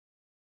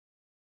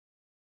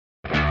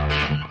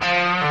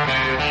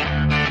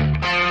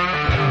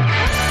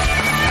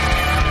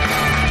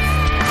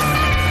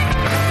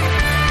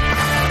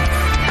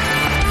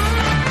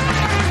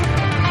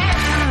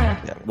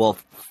Well,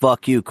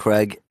 fuck you,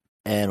 Craig,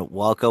 and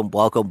welcome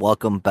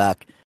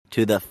back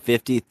to the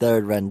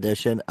 53rd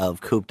rendition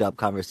of Cooped Up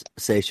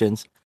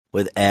Conversations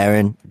with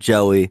Aaron,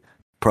 Joey,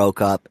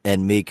 Prokop,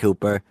 and me,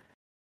 Cooper.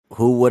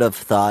 Who would have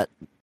thought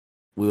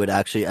we would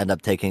actually end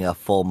up taking a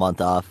full month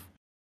off?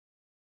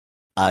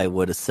 I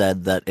would have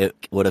said that it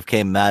would have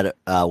came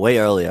way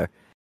earlier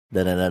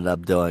than it ended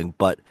up doing,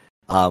 but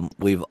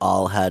we've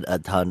all had a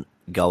ton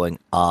going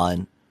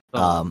on.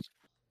 Quite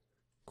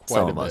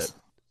some a of us. bit.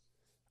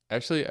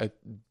 Actually,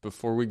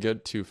 before we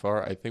get too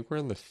far, I think we're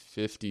on the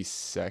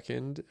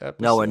 52nd episode.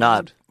 No, we're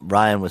not.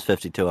 Ryan was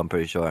 52, I'm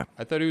pretty sure.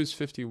 I thought he was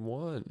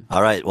 51.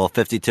 All right, well,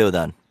 52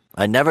 then.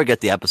 I never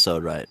get the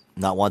episode right.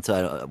 Not once.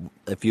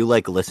 If you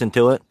listen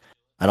to it,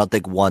 I don't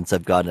think once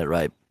I've gotten it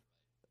right.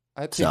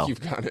 I think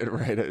you've gotten it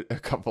right a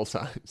couple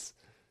times.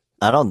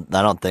 I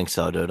don't think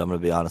so, dude. I'm gonna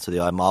be honest with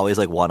you. I'm always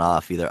one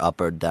off, either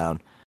up or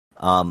down.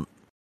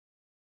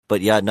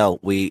 But yeah, no,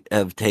 we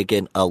have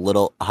taken a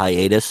little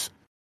hiatus.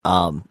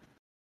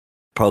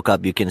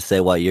 Prokop, you can say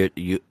why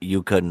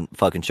you couldn't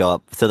fucking show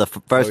up. So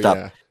first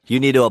up, you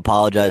need to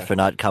apologize for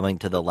not coming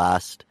to the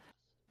last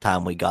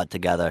time we got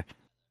together.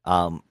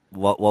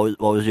 What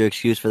was your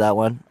excuse for that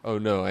one? Oh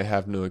no, I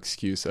have no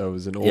excuse. I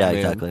was an old man.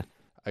 Exactly.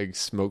 I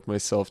smoked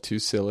myself too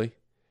silly.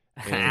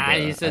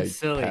 And, You said I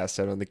silly. passed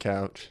out on the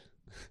couch.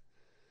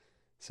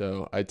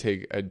 So I'd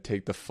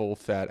take the full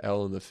fat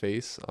L in the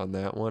face on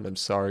that one. I'm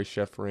sorry,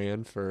 Chef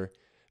Rand, for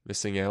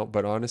missing out.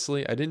 But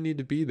honestly, I didn't need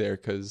to be there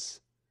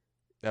because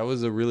that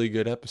was a really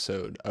good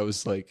episode. I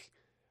was like,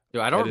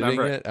 dude, I don't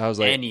remember it. I was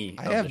like, any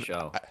of the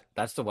show.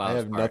 That's the wildest I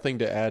have part. nothing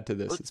to add to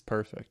this. It's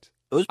perfect.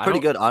 It was pretty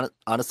good.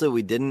 Honestly,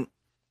 we didn't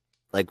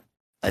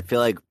I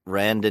feel like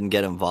Rand didn't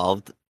get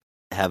involved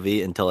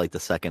heavy until the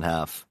second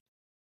half.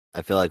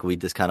 I feel like we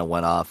just kind of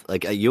went off.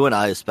 You and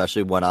I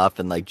especially went off,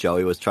 and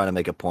Joey was trying to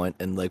make a point,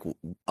 and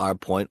our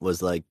point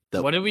was what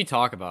did we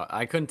talk about?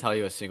 I couldn't tell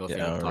you a single thing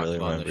we talked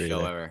about in the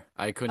show ever.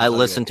 I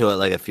listened to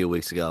it a few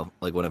weeks ago,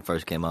 when it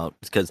first came out,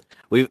 because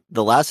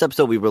the last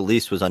episode we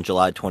released was on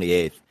July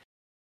 28th,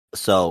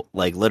 so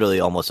literally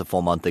almost a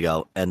full month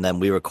ago, and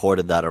then we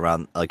recorded that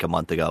around a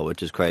month ago,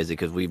 which is crazy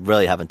because we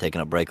really haven't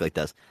taken a break like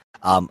this.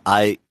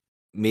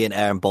 Me and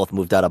Aaron both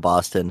moved out of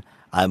Boston.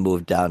 I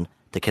moved down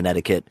to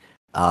Connecticut.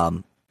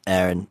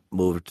 Aaron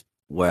moved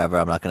wherever.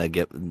 I'm not going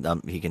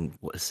to he can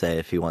say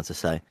if he wants to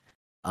say.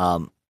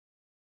 I'm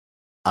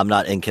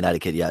not in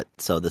Connecticut yet,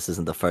 so this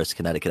isn't the first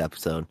Connecticut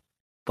episode.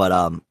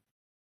 But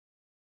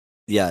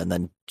yeah, and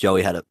then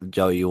Joey,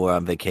 you were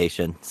on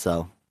vacation,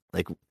 so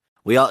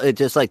it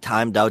just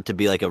timed out to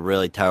be a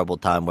really terrible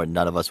time where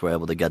none of us were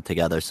able to get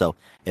together. So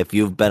if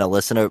you've been a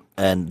listener,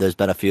 and there's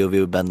been a few of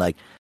you who've been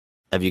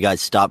have you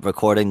guys stopped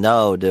recording?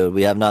 No, dude,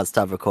 we have not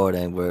stopped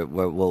recording.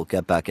 We'll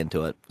get back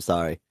into it.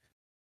 Sorry.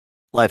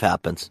 Life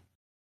happens.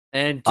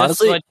 And just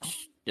honestly,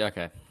 yeah,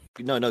 okay.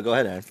 No, go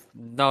ahead, Aaron.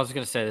 No, I was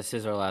gonna say this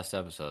is our last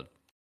episode.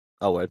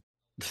 Oh, word.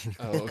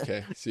 Oh,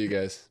 okay. See you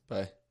guys.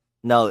 Bye.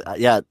 No,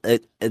 yeah,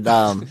 it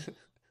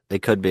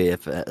could be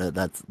if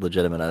that's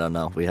legitimate. I don't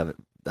know. We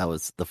haven't. That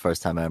was the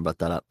first time Aaron brought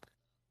that up.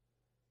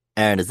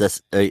 Aaron, is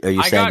this? Are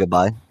you saying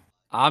goodbye?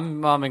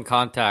 I'm in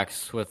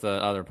contacts with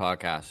other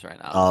podcasts right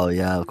now. Oh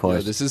yeah, of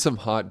course. Yeah, this is some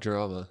hot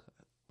drama.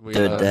 We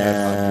Dude, haven't had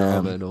hot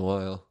drama in a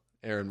while.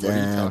 Aaron, what are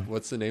you talking?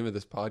 What's the name of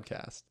this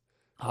podcast?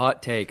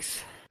 Hot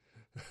Takes.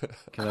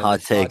 Hot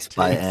Takes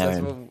by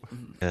Aaron.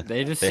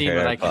 They just see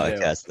what I can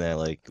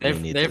do.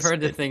 And They've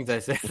heard the things I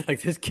say.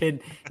 This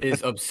kid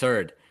is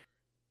absurd.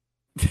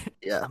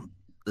 Yeah,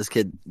 this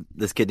kid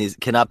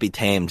cannot be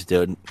tamed,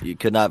 dude. You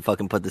could not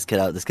fucking put this kid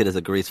out. This kid is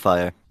a grease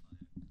fire.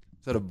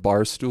 Is that a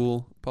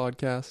Barstool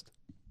podcast?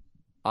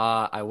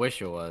 I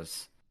wish it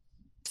was.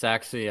 It's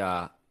actually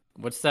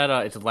what's that?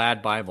 It's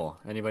Lad Bible.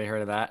 Anybody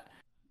heard of that?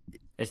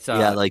 It's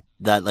yeah,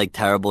 that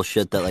terrible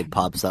shit that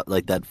pops up,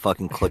 that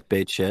fucking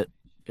clickbait shit.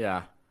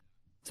 Yeah,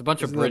 it's a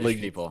bunch of British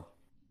people.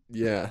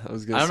 Yeah, I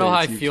was gonna. I don't say know how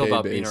I it's feel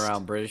about being UK-based.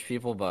 around British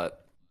people,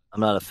 but I'm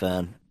not a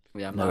fan.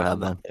 yeah, I'm Never not, have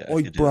been. Yeah,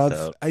 Oi,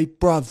 bruv. Hey,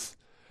 bruv.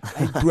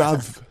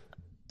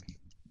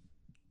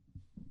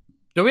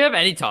 Do we have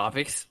any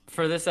topics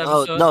for this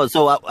Oh episode? no,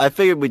 so I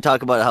figured we'd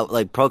talk about how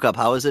Prokop.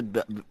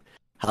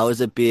 How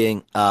is it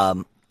being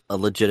a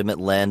legitimate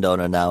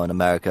landowner now in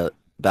America?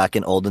 Back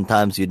in olden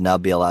times, you'd now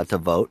be allowed to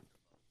vote.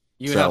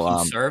 You would have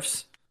some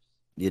serfs.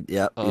 You'd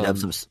have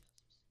some.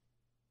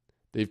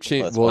 They've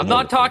changed. Well, I'm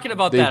not talking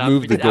about they've that.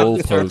 moved the that was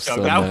a goalposts joke.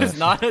 on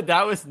That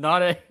that. was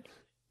not a.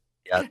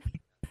 Yeah.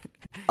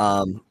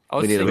 I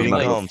was We need to We thinking can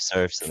remember. call them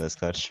serfs in this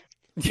country.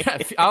 yeah,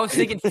 I was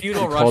thinking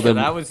feudal Call Russia. them-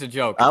 That was a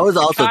joke. I was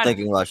also kinda-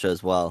 thinking Russia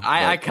as well.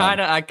 I but, kind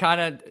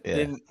of Yeah.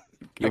 didn't.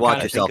 You I walk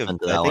kinda- yourself Think of-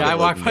 into that I one. think Yeah, I of,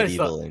 walked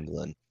medieval myself-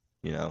 England.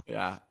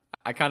 Yeah,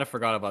 I kind of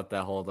forgot about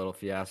that whole little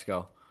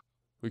fiasco.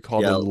 We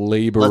call Yeah, them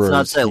laborers. Let's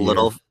not say here.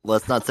 little.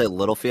 Let's not say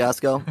little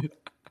fiasco.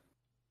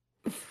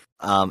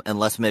 And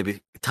let's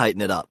maybe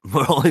tighten it up.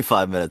 We're only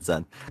 5 minutes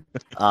in.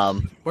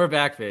 We're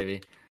back,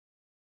 baby.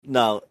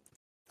 No.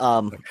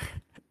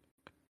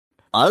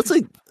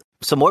 Honestly,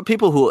 some more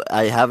people who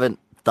I haven't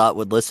thought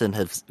would listen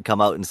have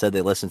come out and said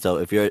they listen. So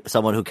if you're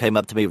someone who came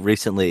up to me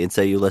recently and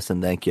say you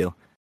listen, thank you.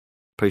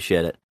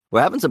 Appreciate it.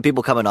 We're having some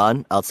people coming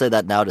on. I'll say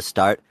that now to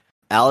start.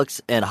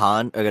 Alex and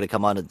Han are going to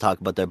come on and talk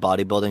about their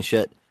bodybuilding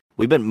shit.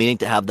 We've been meaning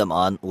to have them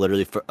on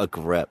literally for a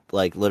grip,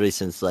 like literally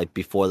since like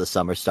before the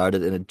summer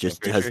started, and it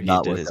just has sure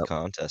not he did worked his out.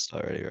 contest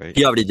already, right?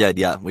 He already did,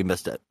 yeah. We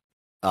missed it.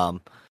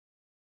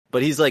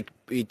 But he's like,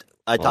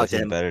 I talked to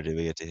him. Better. Did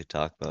we get to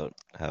talk about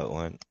how it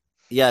went?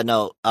 Yeah,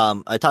 no.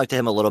 I talked to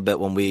him a little bit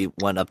when we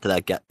went up to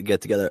that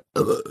get together.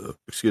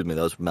 Excuse me,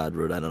 that was mad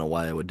rude. I don't know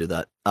why I would do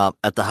that.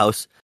 At the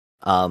house.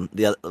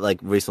 Like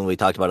recently we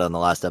talked about it on the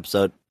last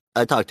episode.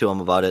 I talked to him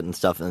about it and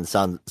stuff, and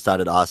it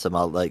sounded awesome.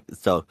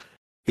 So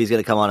he's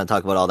gonna come on and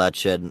talk about all that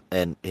shit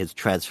and his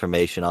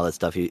transformation, all that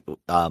stuff.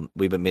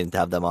 We've been meaning to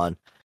have them on.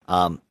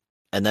 And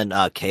then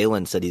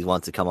Kalen said he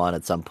wants to come on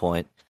at some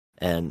point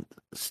and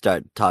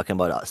start talking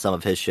about some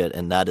of his shit,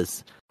 and that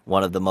is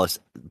one of the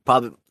most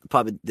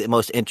probably the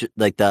most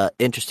the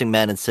interesting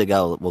man in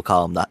Sigo. We'll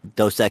call him the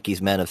Dos Equis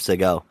man of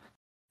Sigo.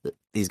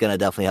 He's gonna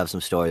definitely have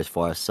some stories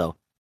for us. So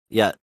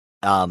yeah,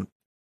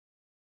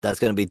 that's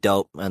gonna be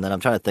dope. And then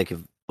I'm trying to think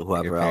of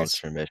whoever Your else.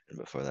 permission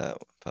before that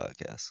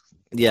podcast.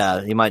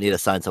 Yeah, he might need to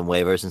sign some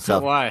waivers and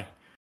stuff. Why?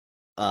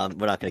 We're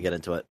not gonna get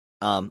into it.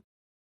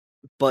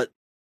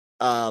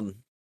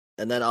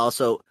 And then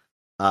also,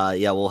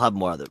 yeah, we'll have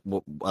more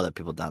other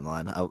people down the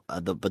line.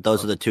 But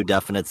those are the two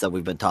definites that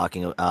we've been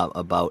talking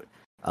about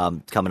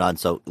coming on.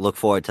 So look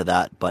forward to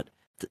that. But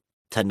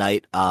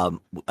tonight,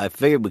 I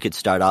figured we could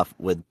start off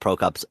with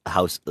Prokop's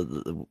house.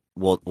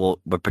 We'll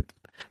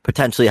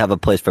potentially have a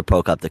place for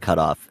Prokop to cut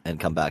off and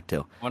come back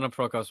to. One of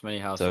Prokop's many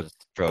houses.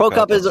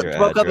 Prokop is your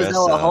address, in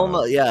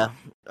Oklahoma. Yeah.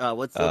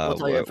 What's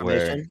all your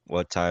information?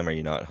 What time are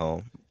you not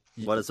home?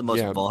 What is the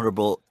most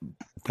vulnerable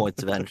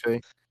points of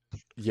entry?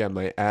 Yeah,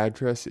 my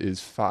address is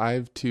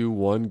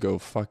 521. Go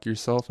fuck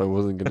yourself. I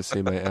wasn't going to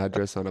say my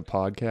address on a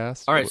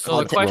podcast. All right, so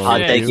the question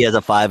I think is, he has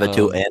a 5, a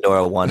 2, and or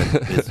a 1 in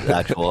his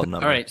actual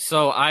number. all right,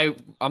 so I'm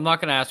not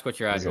going to ask what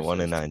your There's address a 1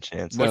 in is. 9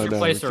 chance. What's your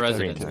place it's of a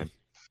residence? time.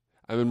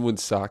 I'm in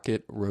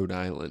Woonsocket, Rhode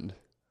Island.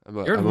 I'm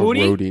a You're in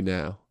Moody? roadie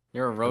now.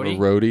 You're a I'm roadie? a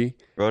roadie.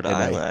 Rhode and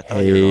Island. I I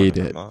thought you were going hate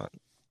to it. Vermont.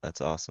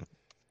 That's awesome.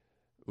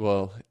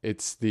 Well,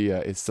 it's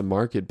the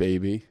market,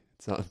 baby.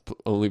 It's not the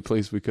only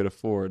place we could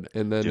afford.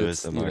 And then Do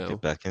it's, as the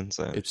market beckons.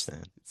 I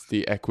understand. It's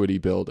the equity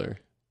builder.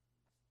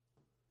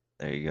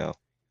 There you go.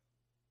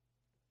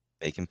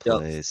 Making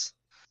plays.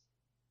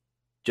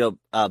 Joe,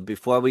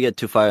 before we get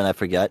too far and I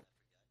forget,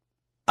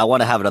 I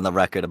want to have it on the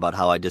record about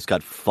how I just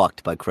got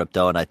fucked by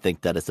crypto, and I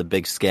think that it's a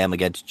big scam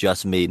against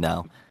just me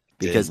now.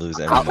 Because Didn't lose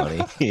any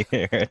money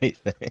or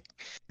anything.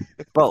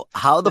 bro,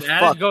 how the Did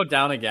fuck? it go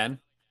down again?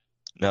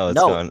 No, it's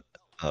No. gone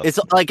up. It's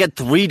like at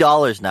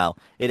 $3 now.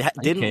 It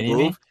didn't kidding move.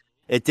 me?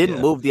 It didn't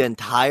Yeah. move the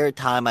entire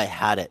time I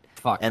had it,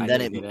 Fuck. and I then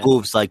didn't it get it.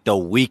 moves like the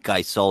week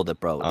I sold it,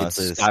 bro.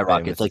 Honestly, It the same.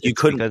 skyrockets. Like you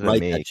It's couldn't because of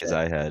write me that because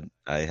shit.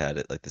 I had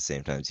it like the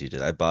same times you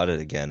did. I bought it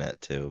again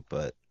at 2,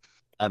 but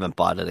I haven't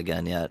bought it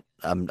again yet.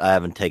 I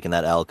haven't taken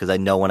that L because I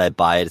know when I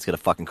buy it, it's gonna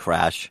fucking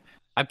crash.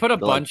 I put a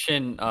But, like, bunch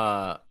in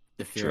Drop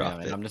Ethereum,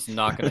 and it. I'm just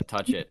not going to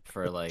touch it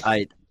for like.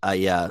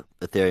 Yeah,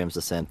 Ethereum's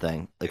the same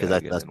thing because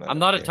gotta get that's in my I'm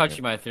not Ethereum.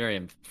 touching my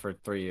Ethereum for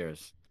 3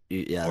 years.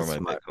 yeah. Or That's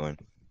my smart. Bitcoin.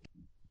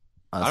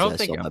 Honestly, I don't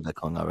think- sold my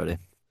Bitcoin already.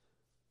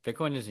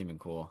 Bitcoin isn't even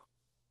cool.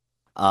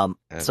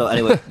 So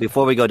anyway,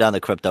 before we go down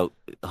the crypto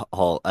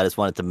hole, I just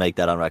wanted to make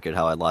that on record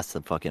how I lost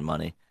some fucking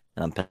money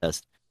and I'm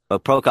pissed.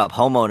 But Prokop,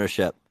 home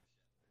ownership.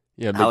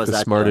 Yeah, How make is the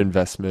that smart doing?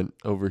 investment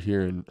over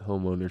here in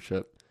home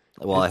ownership.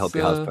 Well, I It's, hope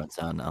your house burns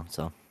down now.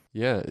 So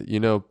Yeah,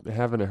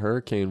 having a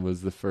hurricane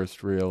was the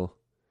first real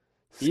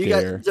you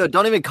scare. guys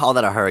don't even call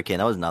that a hurricane.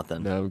 That was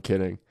nothing. No, I'm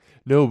kidding.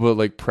 No, but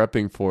like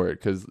prepping for it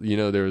because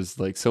there was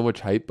like so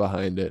much hype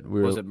behind it.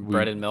 Was it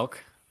bread and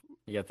milk?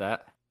 You get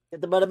that?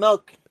 Get the butter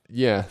milk.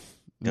 Yeah.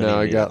 Don't No, even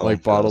I need got home like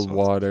for those bottled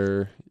ones.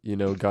 water.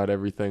 Got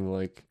everything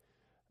like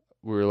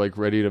we were like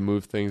ready to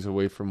move things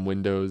away from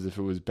windows if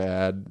it was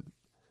bad,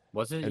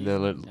 Was it? and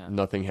then Yeah.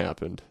 nothing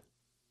happened.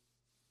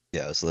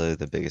 Yeah, it was literally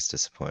the biggest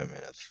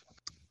disappointment of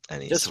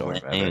any Just storm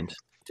ever. rained.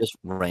 Just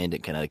rained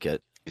in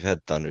Connecticut. We've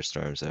had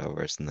thunderstorms that are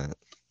worse than that.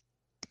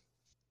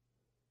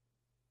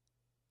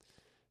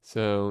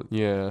 So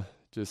yeah,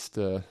 just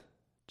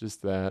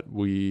that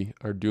we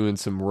are doing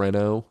some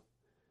reno.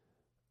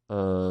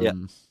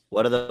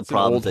 What are the It's an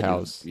problems old that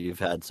house. you've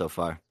had so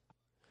far?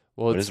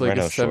 Well, What it's is like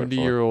reno a short for?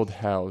 70-year-old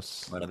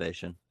house.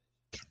 Renovation.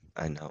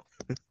 I know.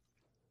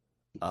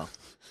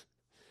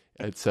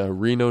 It's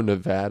Reno,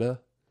 Nevada.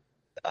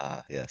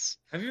 Ah, yes.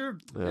 Have you ever?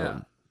 Um,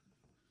 Yeah.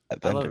 I've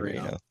been love to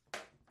Reno. Reno.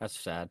 That's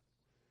sad.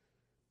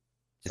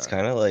 It's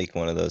Sorry. kind of like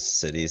one of those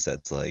cities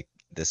that's like,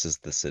 this is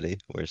the city.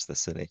 Where's the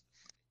city?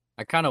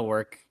 I kind of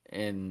work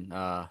in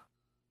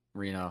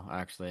Reno,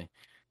 actually.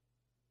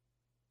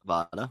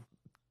 Nevada.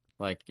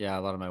 Like, yeah,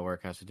 a lot of my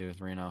work has to do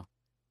with Reno.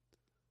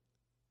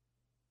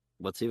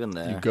 What's even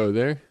there? You go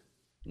there?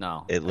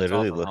 No, It it's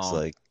literally all from looks home.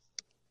 like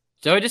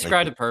Joey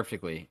described it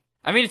perfectly.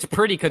 I mean, it's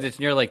pretty because it's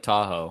near Lake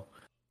Tahoe,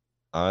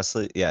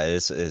 Honestly, yeah,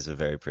 it is a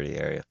very pretty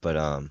area, but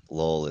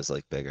Lowell is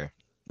like bigger,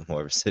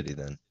 more of a city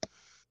than.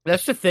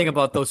 That's the thing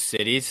about those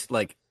cities.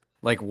 Like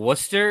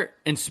Worcester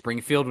and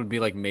Springfield would be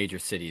like major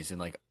cities in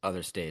like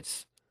other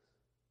states,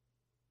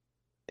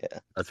 Yeah,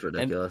 That's and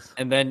ridiculous.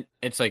 and then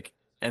it's like,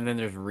 and then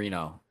there's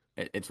Reno.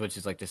 It's which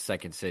is like the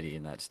second city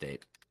in that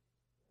state,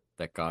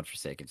 that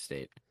godforsaken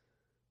state.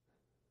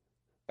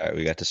 all right,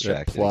 we got That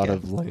distracted plot again.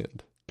 of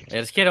land.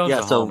 Yeah, this kid owns Yeah,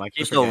 a home. I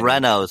keep so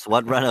forgetting. renos.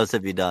 What renos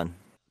have you done?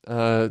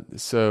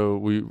 So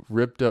we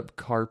ripped up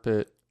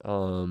carpet.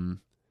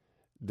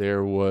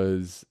 There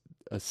was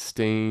a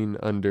stain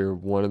under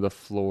one of the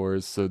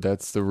floors, so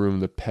that's the room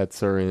the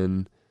pets are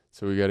in.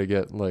 So we got to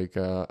get like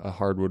a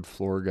hardwood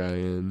floor guy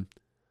in.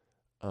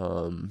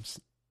 I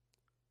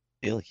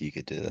feel like you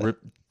could do that.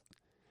 Rip.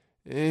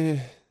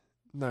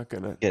 Not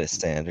gonna. Get a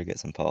stand or get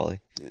some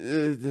poly.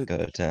 Go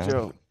to town.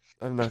 Joe,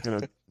 I'm not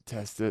gonna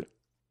test it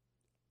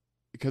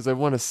because I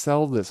want to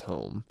sell this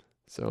home,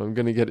 so I'm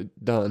gonna get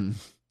it done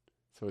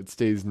so it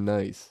stays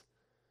nice.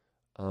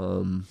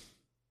 And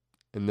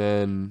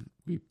then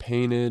we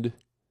painted.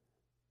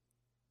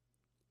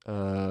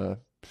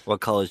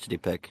 What colors did you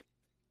pick?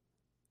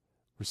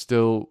 We're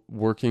still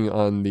working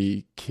on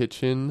the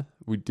kitchen.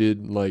 We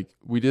did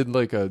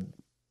like a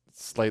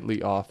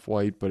slightly off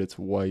white, but it's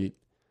white,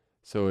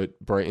 so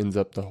it brightens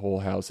up the whole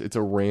house. It's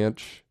a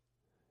ranch,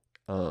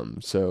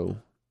 so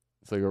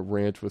it's like a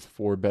ranch with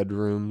 4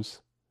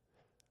 bedrooms.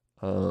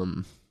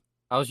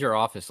 How's your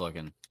office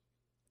looking?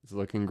 It's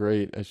looking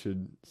great. I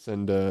should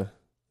send a.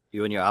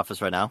 You in your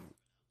office right now?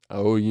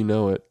 Oh, you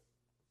know it.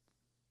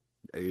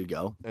 There you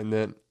go. And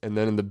then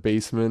in the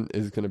basement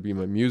is gonna be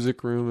my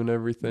music room and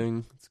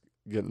everything. It's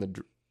getting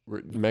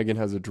Megan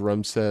has a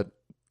drum set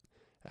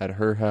at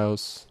her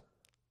house.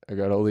 I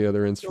got all the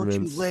other instruments.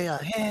 Don't you lay a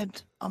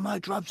hand on my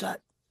drum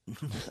set.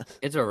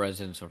 It's a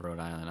residence of Rhode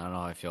Island. I don't know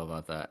how I feel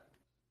about that.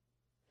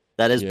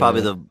 That is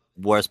probably Yeah.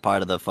 the worst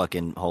part of the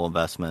fucking whole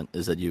investment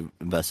is that you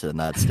invested in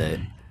that state.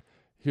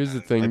 Here's the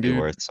Might thing, be dude.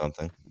 worth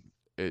something.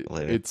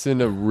 later. It's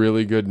in a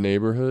really good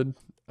neighborhood.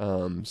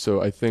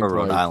 So I think For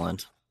Rhode like,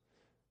 Island.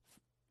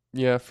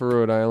 yeah, for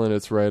Rhode Island,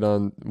 it's right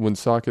on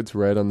Woonsocket's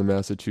right on the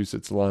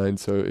Massachusetts line.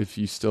 So if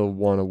you still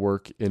want to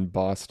work in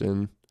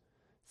Boston,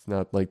 it's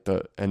not like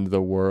the end of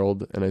the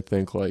world. And I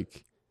think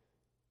like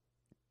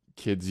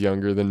kids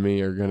younger than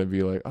me are gonna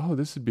be like, oh,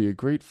 this would be a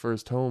great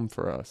first home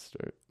for us.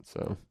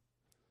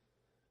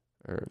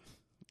 Or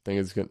I think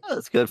it's gonna.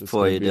 That's good It's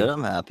for gonna you, be- dude.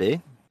 I'm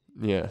happy.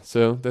 Yeah,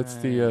 so that's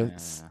the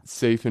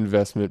safe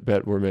investment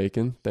bet we're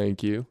making.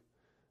 Thank you.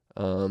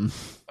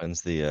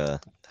 When's the And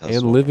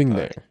housewarming living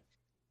party? there.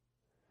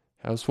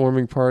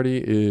 Housewarming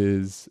party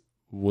is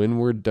when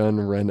we're done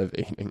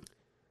renovating.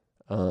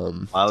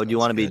 Why would you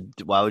want to Sounds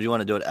be? Why would you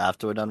want to do it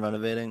after we're done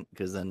renovating?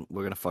 Because then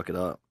we're gonna fuck it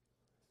up.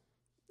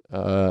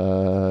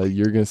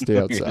 You're gonna stay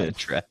You're gonna outside.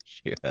 trash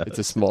your house. It's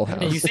a small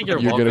house. You think you're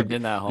You're welcome gonna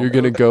in that home? you're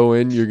gonna go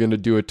in. You're gonna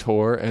do a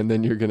tour, and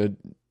then you're gonna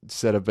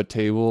set up a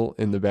table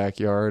in the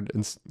backyard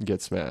and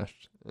get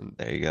smashed. And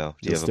There you go.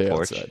 Do you you'll have a stay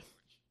porch?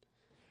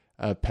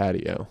 outside.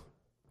 Patio.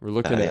 We're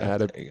looking Patio, to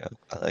add a. there you go.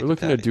 I like We're the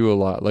looking to patio. do a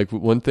lot. Like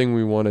one thing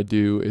we want to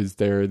do is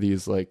there are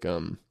these like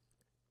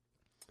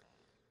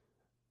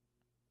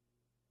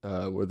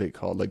what are they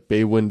called? Like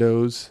bay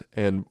windows,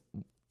 and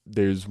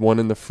there's one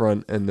in the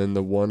front and then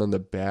the one on the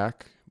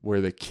back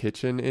where the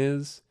kitchen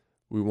is.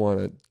 We want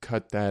to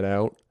cut that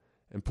out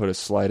and put a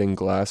sliding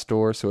glass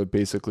door so it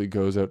basically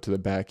goes out to the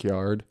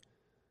backyard.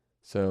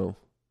 So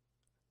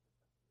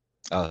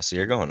Oh, so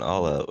you're going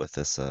all out with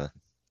this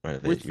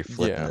renovation. You're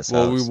flipping yeah, this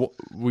well house.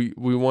 we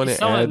want He's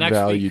to selling it add next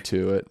value week.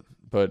 to it,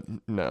 but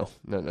no.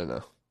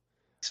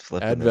 He's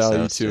flipping Add this value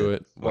house, to dude.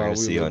 it We're while gonna we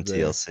see you live on there.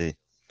 TLC.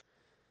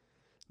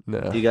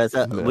 No. You guys,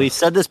 no. we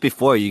said this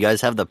before. You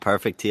guys have the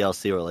perfect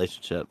TLC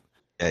relationship.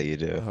 Yeah, you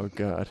do. Oh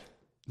God,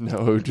 no!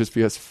 It would just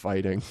be us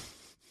fighting.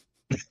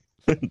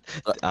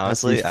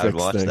 Honestly, I would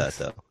fix watch that things.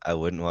 though. I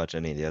wouldn't watch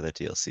any of the other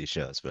TLC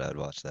shows, but I'd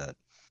watch that.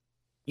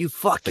 You If the,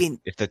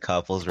 fucking if the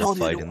couples were told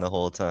you to fighting the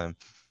whole time,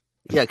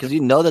 yeah, because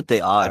you know that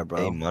they are, I'd pay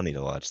bro. money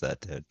to watch that,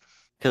 dude.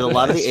 Because a I'd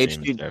lot of buy the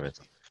streaming HG, service.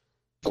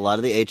 a lot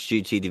of the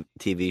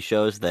HGTV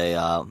shows, they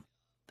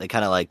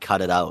kind of like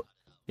cut it out.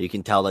 You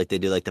can tell like they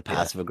do like the Yeah.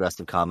 passive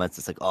aggressive comments.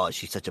 It's like, oh,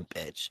 she's such a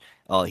bitch.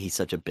 Oh, he's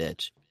such a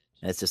bitch.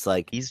 And it's just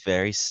like, He's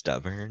very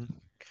stubborn.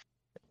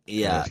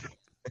 yeah,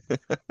 I'm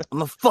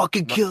gonna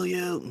fucking kill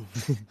you.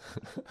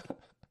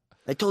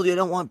 I told you I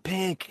don't want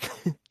pink.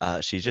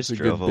 She just a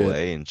good drove bit.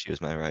 away and she was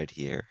my ride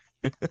here.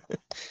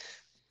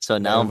 So I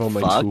now have all I'm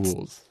my fucked.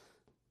 tools.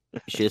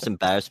 She just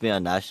embarrassed me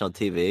on national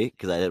TV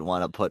because I didn't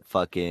want to put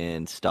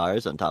fucking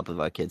stars on top of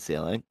our kid's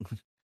ceiling.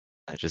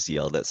 I just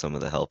yelled at some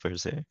of the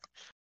helpers here.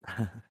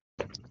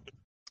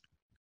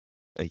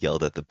 I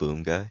yelled at the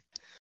boom guy.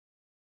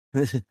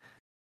 Dude,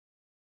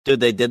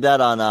 they did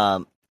that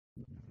on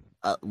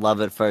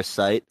Love at First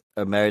Sight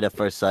or Married at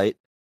First Sight,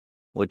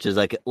 which is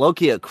like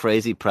low-key a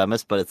crazy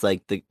premise, but it's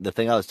like the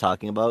thing I was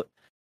talking about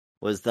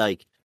was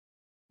like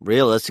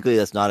realistically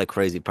that's not a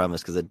crazy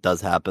premise because it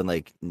does happen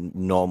like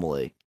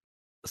normally.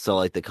 So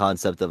like the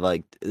concept of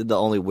like the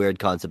only weird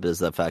concept is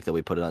the fact that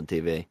we put it on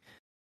TV.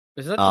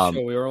 Is that the Um,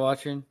 show we were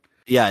watching?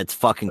 Yeah, it's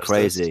fucking What's this?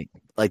 crazy.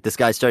 Like this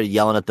guy started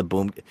yelling at the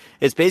boom.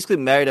 It's basically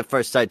Married at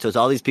First Sight. So it's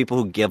all these people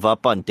who give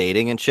up on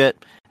dating and shit,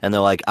 and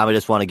they're like, I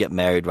just want to get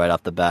married right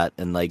off the bat.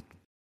 And like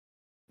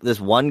this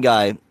one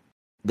guy,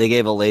 they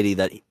gave a lady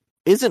that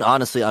isn't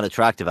honestly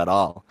unattractive at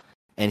all,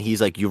 and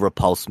he's like, you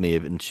repulse me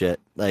and shit,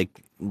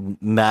 like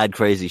mad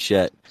crazy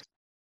shit.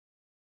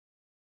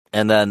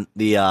 And then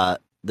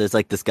there's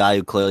like this guy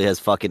who clearly has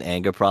fucking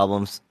anger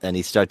problems, and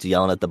he starts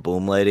yelling at the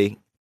boom lady.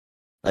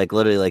 Like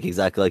literally, like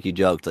exactly like you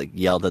joked, like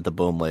yelled at the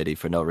boom lady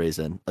for no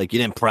reason. Like you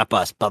didn't prep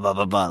us, blah blah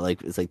blah blah.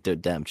 Like it's like,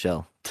 dude, damn,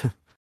 chill.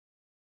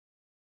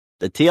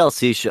 The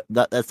TLC show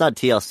that's not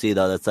TLC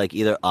though. That's like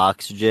either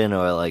Oxygen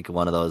or like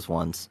one of those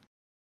ones.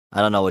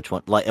 I don't know which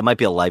one. Like it might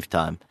be a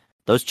Lifetime.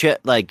 Those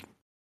like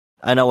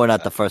I know we're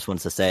not the first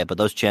ones to say it, but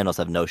those channels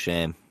have no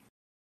shame.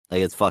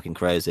 Like it's fucking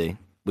crazy.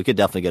 We could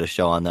definitely get a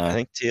show on there. I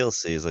think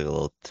TLC is like a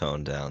little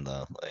toned down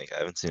though. Like I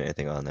haven't seen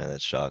anything on there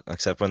that's shocking,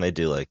 except when they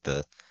do like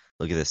the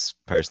look at this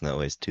person that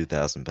weighs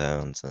 2,000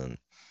 pounds and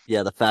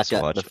Yeah, the fat just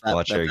guy, watch her the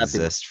fat people,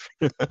 exist.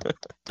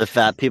 the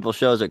fat people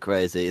shows are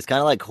crazy. It's kind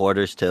of like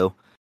Hoarders too,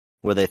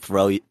 where they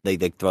throw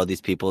these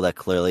people that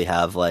clearly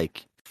have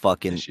like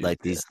fucking Issues, like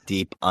yeah. these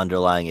deep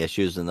underlying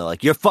issues, and they're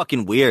like, "You're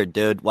fucking weird,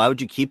 dude. Why would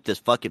you keep this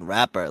fucking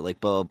rapper?" Like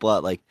blah blah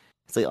blah. Like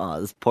it's like,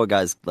 oh, this poor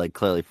guy's like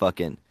clearly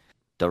fucking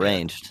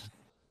deranged.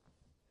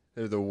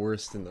 They're the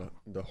worst in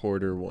the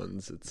hoarder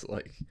ones. It's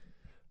like,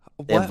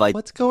 They invite.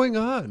 what's going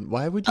on?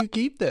 Why would you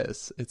keep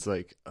this? It's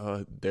like,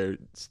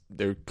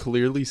 they're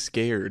clearly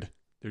scared.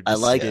 They're I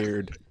just like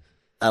scared.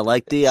 I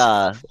like the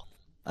I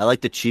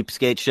like the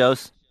cheapskate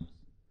shows.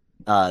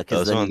 Because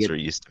Those then you ones get were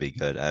used to be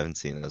good. I haven't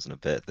seen those in a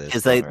bit. They're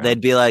because still around.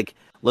 they'd be like,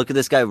 look at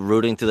this guy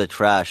rooting through the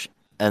trash,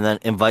 and then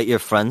invite your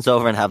friends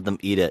over and have them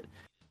eat it,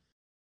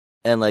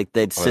 and like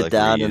they'd Or sit like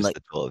down and reuse like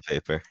the toilet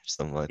paper,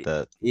 something like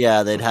that.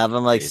 yeah, they'd Something have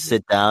them like crazy.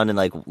 sit down and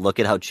like look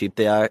at how cheap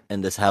they are,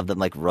 and just have them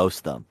like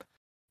roast them,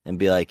 and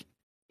be like,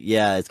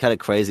 yeah, it's kind of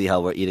crazy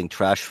how we're eating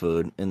trash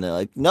food, and they're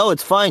like, no,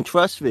 it's fine,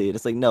 trust me. And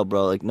it's like, no,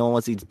 bro, like no one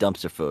wants to eat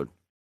dumpster food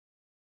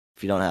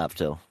if you don't have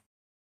to.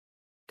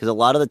 Because a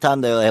lot of the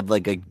time they have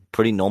like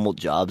pretty normal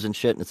jobs and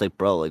shit, and it's like,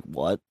 bro, like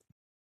what?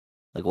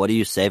 Like what are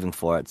you saving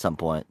for at some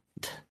point?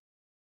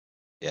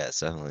 Yeah, it's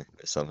definitely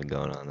there's something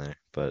going on there.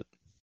 But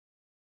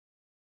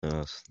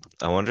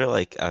I wonder,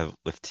 like,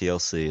 with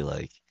TLC,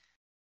 like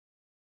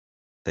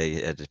they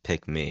had to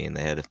pick me and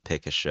they had to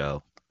pick a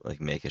show,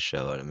 like make a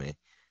show out of me.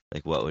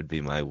 Like, what would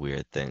be my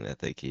weird thing that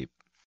they keep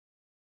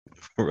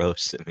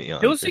roasting me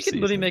on for TLC can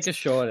literally make seasons? a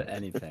show out of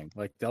anything.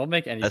 Like they'll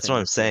make anything. That's what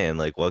I'm saying.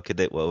 Like, what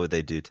would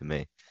they do to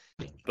me?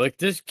 Like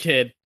this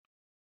kid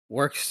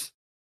works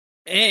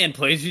and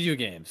plays video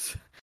games.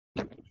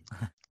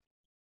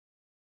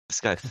 This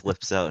guy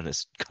flips out in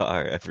his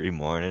car every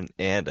morning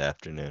and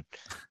afternoon.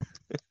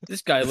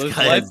 This guy This lives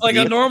guy life has like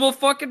a deep- normal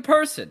fucking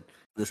person.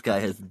 This guy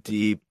has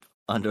deep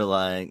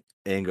underlying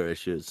anger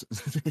issues.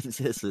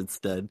 Just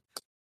instead.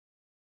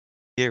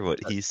 Hear what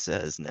he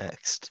says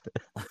next.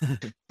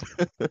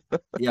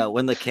 Yeah,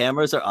 when the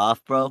cameras are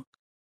off, bro,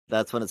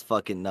 that's when it's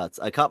fucking nuts.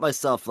 I caught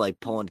myself like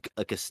pulling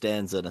like a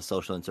stanza in a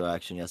social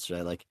interaction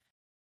yesterday. Like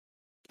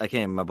I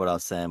can't even remember what I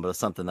was saying, but it was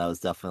something that was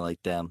definitely like,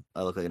 damn,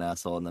 I look like an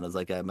asshole. And then I was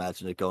like, I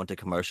imagined it going to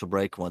commercial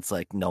break once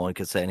like no one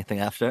could say anything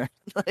after.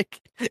 Like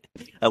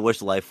I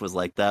wish life was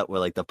like that, where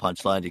like the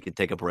punchline you could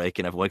take a break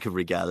and everyone could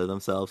regather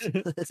themselves.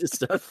 Just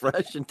start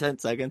fresh in 10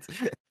 seconds.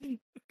 I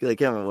can't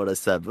remember what I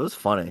said, but it was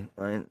funny,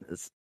 right?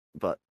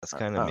 But That's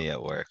kind of me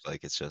at work.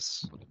 Like, it's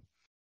just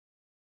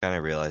kind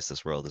of realize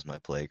this world is my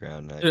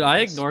playground. And Dude, can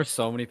I just- ignore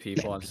so many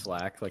people on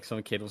Slack. Like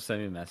some kid will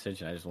send me a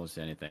message and I just won't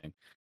say anything.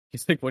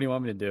 He's like, "What do you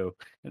want me to do?"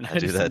 And I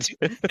do just, that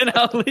too. and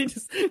I'll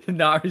just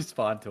not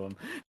respond to him.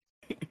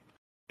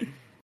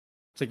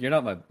 It's like, you're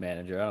not my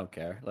manager. I don't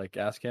care. Like,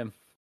 ask him.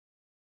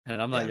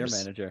 And I'm Yeah, not I'm your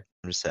just- manager.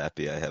 I'm just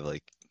happy I have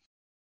like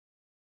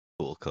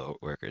cool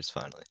co-workers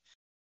finally.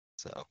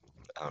 So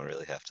I don't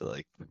really have to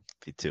like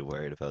be too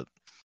worried about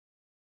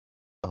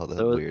all the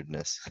There was-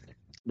 weirdness.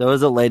 There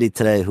was a lady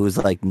today who's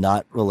like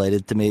not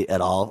related to me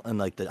at all in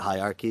like the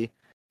hierarchy.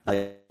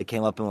 I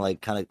came up and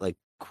like kind of like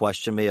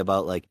questioned me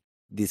about like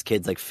these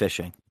kids like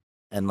fishing,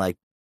 and like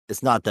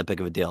it's not that big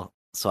of a deal,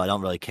 so I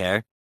don't really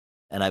care.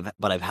 And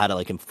I've had to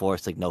like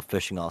enforce like no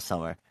fishing all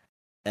summer.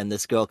 And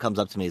this girl comes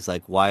up to me, is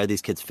like, "Why are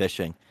these kids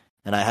fishing?"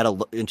 And I had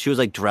and she was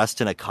like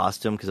dressed in a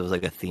costume because it was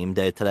like a theme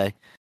day today.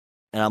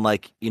 And I'm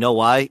like, you know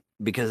why?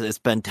 Because it's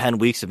been 10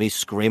 weeks of me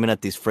screaming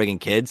at these friggin'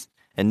 kids,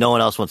 and no one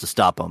else wants to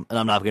stop them. And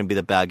I'm not going to be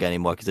the bad guy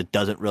anymore because it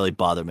doesn't really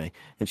bother me.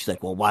 And she's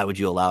like, well, why would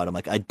you allow it? I'm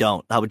like, I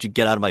don't. How would you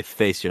get out of my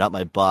face? You're not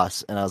my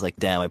boss. And I was like,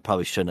 damn, I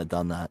probably shouldn't have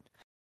done that.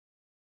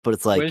 But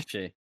it's Who like, is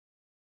she?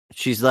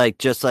 she's like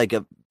just like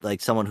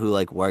someone who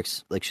like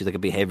works, like she's like a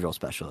behavioral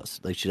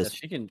specialist. Like she Yeah, just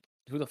she can.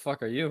 Who the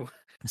fuck are you?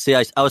 see.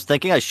 I was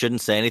thinking I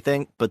shouldn't say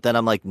anything, but then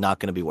I'm like not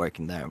going to be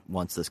working there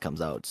once this comes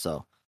out.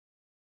 So,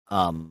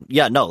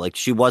 yeah, no, like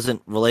she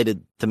wasn't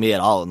related to me at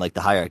all in like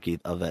the hierarchy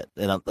of it,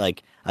 and I'm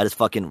like, I just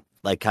fucking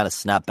like kind of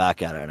snapped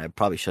back at her, and I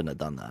probably shouldn't have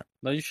done that.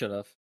 No, you should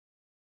have.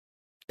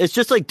 It's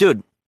just like,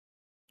 dude,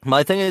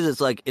 My thing is,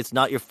 it's like it's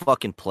not your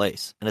fucking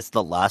place, and it's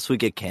the last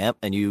week at camp,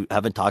 and you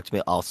haven't talked to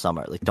me all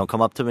summer. Like, don't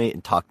come up to me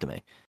and talk to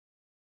me.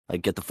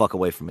 Like, get the fuck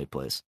away from me,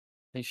 please.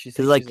 Because,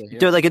 like,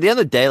 dude, like at the end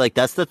of the day, like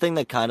that's the thing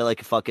that kind of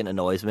like fucking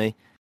annoys me.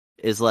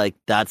 Is like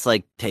that's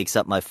like takes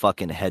up my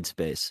fucking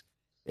headspace.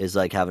 Is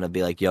like having to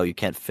be like, yo, you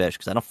can't fish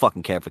because I don't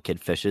fucking care if a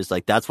kid fishes.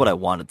 Like that's what I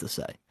wanted to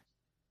say,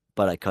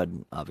 but I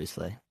couldn't,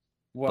 obviously.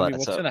 Well, I mean, But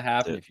what's So, gonna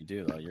happen dude, if you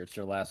do though? It's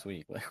your last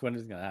week. Like, when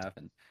is it gonna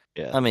happen?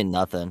 yeah. I mean,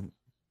 nothing.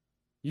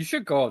 You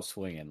should go out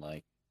swinging.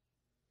 Like,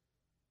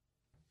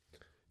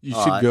 You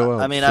Oh, should go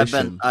I out mean,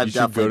 fishing. I've You should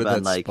go definitely to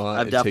been that like, spot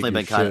I've and take definitely your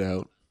been kind shit of,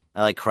 out.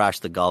 I like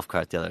crashed the golf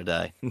cart the other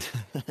day.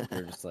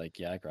 you're just like,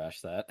 yeah, I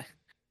crashed that.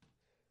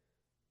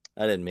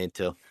 I didn't mean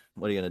to.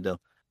 What are you gonna do?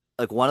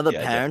 Like one of the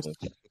Yeah, parents,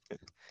 definitely.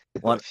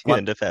 one, You one.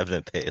 end up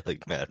having to pay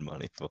like mad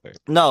money for it.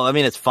 No, I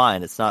mean it's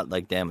fine. It's not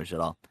like damaged at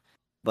all.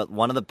 But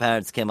one of the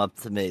parents came up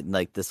to me, and,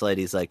 like this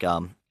lady's like,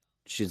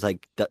 she's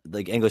like,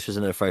 like English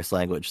isn't her first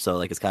language, so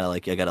like it's kind of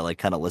like I gotta like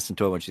kind of listen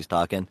to her when she's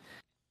talking.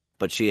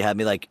 But she had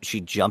me like, she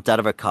jumped out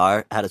of her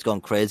car, had us going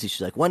crazy.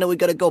 She's like, "When are we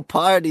gonna go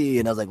party?"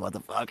 And I was like, "What the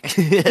fuck?"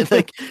 And,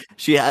 like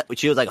she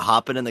was like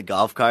hopping in the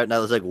golf cart, and I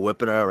was like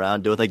whipping her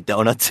around doing like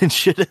donuts and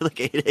shit at like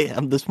 8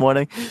 a.m. this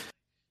morning.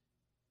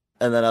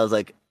 And then I was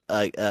like,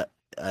 I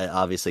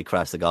obviously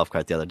crashed the golf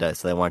cart the other day,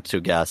 so they weren't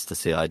too gassed to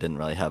see I didn't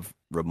really have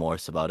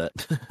remorse about it.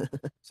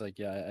 It's like,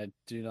 yeah, I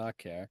do not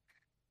care.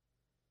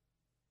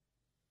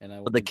 And I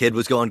will But the kid continue.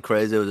 was going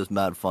crazy. It was just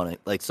mad funny.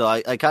 Like, so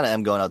I kind of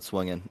am going out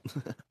swinging.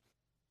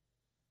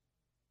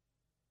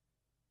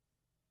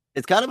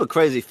 It's kind of a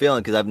crazy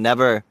feeling because I've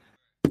never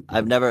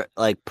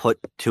like put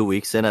 2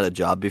 weeks in at a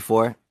job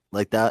before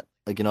like that.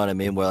 Like, you know what I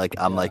mean? Where like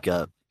I'm Yeah. like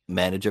a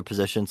manager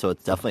position, so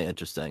it's definitely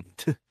interesting.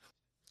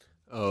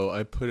 Oh,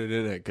 I put it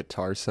in at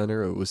Guitar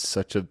Center. It was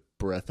such a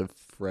breath of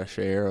fresh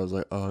air. I was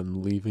like, oh,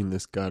 I'm leaving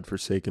this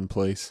godforsaken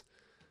place.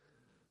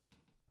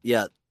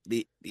 Yeah,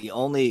 the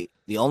only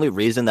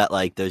reason that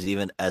like there's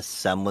even a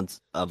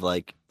semblance of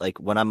like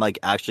when I'm like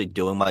actually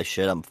doing my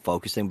shit, I'm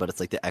focusing, but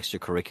it's like the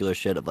extracurricular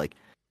shit of like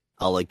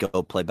I'll like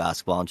go play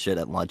basketball and shit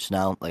at lunch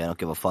now. Like I don't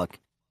give a fuck.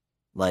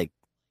 Like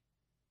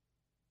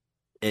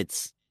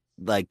it's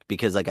like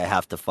because like I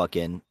have to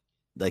fucking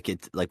like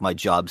it's like my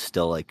job's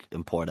still like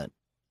important.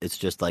 It's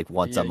just like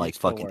once Yeah, I'm you like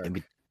still fucking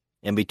work.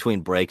 in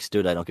between breaks,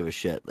 dude, I don't give a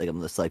shit. Like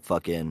I'm just like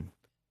fucking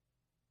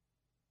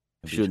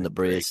In shooting the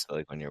between breaks, breeze.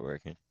 like when you're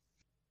working.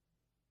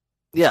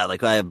 Yeah,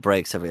 like I have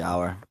breaks every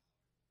hour.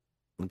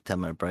 Like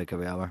 10-minute break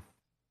every hour.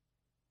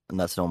 And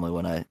that's normally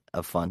when I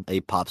have fun. I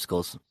eat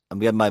popsicles. I'm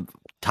getting my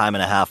time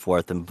and a half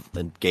worth in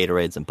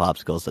Gatorades and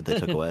popsicles that they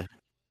took away.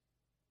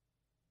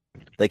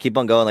 They keep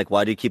on going like,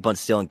 why do you keep on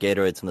stealing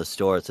Gatorades from the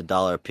store? It's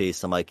 $1 a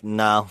piece. I'm like,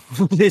 no,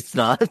 it's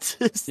not.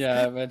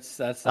 Yeah, that's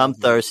I'm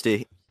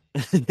thirsty.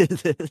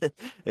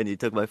 And you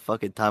took my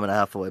fucking time and a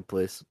half away,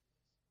 please.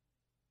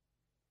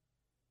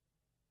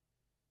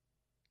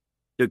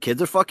 Dude,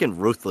 kids are fucking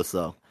ruthless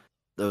though.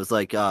 There was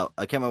like, I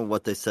can't remember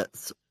what they said.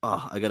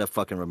 Oh, I gotta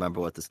fucking remember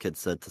what this kid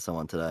said to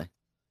someone today.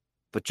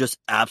 But just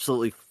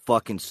absolutely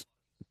fucking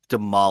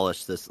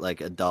demolished this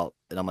like adult,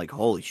 and I'm like,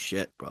 holy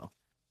shit, bro.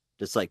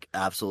 Just like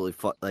absolutely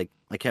like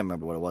I can't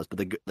remember what it was, but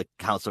the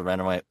counselor ran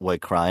away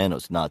crying. It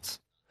was nuts.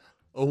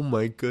 Oh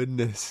my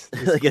goodness.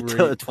 That's Like a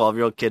great.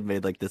 12-year-old kid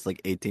made like this like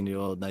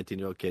 18-year-old,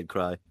 19-year-old kid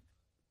cry.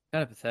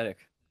 kind of pathetic.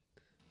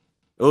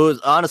 It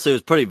was honestly it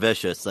was pretty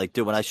vicious. Like,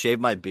 dude, when I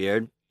shaved my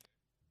beard,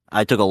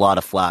 I took a lot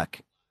of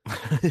flack.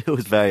 It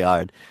was very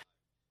hard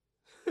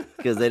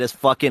because they just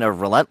fucking are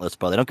relentless,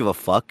 bro. They don't give a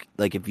fuck.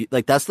 Like if you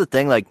like, that's the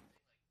thing. Like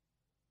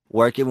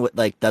working with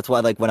like that's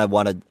why like when I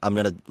wanted, I'm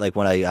gonna like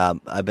when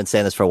I've been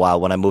saying this for a while.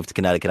 When I move to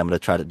Connecticut, I'm gonna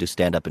try to do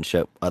stand up and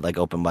shit at like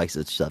open mics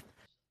and stuff.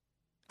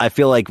 I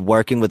feel like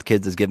working with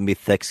kids is giving me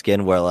thick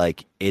skin where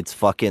like it's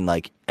fucking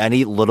like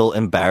any little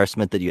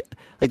embarrassment that you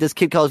like this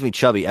kid calls me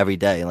chubby every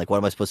day and like what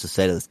am I supposed to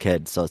say to this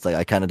kid? So it's like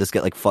I kind of just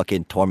get like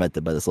fucking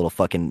tormented by this little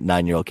fucking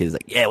 9-year-old kid. He's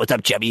like, "Yeah, what's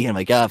up, chubby?" And I'm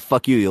like, "Ah,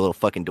 fuck you, you little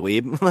fucking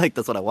dweeb." Like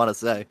that's what I want to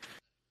say.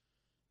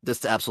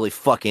 Just absolutely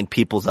fucking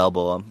people's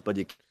elbow him, but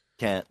you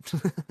can't.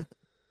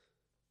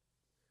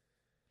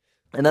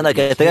 And then But like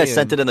you I think I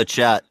sent can. it in the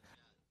chat.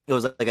 It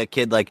was like a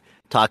kid like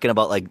talking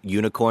about like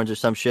unicorns or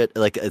some shit.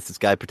 Like it's this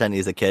guy pretending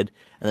he's a kid,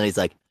 and then he's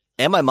like,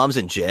 "And my mom's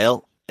in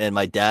jail, and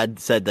my dad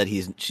said that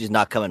she's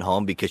not coming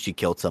home because she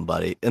killed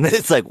somebody." And then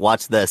it's like,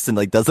 "Watch this," and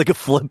like does like a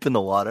flip in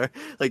the water.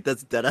 Like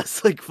that's dead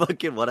ass like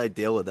fucking what I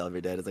deal with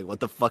every day. It's like, what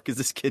the fuck is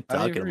this kid How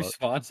do you talking even about?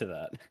 respond to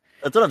that?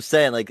 That's what I'm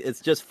saying. Like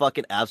it's just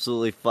fucking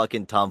absolutely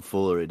fucking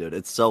tomfoolery, dude.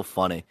 It's so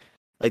funny.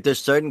 Like there's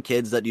certain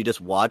kids that you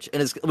just watch,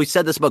 and we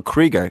said this about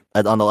Krieger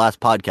on the last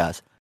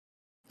podcast.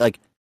 Like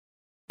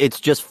it's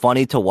just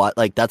funny to watch.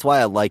 Like that's why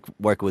I like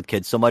working with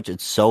kids so much.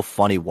 It's so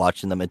funny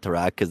watching them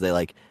interact because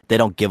they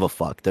don't give a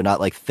fuck. They're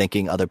not like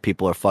thinking other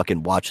people are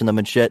fucking watching them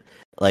and shit.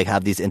 Like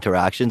have these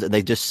interactions and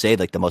they just say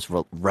like the most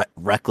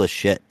reckless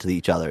shit to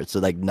each other. It's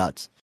like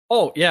nuts.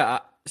 Oh yeah.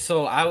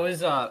 So I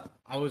was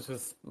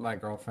with my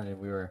girlfriend and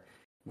we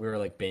were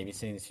like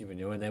babysitting these people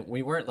new, and then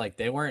they weren't like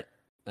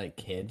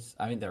kids.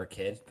 I mean, they were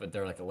kids, but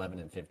they're like 11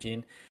 and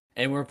 15,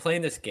 and we were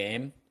playing this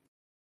game.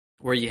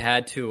 where you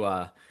had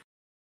to.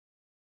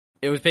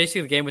 It was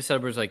basically the game was set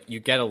up. It was like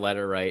you get a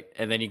letter right,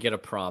 and then you get a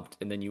prompt,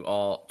 and then you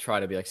all try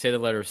to be like, say the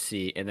letter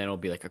C, and then it'll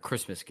be like a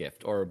Christmas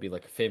gift, or it'll be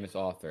like a famous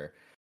author,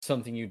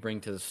 something you'd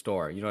bring to the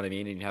store. You know what I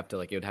mean? And you have to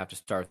like it would have to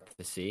start with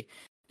the C,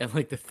 and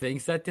like the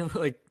things that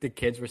like the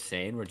kids were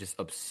saying were just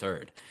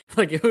absurd.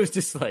 Like it was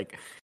just like,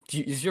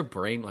 is your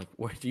brain like,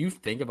 what do you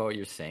think about what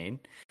you're saying?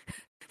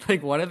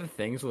 Like one of the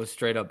things was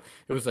straight up.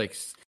 It was like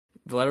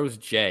the letter was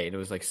J, and it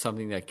was like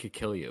something that could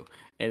kill you.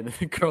 And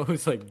the girl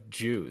was like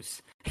Jews,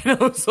 and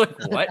I was like,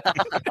 "What?"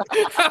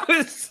 I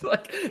was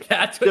like,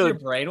 "That's what your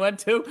brain went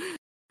to."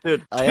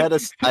 Dude, I had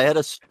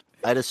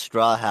a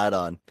straw hat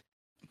on,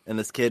 and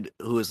this kid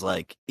who was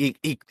like, he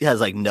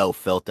has like no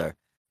filter,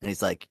 and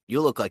he's like,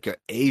 "You look like you're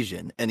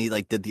Asian," and he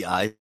like did the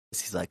eyes.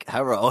 He's like,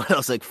 "Hello," and I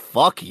was like,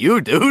 "Fuck you,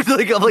 dude!"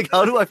 Like, I'm like,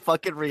 how do I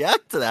fucking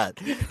react to that?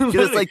 He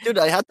was like, "Dude,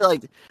 I had to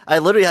like, I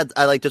literally had,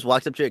 I like just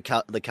walked up to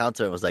the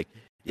counter and was like."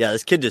 Yeah,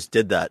 this kid just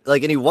did that.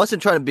 Like, and he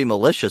wasn't trying to be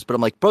malicious, but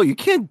I'm like, bro, you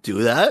can't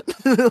do that.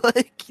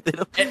 Like,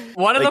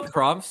 one of the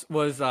prompts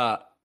was, I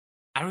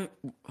don't.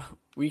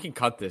 We can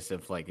cut this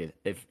if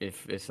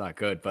it's not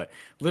good, but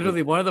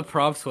literally one of the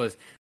prompts was,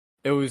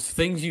 it was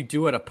things you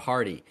do at a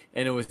party,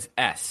 and it was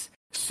S.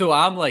 So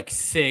I'm like,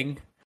 sing.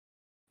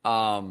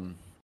 People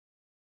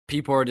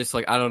are just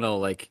like, I don't know,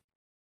 like,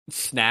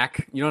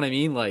 snack. You know what I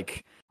mean?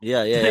 Like,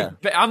 yeah.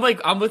 I'm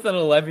with an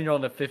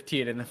 11-year-old and a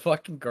 15, and the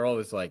fucking girl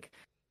is like.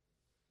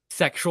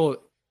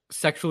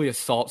 Sexually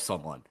assault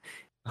someone.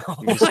 Like,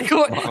 we're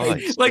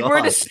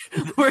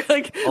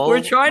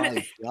trying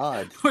to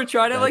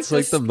That's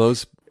like the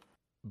most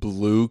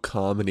blue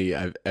comedy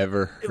I've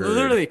ever heard.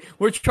 Literally,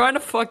 we're trying to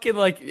fucking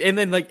like, and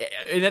then like,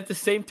 and at the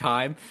same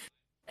time,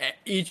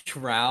 each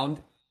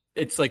round,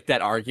 it's like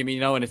that argument, you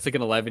know, and it's like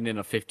an 11 and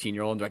a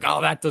 15-year-old, and they're like,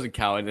 oh, that doesn't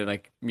count, and then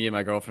like me and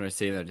my girlfriend are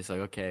sitting there just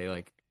like, okay,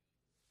 like,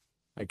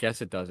 I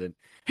guess it doesn't.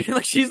 And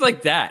like she's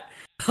like that.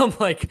 I'm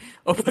like,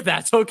 oh, but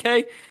that's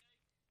okay.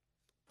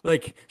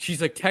 Like,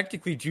 she's like,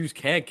 technically, Jews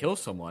can kill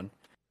someone.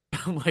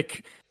 I'm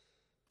like,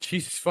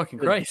 Jesus fucking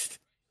Christ.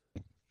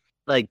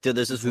 Like, dude,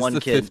 there's this one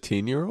kid.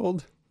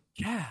 15-year-old?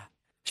 Yeah.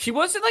 She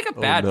wasn't like a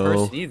bad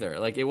person either.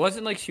 Like, it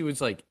wasn't like she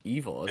was like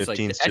evil. It's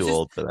 15's like, too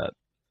old for that.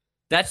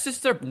 That's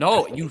just their.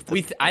 No,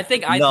 I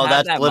think I. No,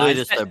 that's that literally mindset.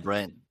 just their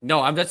brain.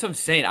 No, that's what I'm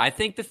saying. I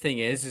think the thing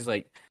is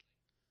like,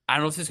 I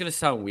don't know if this is gonna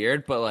sound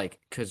weird, but like,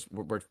 because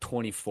we're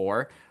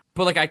 24,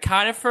 but like, I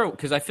kind of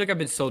because I feel like I've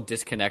been so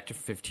disconnected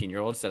from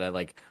 15-year-olds that I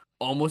like.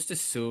 Almost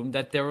assumed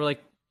that they were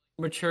like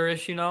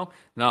mature-ish, you know?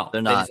 No,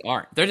 they're not. They just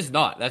aren't. They're just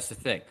not. That's the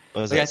thing.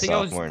 Was like, that I think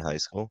sophomore in high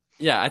school?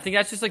 Yeah, I think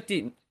that's just like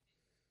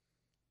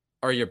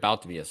or you're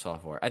about to be a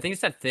sophomore. I think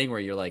it's that thing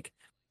where you're like,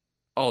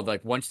 oh,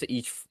 like once they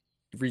each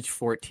reach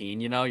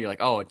 14, you know, you're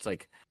like, oh, it's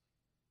like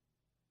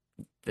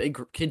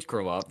kids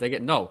grow up.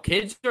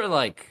 Kids are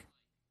like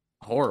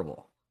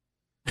horrible.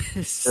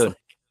 Dude,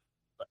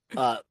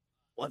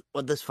 what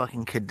this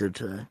fucking kid did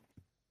today?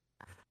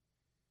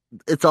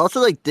 It's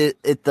also like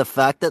the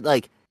fact that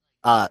like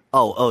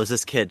is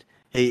this kid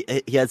he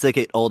has like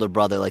an older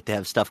brother, like they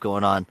have stuff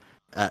going on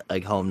at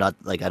like home, not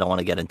like I don't want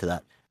to get into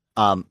that,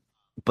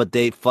 but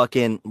they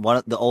fucking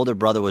the older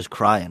brother was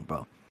crying,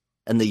 bro,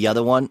 and the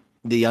younger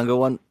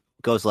one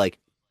goes like,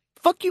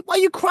 fuck you, why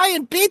you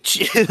crying, bitch?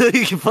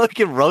 You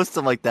fucking roast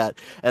him like that,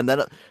 and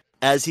then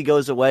as he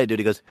goes away, dude,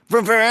 he goes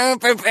vroom, vroom,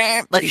 vroom,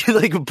 vroom,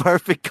 like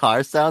perfect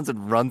car sounds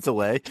and runs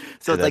away.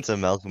 So dude, that's like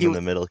a Malcolm in the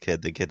Middle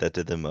kid, the kid that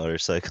did the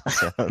motorcycle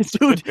sounds.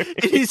 Dude,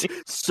 he's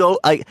so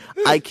I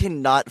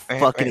cannot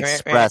fucking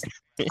express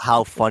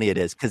how funny it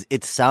is because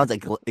it sounds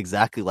like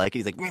exactly like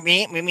he's like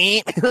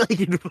me, like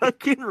he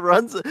fucking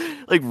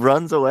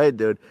runs away,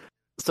 dude.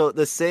 So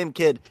the same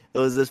kid, it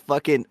was this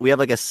fucking. We have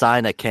like a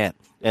sign at camp,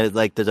 and it's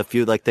like there's a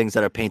few like things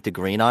that are painted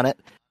green on it.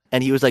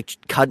 And he was like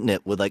cutting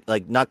it with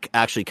like not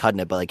actually cutting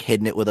it, but like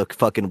hitting it with a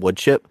fucking wood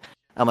chip.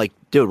 I'm like,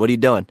 dude, what are you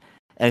doing?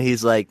 And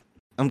he's like,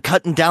 I'm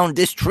cutting down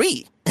this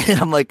tree.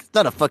 And I'm like, it's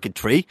not a fucking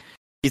tree.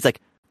 He's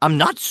like, I'm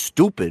not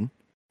stupid.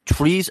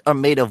 Trees are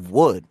made of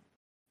wood.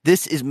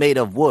 This is made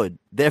of wood.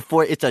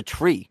 Therefore, it's a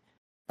tree.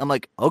 I'm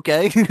like,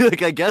 okay,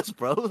 like I guess,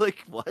 bro.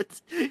 Like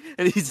what?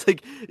 And he's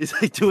like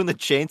doing the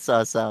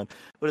chainsaw sound,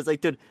 but it's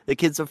like, dude, the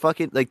kids are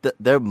fucking like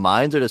their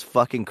minds are just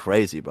fucking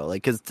crazy, bro.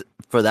 Like, cause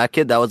for that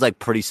kid, that was like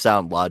pretty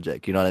sound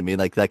logic. You know what I mean?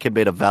 Like that kid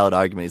made a valid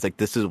argument. He's like,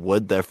 this is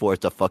wood, therefore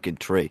it's a fucking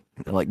tree.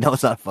 I'm like, no,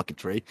 it's not a fucking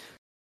tree.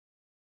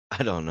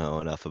 I don't know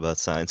enough about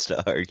science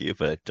to argue,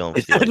 but I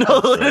don't feel like no,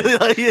 literally,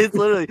 like, it's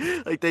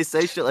literally like they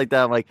say shit like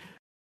that. I'm like,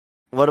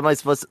 what am I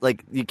supposed to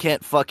like? You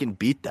can't fucking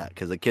beat that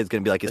because the kid's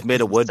gonna be like, it's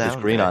made of wood, there's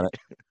green on it.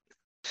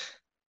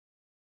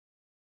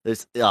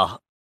 There's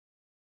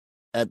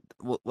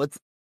what's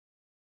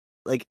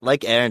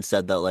like Aaron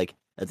said though, like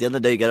at the end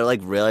of the day you gotta like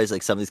realize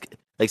like some of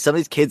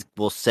these kids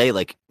will say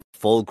like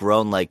full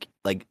grown like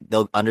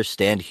they'll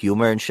understand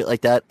humor and shit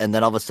like that, and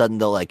then all of a sudden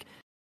they'll like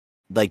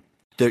they're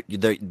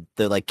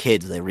like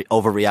kids, they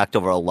overreact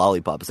over a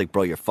lollipop. It's like,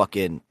 bro, you're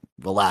fucking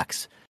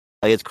relax.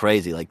 Like it's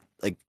crazy. Like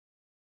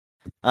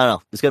I don't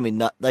know. It's gonna be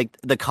not like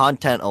the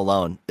content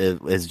alone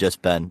has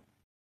just been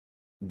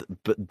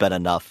been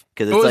enough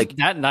because It it's was, like,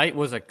 that night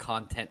was a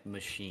content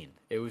machine.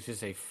 It was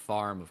just a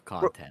farm of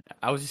content.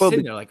 I was just bro,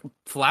 sitting there like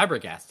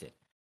flabbergasted.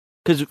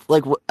 because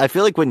like I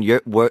feel like when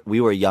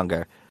we were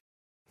younger,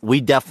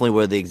 we definitely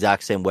were the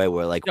exact same way.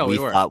 Where like No, we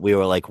we were. thought we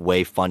were like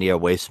way funnier,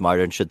 way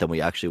smarter and shit than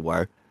we actually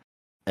were,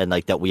 and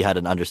like that we had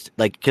an understand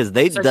like because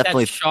they It's like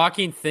definitely that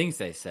shocking things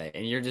they say,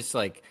 and you're just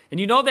like, and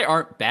you know they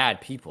aren't bad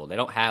people. They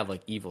don't have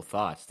like evil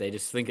thoughts. They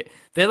just think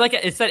they're like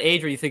it's that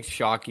age where you think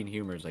shocking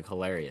humor is like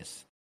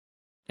hilarious,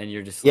 and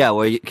you're just yeah, like,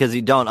 where because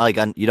you don't like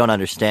you don't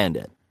understand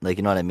it, like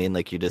you know what I mean,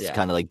 like you just Yeah.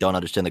 kind of like don't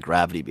understand the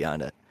gravity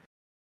behind it.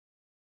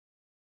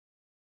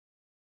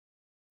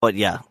 But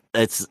yeah,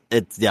 it's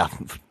yeah.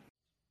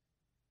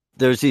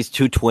 There's these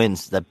two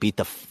twins that beat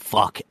the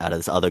fuck out of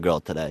this other girl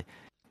today.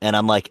 And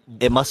I'm like,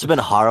 it must have been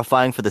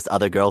horrifying for this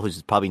other girl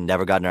who's probably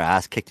never gotten her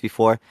ass kicked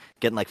before,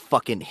 getting like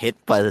fucking hit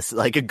by this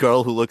like a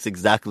girl who looks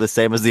exactly the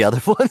same as the other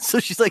one. So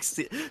she's like,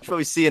 she's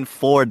probably seeing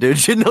four, dude.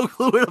 She had no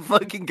clue where to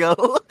fucking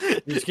go. you're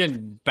just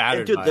getting battered.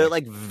 And, dude, by they're it.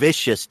 like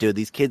vicious, dude.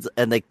 These kids,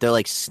 and like they're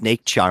like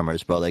snake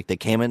charmers, bro. Like they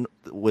came in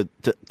with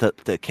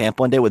to camp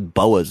one day with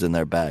boas in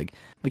their bag.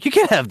 Like you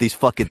can't have these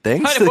fucking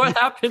things. What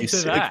happened to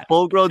Like, that?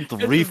 Full grown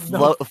three There's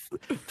no-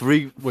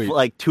 Wait.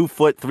 like 2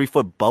 foot, 3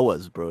 foot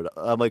boas, bro.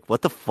 I'm like,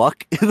 what the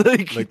fuck?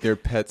 Like their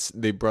pets,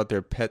 they brought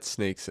their pet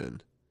snakes in.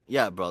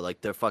 yeah, bro.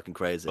 Like they're fucking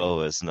crazy.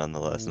 Boas,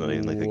 nonetheless, not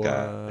even like a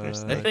guy. or What?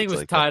 snake. That thing It's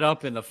was like tied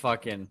up in the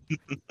fucking.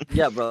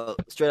 Yeah, bro.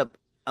 Straight up.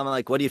 I'm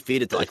like, what do you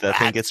feed it to? If that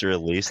thing rats? gets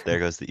released, there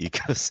goes the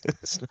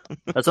ecosystem.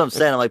 That's what I'm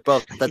saying. I'm like, bro,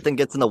 if that thing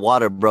gets in the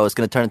water, bro, it's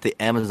gonna turn into the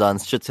Amazon.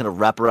 Shit's gonna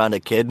wrap around a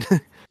kid,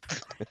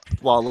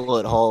 swallow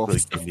it whole,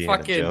 like Indiana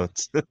fucking-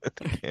 Jones.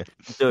 Yeah.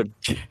 dude.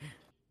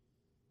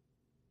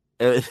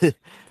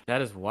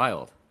 That is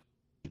wild.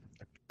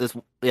 This,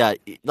 yeah,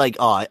 like,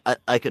 oh,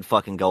 I could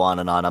fucking go on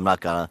and on. I'm not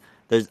gonna.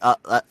 There's,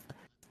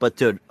 but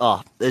dude,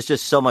 oh, there's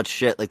just so much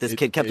shit. Like this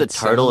kid kept a it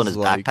turtle in his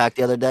sounds like- backpack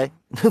the other day,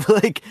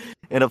 like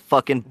in a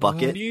fucking What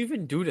bucket. do you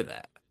even do to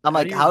that? I'm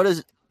like, do you- how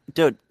does,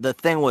 dude? The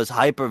thing was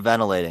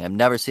hyperventilating. I've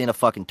never seen a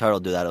fucking turtle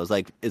do that. It was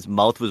like his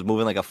mouth was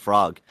moving like a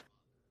frog.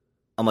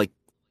 I'm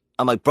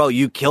like, bro,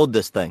 you killed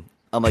this thing.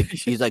 I'm like,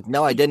 he's like,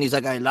 no, I didn't. He's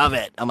like, I love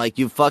it. I'm like,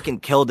 you fucking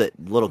killed it,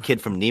 little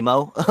kid from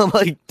Nemo. I'm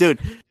like, dude,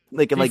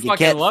 like, I'm You like, you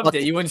fucking can't. loved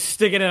fucking- it. You wouldn't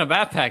stick it in a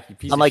backpack. You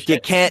piece I'm of like, you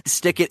shit. can't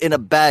stick it in a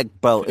bag,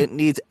 bro. It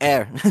needs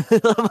air.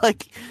 I'm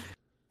like,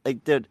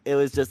 dude, it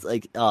was just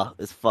like, oh,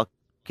 it's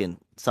fucking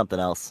something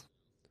else.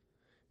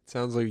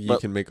 Sounds like you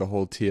But- can make a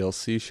whole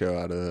TLC show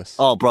out of this.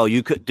 Oh, bro,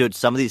 you could, dude.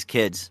 Some of these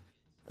kids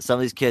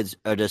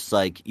are just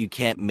like, you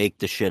can't make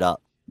the shit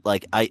up.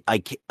 Like, I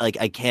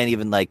can't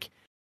even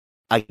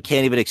I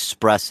can't even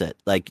express it.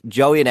 Like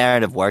Joey and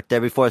Aaron have worked there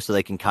before, so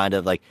they can kind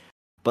of like.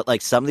 But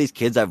like some of these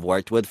kids I've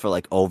worked with for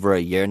like over a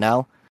year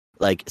now.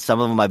 Like some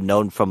of them I've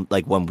known from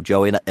like when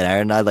Joey and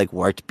Aaron and I like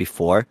worked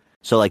before.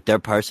 So like their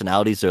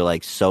personalities are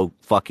like so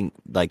fucking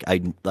like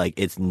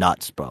it's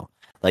nuts, bro.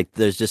 Like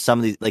there's just some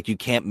of these like you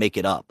can't make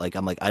it up. Like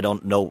I'm like I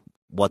don't know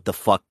what the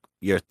fuck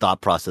your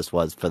thought process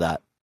was for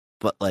that,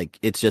 but like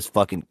it's just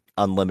fucking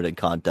unlimited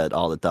content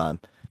all the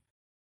time.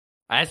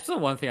 That's the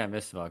one thing I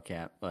missed about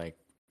camp. Like,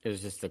 it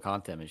was just the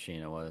content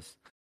machine. It was.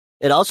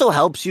 It also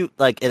helps you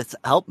like it's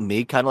helped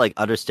me kind of like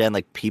understand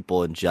like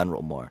people in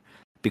general more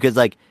because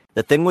like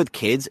the thing with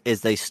kids is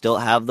they still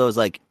have those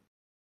like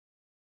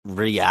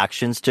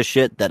reactions to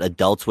shit that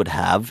adults would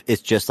have.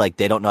 It's just like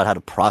they don't know how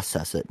to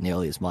process it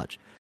nearly as much.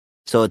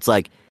 So it's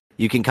like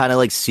you can kind of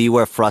like see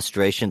where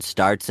frustration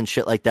starts and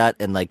shit like that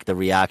and like the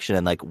reaction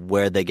and like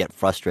where they get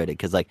frustrated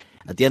because like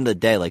at the end of the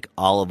day like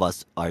all of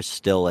us are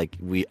still like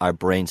our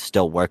brains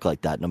still work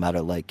like that no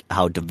matter like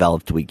how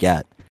developed we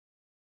get.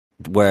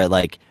 Where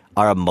like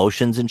our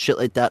emotions and shit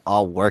like that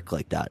all work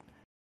like that.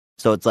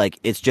 So it's like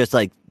it's just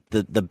like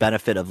the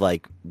benefit of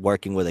like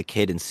working with a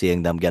kid and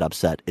seeing them get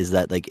upset is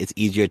that like it's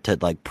easier to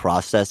like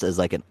process as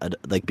like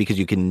like because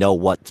you can know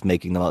what's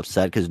making them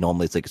upset because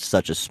normally it's like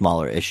such a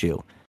smaller issue.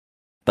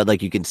 But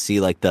like you can see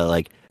like the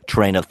like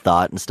train of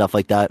thought and stuff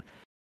like that.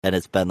 And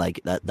it's been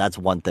like that's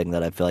one thing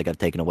that I feel like I've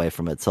taken away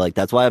from it. So like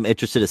that's why I'm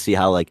interested to see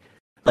how like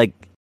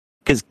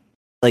because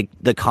like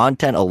the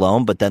content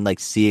alone, but then like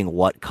seeing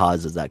what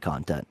causes that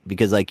content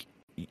because like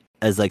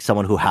as like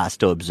someone who has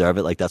to observe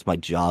it, like that's my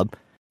job.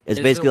 It's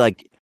Is basically it-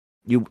 like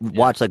you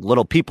watch like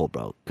little people,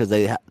 bro, because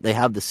they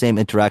have the same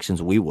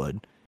interactions we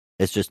would.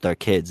 It's just they're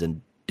kids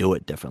and do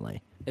it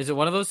differently. Is it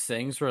one of those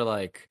things where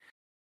like,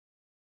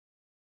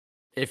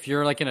 if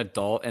you're like an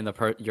adult and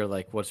you're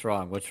like, what's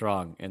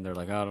wrong, and they're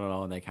like, I don't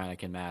know, and they kind of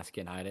can mask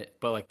and hide it,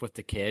 but like with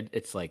the kid,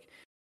 it's like.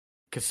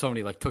 Because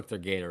somebody like took their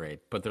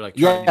Gatorade, but they're like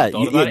trying to be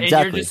adult about it,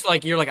 exactly.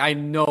 and you're like I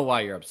know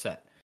why you're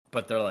upset,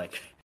 but they're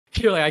like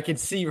you're like I can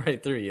see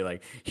right through you,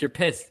 like you're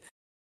pissed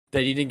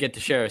that you didn't get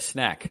to share a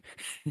snack.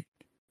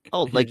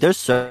 Oh, like there's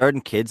certain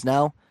kids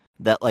now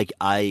that like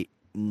I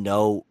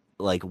know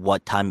like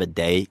what time of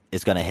day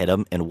is gonna hit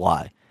them and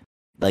why.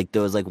 Like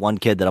there was like one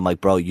kid that I'm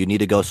like, bro, you need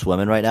to go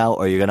swimming right now,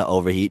 or you're gonna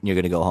overheat and you're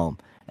gonna go home.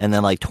 And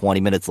then like 20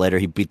 minutes later,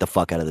 he beat the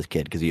fuck out of this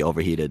kid because he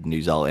overheated and he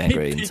was all He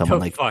angry. And beat someone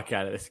the like, fuck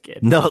out of this kid.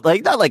 no,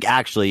 like not like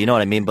actually, you know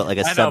what I mean? But like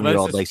a I know, but it's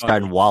 7-year-old just like funny.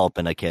 starting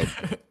walloping a kid.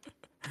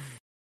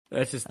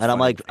 That's just. And I'm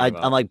funny like, to think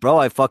about. I'm like, bro,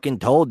 I fucking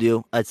told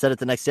you. I said it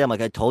the next day. I'm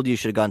like, I told you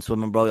should have gone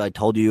swimming, bro. I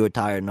told you were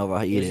tired and Was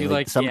overeating. he Like,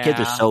 like, some kids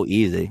are yeah? so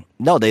easy.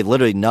 No, they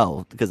literally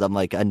know because I'm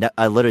like,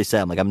 I literally say,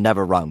 I'm like, I'm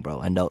never wrong,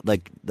 bro. I know,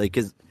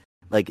 cause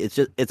like it's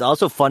just, it's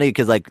also funny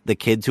because like the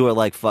kids who are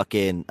like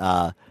fucking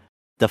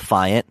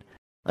defiant,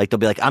 like they'll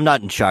be like, I'm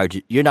not in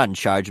charge. You're not in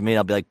charge of me. And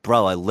I'll be like,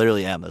 bro, I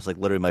literally am. It's like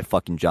literally my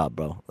fucking job,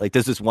 bro. Like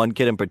there's this one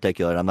kid in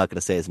particular, and I'm not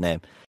gonna say his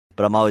name.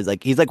 But I'm always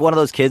like, he's like one of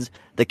those kids.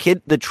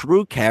 The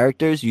true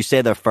characters, you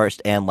say their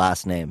first and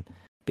last name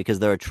because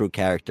they're a true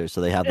character. So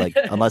they have like,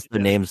 unless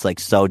their name's like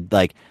so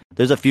like,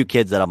 there's a few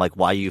kids that I'm like,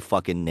 why you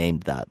fucking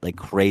named that? Like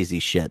crazy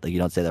shit. Like you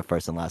don't say their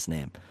first and last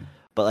name.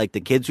 But like the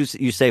kids who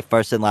you say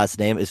first and last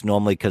name is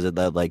normally because of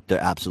their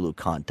absolute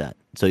content.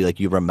 So like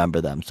you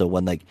remember them. So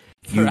when like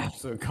For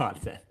absolute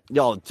content.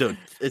 yo, dude,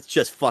 it's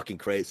just fucking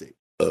crazy.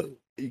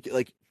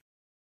 Like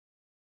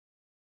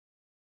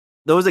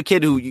there was a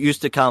kid who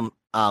used to come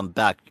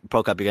back.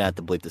 Pro Cup, you're gonna have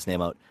to bleep this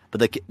name out. But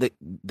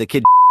the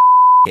kid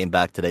came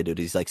back today, dude.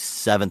 He's like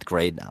 7th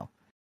grade now.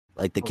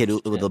 Like the kid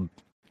who shit.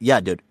 yeah,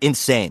 dude,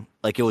 insane.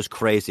 Like it was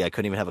crazy. I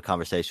couldn't even have a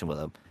conversation with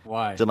him.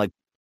 Why? So I'm like,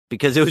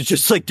 because it was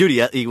just like, dude,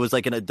 he was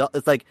like an adult.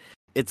 It's like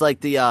it's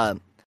like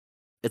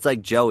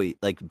Joey.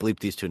 Like bleep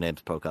these two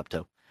names, Pro Cup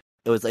too.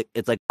 It's like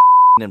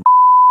and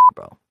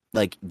bro.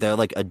 Like they're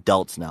like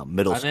adults now,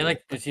 middle Are school. they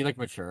like? Is he like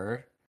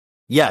mature?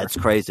 Yeah, it's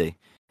crazy.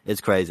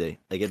 It's crazy.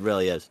 Like it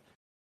really is.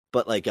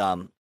 But like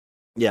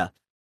yeah.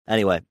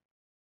 Anyway.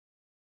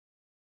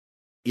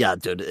 Yeah,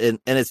 dude. And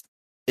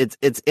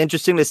it's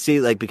interesting to see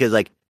like because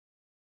like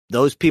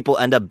those people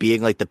end up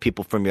being like the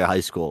people from your high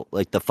school.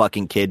 Like the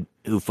fucking kid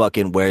who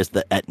fucking wears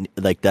the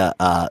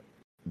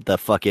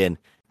fucking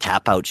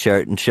tap out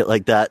shirt and shit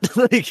like that.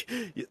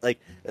 like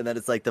and then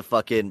it's like the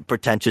fucking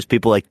pretentious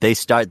people like they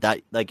start that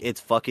like it's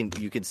fucking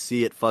you can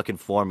see it fucking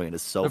forming and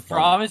it's so The funny.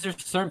 problem is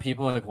there's certain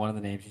people like one of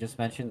the names you just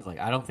mentioned. Like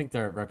I don't think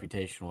their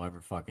reputation will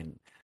ever fucking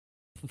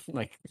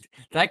like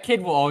that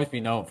kid will always be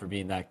known for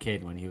being that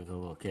kid when he was a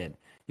little kid.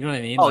 You know what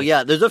I mean? Oh Like,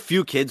 yeah, there's a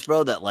few kids,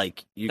 bro, that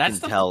like you can That's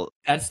the tell.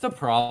 that's the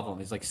problem.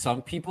 Is like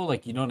some people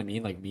like you know what I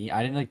mean. Like me,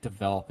 I didn't like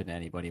develop into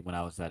anybody when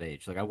I was that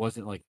age. Like I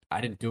wasn't like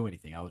I didn't do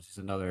anything. I was just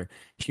another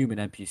human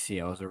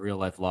NPC. I was a real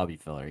life lobby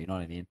filler. You know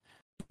what I mean?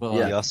 But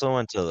Yeah. We also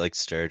went to like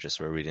Sturgis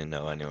where we didn't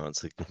know anyone.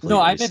 It's like complete no,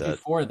 I meant reset.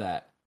 before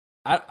that.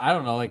 I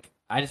don't know. Like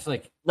I just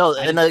like No, I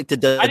and didn't- like the I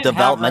didn't have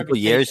developmental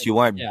years, reputation. you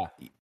weren't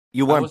Yeah,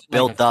 you I weren't wasn't, like,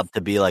 built a- up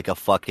to be like a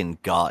fucking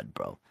god,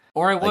 bro.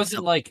 or I Like, wasn't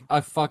some- like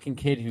a fucking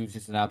kid who's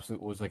just an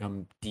absolute was like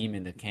a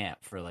demon to camp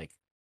for like,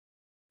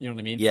 you know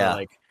what I mean? Yeah.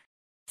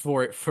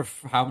 For like for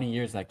how many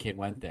years that kid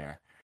went there.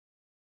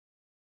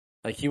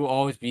 Like he will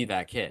always be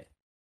that kid.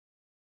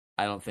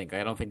 I don't think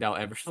that'll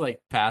ever like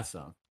pass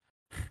him.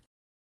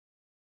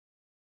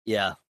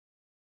 Yeah.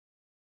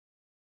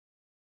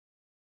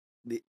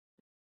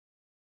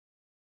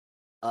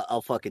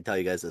 I'll fucking tell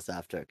you guys this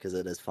after because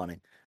it is funny.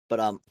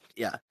 But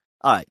yeah.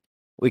 All right,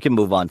 we can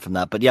move on from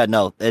that. But yeah,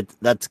 no,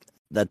 that's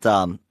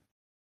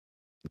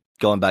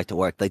going back to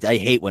work. Like I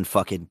hate when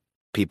fucking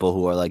people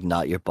who are like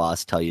not your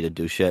boss tell you to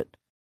do shit.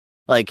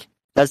 Like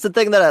that's the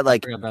thing that I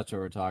like. I forgot that's what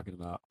we're talking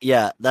about.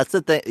 Yeah, that's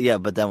the thing. Yeah,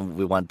 but then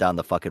we went down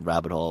the fucking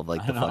rabbit hole of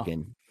like I the know.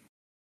 fucking.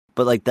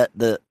 But like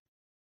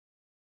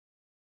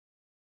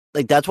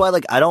like that's why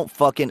like I don't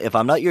fucking if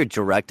I'm not your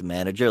direct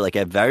manager, like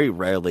I very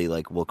rarely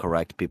like will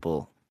correct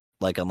people,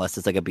 like unless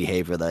it's like a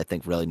behavior that I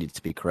think really needs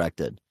to be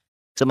corrected.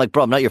 So I'm like,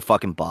 bro, I'm not your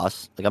fucking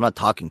boss. Like I'm not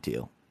talking to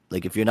you.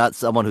 Like if you're not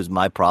someone who's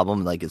my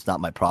problem, like it's not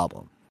my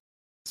problem.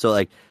 So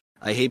like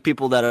I hate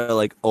people that are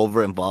like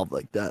over involved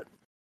like that.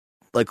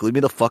 Like leave me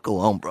the fuck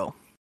alone, bro.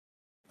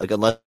 Like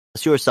unless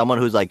you're someone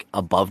who's like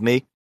above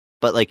me,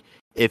 but like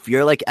if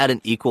you're like at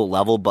an equal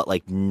level but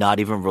like not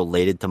even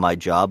related to my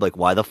job, like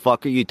why the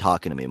fuck are you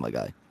talking to me, my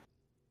guy?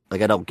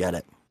 Like I don't get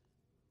it.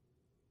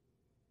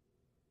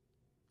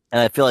 And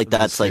I feel like I'm the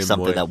that's like same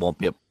something way. that won't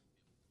be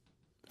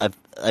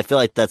I feel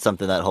like that's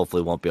something that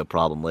hopefully won't be a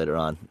problem later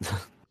on.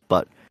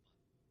 But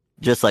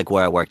just like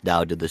where I work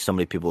now, dude, there's so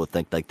many people who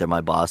think like they're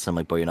my boss. I'm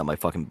like, bro, you're not my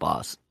fucking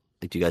boss.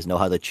 Like, do you guys know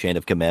how the chain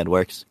of command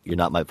works? You're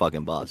not my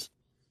fucking boss.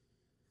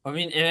 I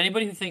mean, if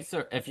anybody who thinks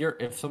they're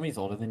if somebody's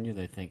older than you,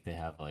 they think they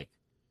have like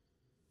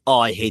Oh,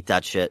 I hate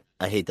that shit.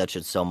 I hate that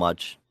shit so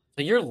much.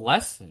 so you're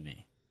less than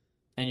me,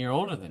 and you're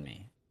older than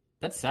me.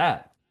 That's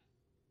sad.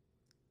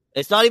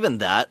 It's not even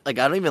that. Like,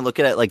 I don't even look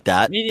at it like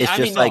that. It's I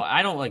just mean, no, like,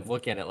 I don't like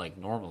look at it like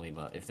normally,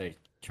 but if they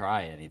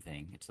try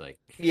anything, it's like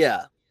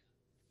yeah.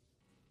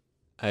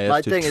 I My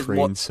have to thing is train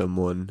more-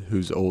 someone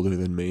who's older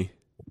than me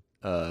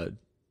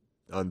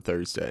on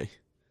Thursday.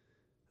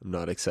 I'm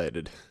not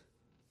excited.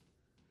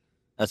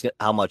 That's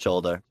how much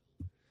older?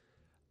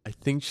 I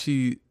think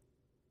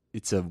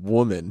it's a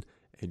woman,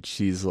 and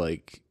she's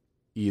like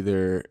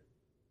either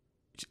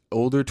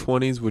older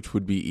 20s, which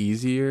would be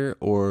easier,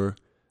 or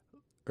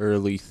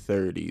early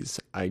 30s.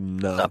 I'm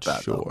not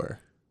bad, though. sure.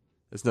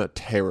 It's not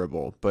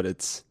terrible, but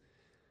it's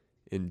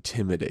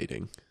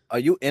intimidating. Are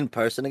you in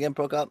person again,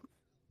 Prokop?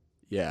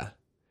 Yeah.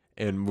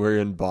 And we're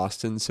in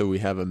Boston, so we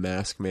have a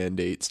mask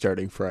mandate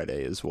starting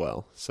Friday as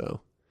well. So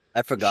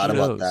I forgot who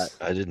about knows?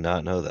 that. I did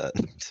not know that.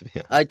 To be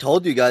honest. I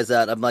told you guys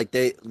that. I'm like,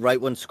 right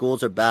when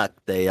schools are back,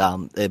 they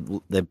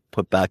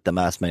put back the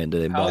mask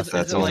mandate in How is- Boston.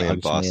 is That's it only like- in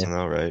Boston,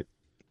 though, right?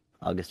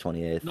 August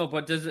 28th. No,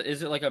 but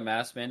is it like a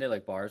mask mandate?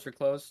 Like bars are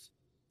closed?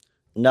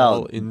 No,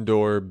 All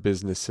indoor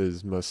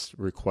businesses must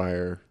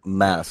require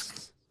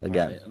masks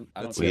again. Right, I don't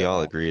That's care We at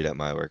all agreed at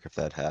my work if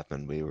that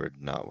happened, we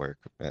would not work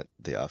at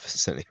the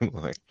office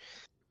anymore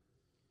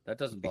That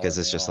doesn't bother because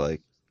me it's at just all.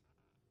 like,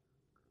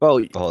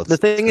 Bro, well, the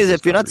thing is, there's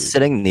if you're no not reason.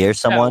 sitting near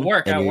someone Yeah,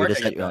 and at you're work,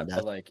 just I at get your own that, desk,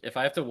 but like, if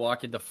I have to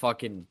walk into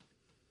fucking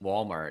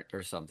Walmart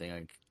or something,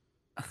 like,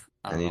 I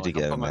I don't need know, to like,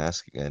 I'll get a put my-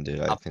 mask again, dude.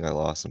 I think I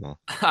lost them all.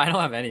 I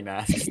don't have any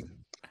masks.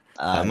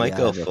 I might yeah,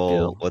 go have a full.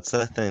 few. What's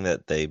that thing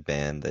that they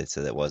banned? They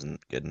said it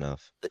wasn't good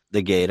enough.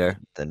 The Gator.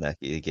 The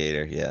necky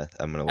gator. Yeah,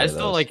 I'm gonna I wear just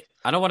don't those. like.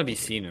 I don't want to be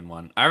seen in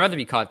one. I'd rather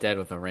be caught dead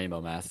with a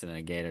rainbow mask than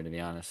a gator, to be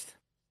honest.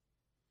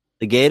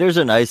 The Gators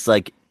are nice,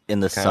 like in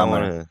the Kinda summer.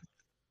 wanna.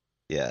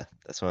 Yeah,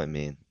 that's what I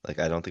mean. Like,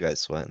 I don't think I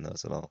sweat in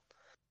those at all.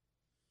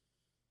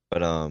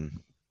 But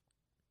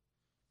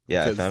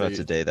yeah, I Because found out they-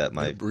 today that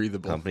they're my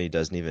breathable. company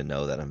doesn't even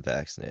know that I'm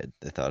vaccinated.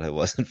 They thought I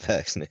wasn't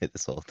vaccinated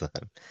this whole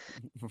time.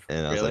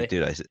 And I was Really? like,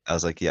 dude, I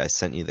was like, yeah, I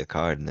sent you the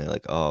card, and they're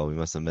like, oh, we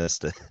must have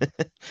missed it.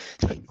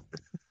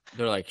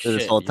 They're like, So shit.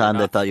 this whole you're time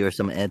they not- thought you were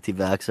some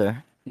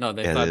anti-vaxxer. No,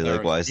 they Yeah, thought they're they like,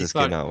 were. why is they this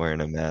thought- kid not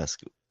wearing a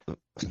mask?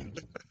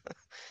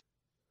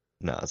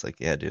 No, I was like,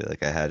 yeah, dude,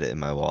 like I had it in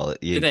my wallet.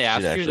 You Did they should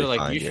ask you? actually They're like,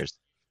 find you should- yours.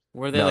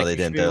 Were they No, like, they you should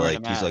didn't. be They're wearing a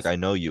like, he's like, mask? I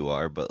know you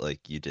are, but like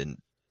you didn't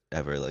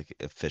ever like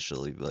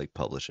officially like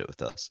publish it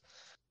with us.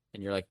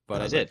 And you're like, And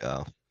but I was did. like,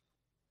 oh.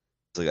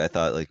 It's like I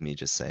thought like me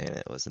just saying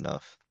it was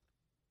enough.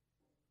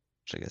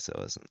 Which I guess it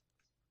wasn't.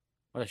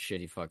 What a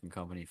shitty fucking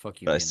company.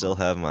 Fuck you. But I BMO. still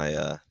have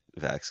my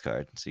Vax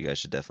card, so you guys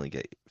should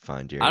definitely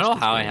find yours. I don't know 'cause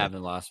how we're I gonna-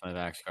 haven't lost my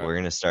vax card. We're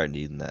gonna start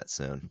needing that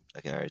soon.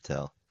 I can already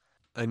tell.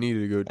 I need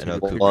to go I take know a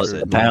Cooper picture.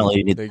 said- of Apparently mine.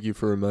 you need- Thank you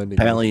for reminding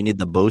Apparently, me. you need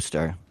the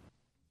booster.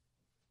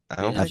 I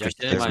don't Yeah, think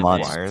injected they're in my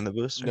veins. requiring the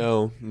booster.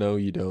 No,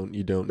 you don't.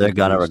 You don't. They're need the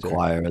gonna booster.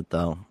 require it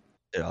though.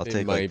 Dude, I'll They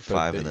take might, like but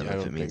 5 of they- them I if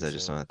don't it means think I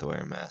just so. don't have to wear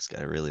a mask.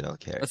 I really don't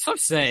care. That's what I'm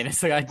saying.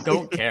 It's like I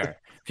don't care.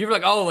 People are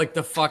like, oh, like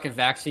the fucking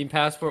vaccine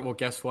passport. Well,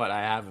 guess what? I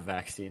have a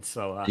vaccine,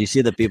 so Do you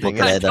see the people thing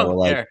is- today I that were don't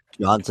like care.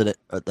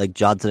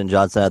 Johnson and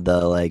Johnson had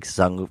the like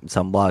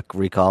sunblock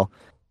recall,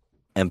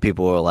 and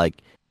people were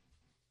like,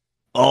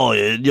 "Oh,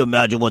 you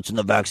imagine what's in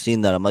the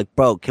vaccine?" Then I'm like,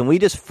 "Bro, can we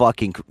just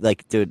fucking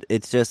like, dude?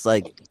 It's just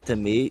like to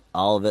me,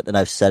 all of it, and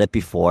I've said it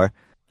before.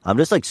 I'm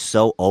just like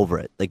so over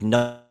it. Like,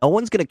 no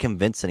one's gonna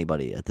convince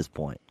anybody at this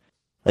point.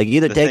 Like,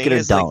 either The take thing it or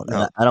is, like, don't.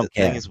 no, and I don't the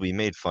care. thing is, we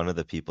made fun of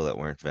the people that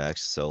weren't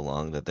vaxxed so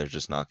long that they're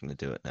just not going to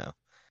do it now.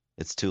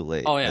 It's too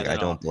late. Oh, yeah, like, no, I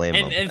don't blame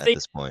and- them and at they-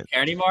 this point.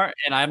 care anymore.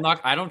 And I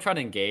don't try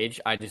to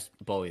engage. I just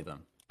bully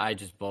them.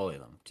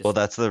 Just, Well,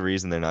 that's the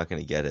reason they're not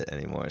going to get it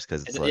anymore. Is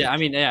because it's like, yeah. I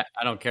mean, yeah.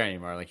 I don't care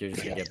anymore. Like you're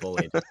just gonna get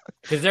bullied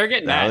because they're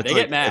getting now mad. it's They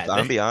like, get mad. If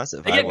I'm be honest,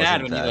 if they I get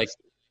mad wasn't when you like. vaxxed,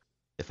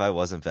 if I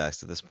wasn't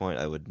vaxxed at this point,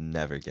 I would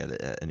never get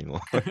it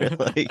anymore.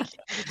 Like,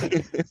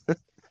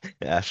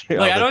 after all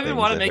Like I the don't even things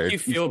want to I've make heard you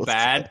feel people say.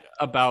 bad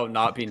about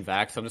not being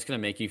vaxxed. I'm just gonna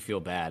make you feel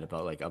bad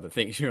about like other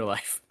things in your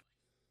life.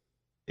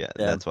 Yeah,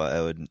 Yeah. that's why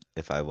I would.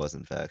 If I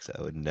wasn't vaxxed,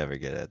 I would never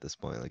get it at this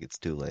point. Like, it's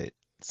too late.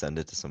 Send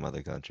it to some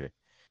other country.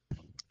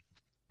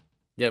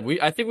 Yeah,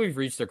 I think we've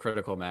reached a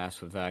critical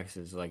mass with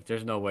vaxes. Like,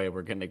 there's no way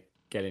we're gonna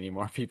get any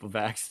more people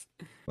vaxxed.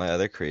 My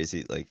other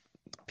crazy, like,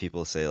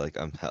 people say like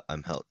I'm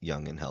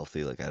young and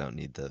healthy, like I don't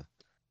need the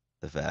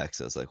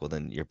vax. I was like, well,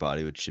 then your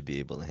body should be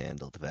able to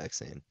handle the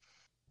vaccine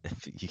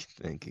if you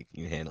think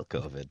you can handle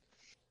COVID.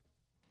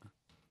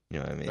 You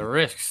know what I mean? The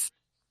risks.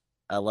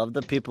 I love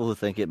the people who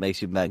think it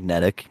makes you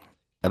magnetic.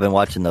 I've been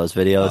watching those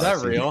Is videos.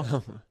 that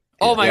real?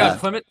 Oh my Yeah.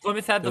 god,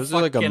 Plymouth had the Those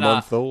are like a fucking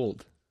month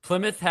old.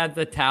 Plymouth had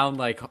the town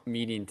like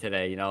meeting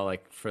today. You know,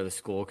 like for the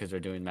school because they're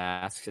doing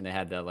masks, and they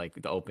had that like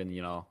the open.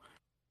 You know,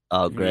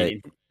 Oh,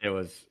 great. meeting.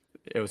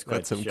 It was quite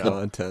That's some the show.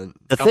 content.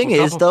 The Couple- thing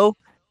is, couple- though,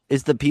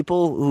 is the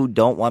people who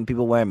don't want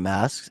people wearing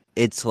masks.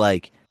 It's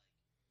like,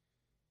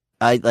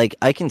 I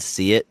can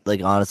see it.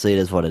 Like honestly, it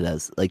is what it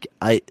is. Like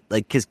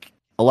because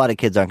a lot of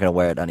kids aren't gonna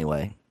wear it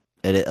anyway.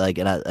 And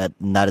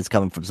that is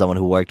coming from someone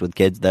who worked with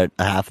kids. That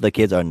half of the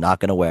kids are not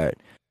gonna wear it,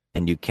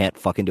 and you can't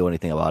fucking do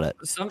anything about it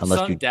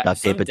unless you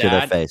duct tape it to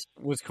their face.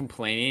 Was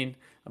complaining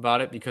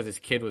about it because his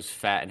kid was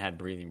fat and had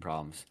breathing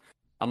problems.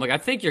 I'm like, I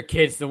think your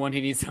kid's the one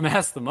who needs the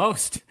mask the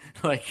most.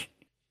 Like,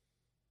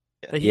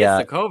 he Yeah.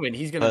 gets the COVID,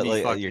 he's gonna But be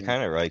like, fucking. you're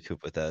kind of right,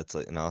 Coop, with that. It's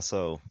like, and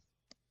also,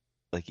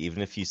 like,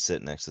 even if you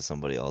sit next to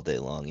somebody all day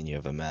long and you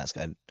have a mask,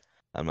 I'm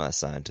not a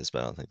scientist,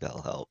 but I don't think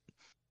that'll help.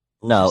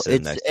 No, Just sit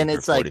it's next to and them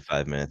it's for like,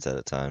 45 minutes at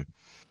a time.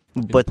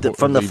 but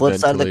from the Importantly flip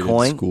side of the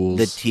ventilated coin,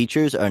 the schools.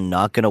 teachers are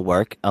not gonna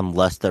work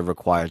unless they're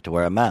required to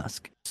wear a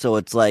mask. So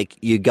it's like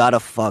you gotta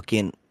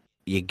fucking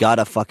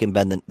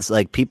bend the. It's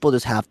like people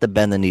just have to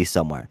bend the knee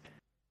somewhere.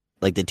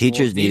 Like the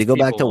teachers need these to go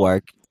back to people-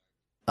 work.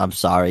 I'm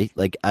sorry.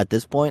 Like at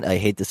this point, I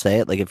hate to say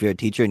it. Like if you're a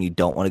teacher and you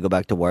don't want to go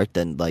back to work,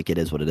 then like it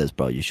is what it is,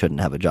 bro. You shouldn't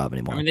have a job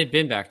anymore. I mean, they've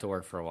been back to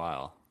work for a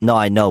while. No,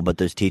 I know, but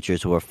there's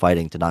teachers who are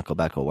fighting to not go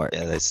back to work.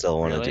 Yeah, they still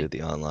want to Really? do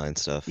the online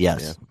stuff.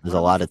 Yes, Yeah. there's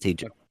a lot of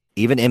teachers,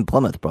 even in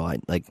Plymouth, bro.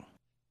 Like,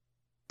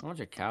 A bunch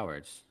of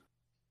cowards.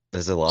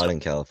 There's a lot in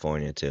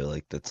California too.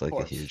 Like that's like a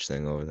course. huge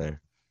thing over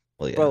there.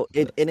 Well, yeah, bro,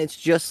 but- and it's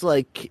just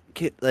like,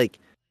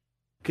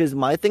 because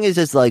my thing is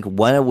just like,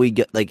 when are we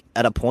get like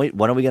at a point?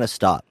 When are we gonna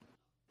stop?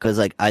 Because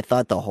like I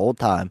thought the whole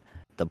time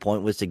the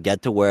point was to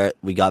get to where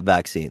we got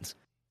vaccines,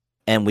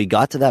 and we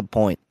got to that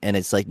point, and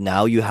it's like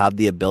now you have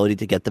the ability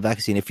to get the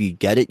vaccine. If you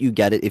get it, you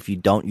get it. If you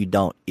don't, you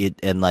don't.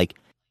 And like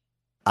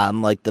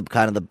I'm like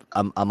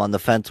I'm on the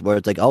fence where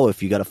it's like, oh,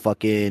 if you got a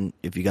fucking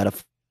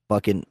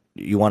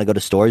you want to go to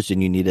stores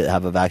and you need to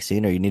have a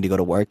vaccine, or you need to go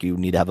to work, you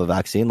need to have a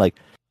vaccine. Like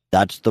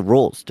that's the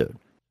rules, dude.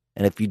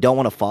 And if you don't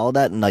want to follow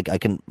that, and like I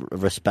can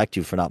respect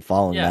you for not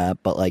following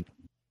that, but like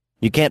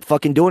you can't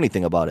fucking do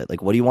anything about it.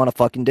 Like what do you want to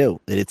fucking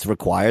do? It's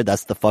required.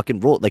 That's the fucking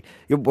rule. Like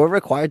we're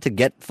required to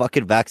get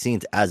fucking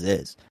vaccines as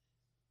is.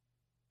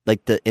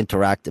 Like to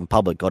interact in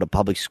public, go to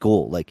public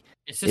school. Like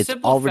It's it's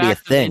simple already a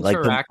fact of thing. Like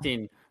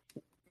interacting.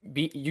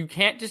 You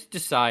can't just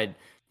decide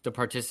to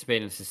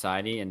participate in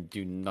society and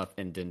do nothing,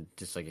 and then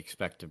just like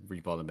expect to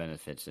reap all the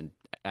benefits and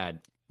add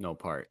no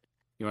part.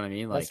 You know what I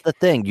mean? Like that's the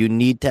thing. You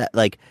need to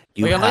like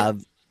you Like, unless-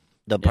 have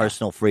the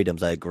personal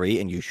freedoms. I agree,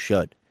 and you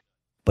should.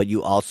 But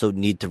you also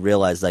need to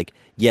realize, like,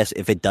 yes,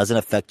 if it doesn't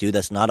affect you,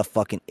 that's not a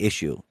fucking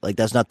issue. Like,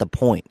 that's not the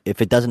point. If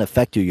it doesn't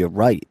affect you, you're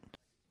right.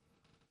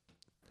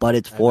 But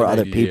it's for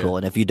other people,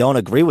 and if you don't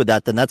agree with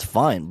that, then that's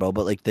fine, bro.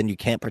 But like, then you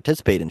can't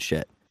participate in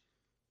shit.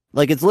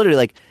 Like, it's literally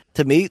like,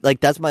 to me, like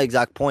that's my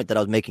exact point that I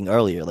was making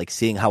earlier. Like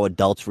seeing how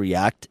adults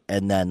react,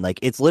 and then like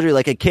it's literally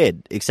like a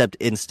kid, except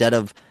instead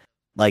of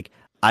like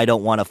I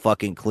don't want to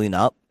fucking clean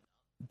up,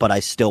 but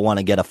I still want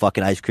to get a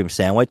fucking ice cream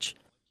sandwich.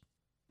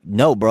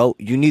 No, bro,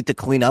 you need to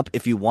clean up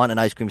if you want an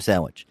ice cream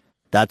sandwich.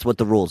 That's what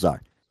the rules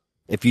are.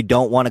 If you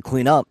don't want to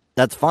clean up,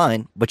 that's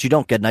fine, but you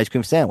don't get an ice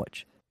cream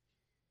sandwich.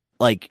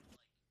 Like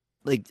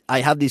I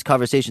have these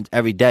conversations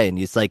every day, and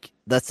it's like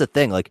that's the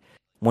thing. Like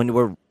when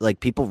we're like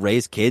people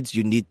raise kids,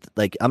 you need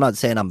like I'm not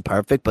saying I'm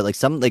perfect, but like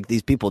some like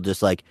these people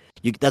just like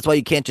you. That's why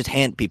you can't just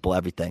hand people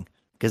everything,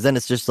 because then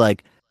it's just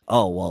like,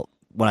 oh well,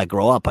 when I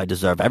grow up, I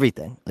deserve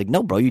everything. Like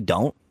no, bro, you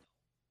don't.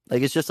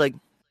 Like it's just like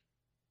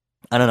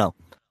I don't know.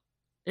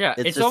 yeah,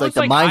 It's just like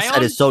the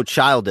mindset is so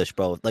childish,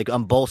 bro. Like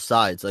on both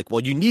sides. Like,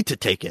 well, you need to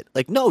take it.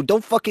 Like, no,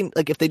 don't fucking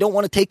like if they don't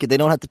want to take it, they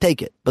don't have to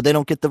take it. But they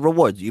don't get the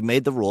rewards. You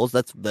made the rules.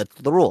 That's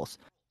the rules.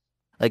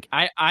 Like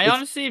I it's-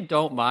 honestly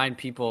don't mind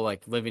people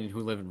like who live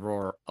in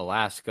rural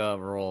Alaska,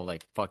 rural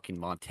like fucking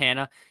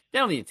Montana. They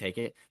don't need to take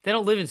it. They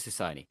don't live in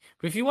society.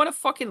 But if you want to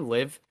fucking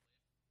live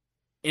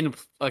in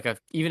like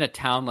even a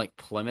town like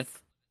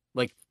Plymouth,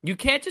 like you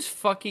can't just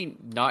fucking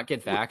not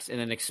get vaxxed and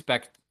then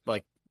expect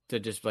like to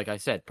just like I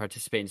said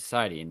participate in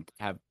society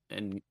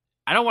and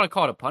I don't want to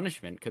call it a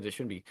punishment because it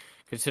shouldn't be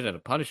considered a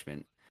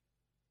punishment.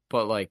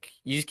 But like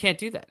you just can't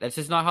do that. That's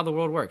just not how the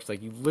world works.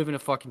 Like you live in a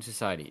fucking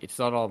society. It's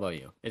not all about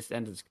you.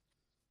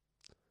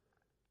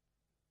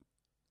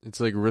 It's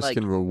like risk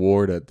and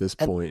reward at this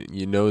and- point.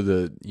 You know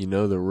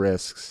the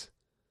risks,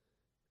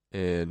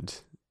 and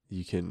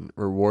you can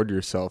reward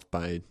yourself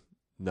by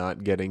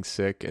not getting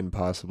sick and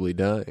possibly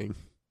dying.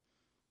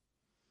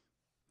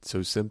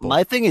 So simple.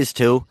 my thing is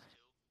too,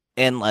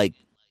 and like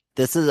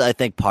this is I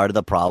think part of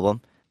the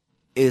problem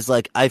is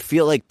like I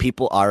feel like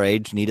people our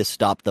age need to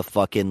stop the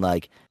fucking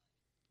like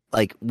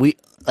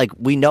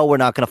we know we're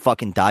not gonna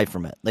fucking die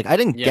from it. Like I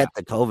didn't Yeah. get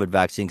the COVID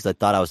vaccine because I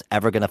thought I was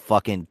ever gonna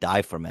fucking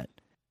die from it.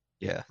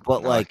 yeah.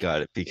 But No, like I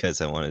got it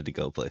because I wanted to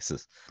go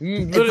places.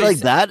 it's like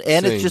that,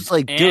 and Same. it's just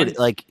like, dude, And-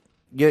 like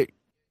you're.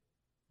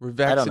 We're I don't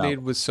know.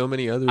 vaccinated with so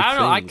many other I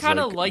don't know. I things. kind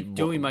of like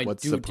doing my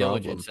what's due the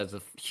problem? diligence as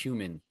a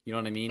human. You know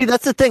what I mean? See,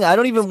 that's the thing. I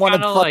don't even want to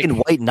kinda fucking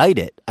like- white knight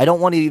it. I don't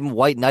want to even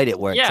white knight it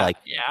where it's like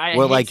I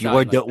we're hate like sounding we're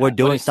like that, we're but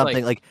doing it's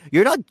something like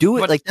you're not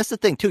doing but- like that's the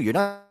thing too. You're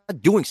not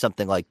doing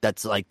something like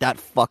that's like that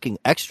fucking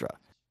extra.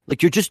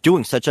 Like you're just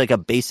doing such like a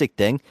basic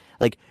thing.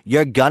 Like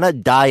you're gonna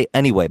die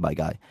anyway, my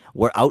guy.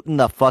 We're out in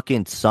the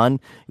fucking sun.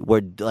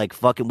 We're like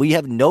fucking. We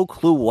have no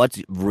clue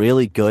what's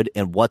really good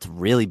and what's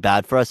really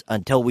bad for us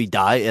until we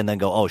die and then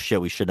go, oh shit,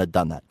 we shouldn't have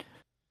done that.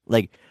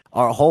 Like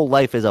our whole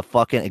life is a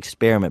fucking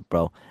experiment,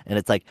 bro. And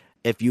it's like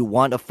if you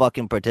want to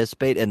fucking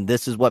participate, and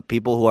this is what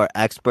people who are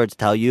experts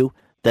tell you,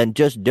 then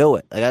just do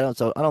it. Like I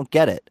don't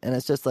get it, and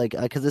it's just like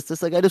because it's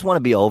just like I just want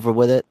to be over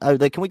with it.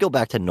 Like, can we go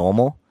back to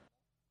normal?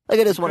 Like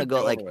I just want to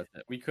go like,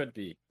 we could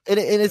be. and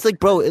it's like,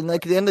 bro, and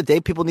like at the end of the day,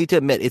 people need to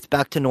admit it's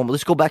back to normal.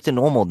 Let's go back to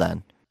normal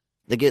then.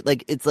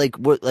 It's like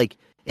we're like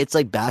it's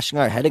like bashing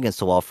our head against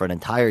the wall for an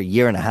entire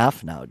year and a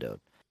half now, dude.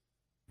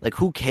 Like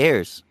who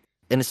cares?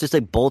 And it's just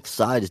like both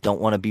sides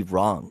don't want to be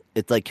wrong.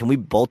 It's like can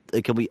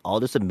we all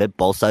just admit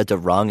both sides are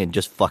wrong and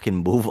just fucking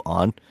move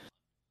on?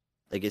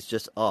 Like it's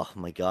just oh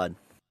my god.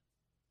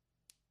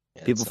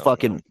 Yeah, People it's so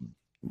fucking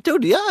annoying.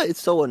 dude, yeah,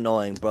 it's so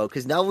annoying, bro.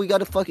 Because now we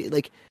gotta fucking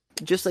like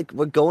just like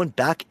we're going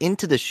back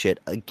into this shit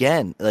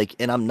again. Like,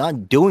 and I'm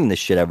not doing this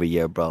shit every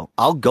year, bro.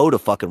 I'll go to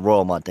fucking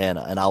rural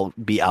Montana and I'll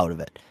be out of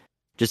it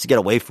just to get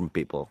away from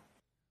people.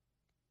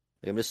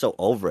 Like, I'm just so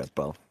over it,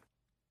 bro.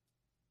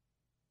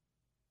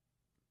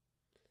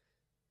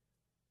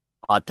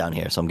 Hot down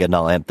here, so I'm getting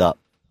all amped up.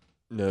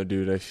 No,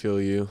 dude, I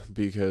feel you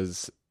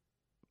because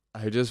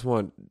I just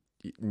want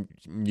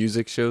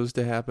music shows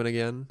to happen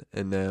again,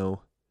 and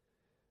now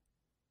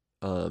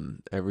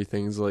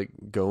everything's like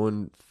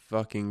going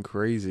fucking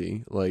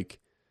crazy. Like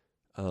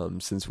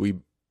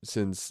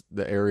since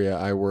the area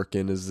I work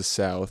in is the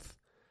South,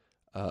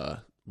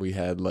 we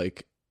had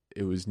like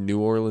it was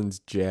New Orleans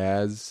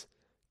jazz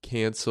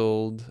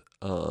canceled.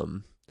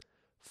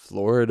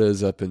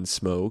 Florida's up in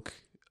smoke.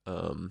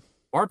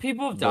 More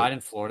people have But- died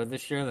in Florida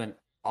this year than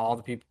all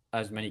the people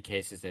as many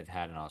cases they've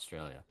had in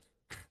Australia.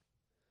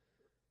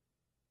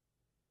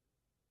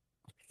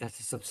 That's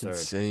just It's absurd.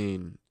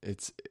 insane.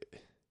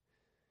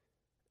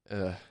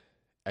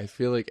 I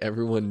feel like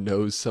everyone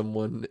knows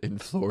someone in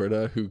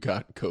Florida who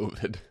got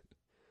COVID.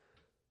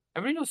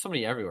 Everybody knows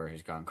somebody everywhere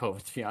who's gotten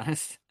COVID, to be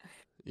honest.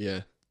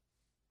 Yeah.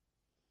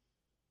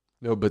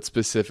 No, but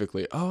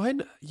specifically,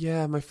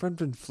 yeah, my friend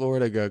in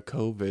Florida got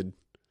COVID.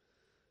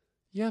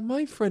 Yeah,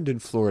 my friend in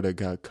Florida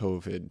got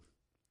COVID.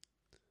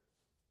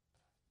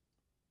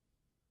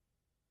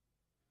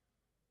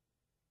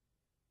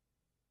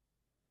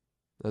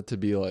 Not to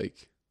be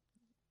like,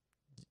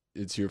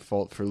 it's your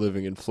fault for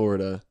living in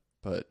Florida,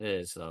 but It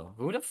is, though.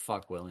 Who the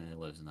fuck willingly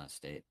lives in that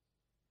state?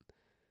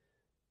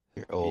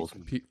 You're old.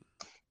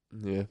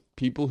 yeah,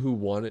 people who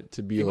want it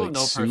to be People like with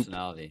no soup,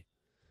 personality.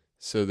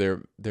 so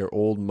their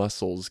old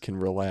muscles can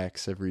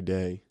relax every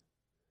day.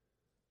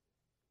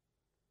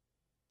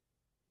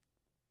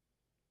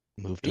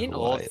 Move to Being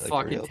Hawaii old like a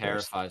fucking real person.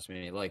 terrifies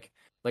me. Like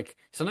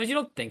sometimes you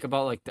don't think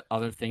about like the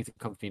other things that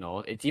come with being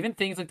old. It's even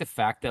things like the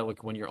fact that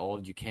like when you're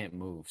old you can't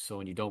move. So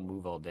when you don't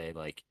move all day,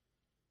 like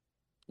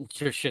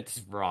your shit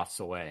just rots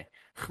away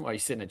while you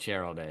sit in a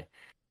chair all day.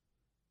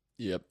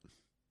 Yep.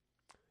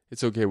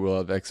 It's okay. We'll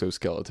have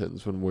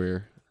exoskeletons when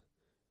we're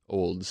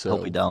old. So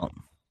Hope we don't.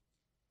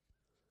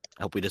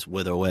 Hope we just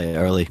wither away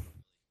early.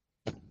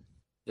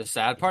 The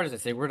sad part is they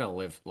say we're gonna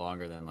live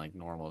longer than like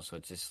normal, so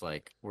it's just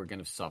like we're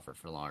gonna suffer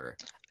for longer.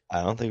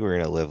 I don't think we're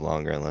gonna live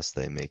longer unless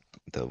they make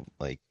the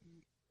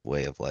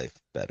way of life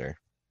better,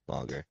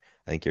 longer.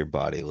 I think your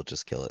body will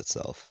just kill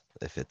itself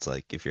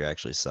if you're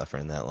actually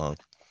suffering that long.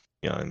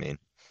 You know what I mean?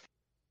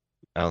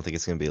 I don't think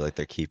it's gonna be like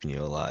they're keeping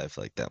you alive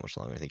like that much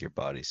longer. I think your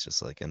body's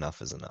just like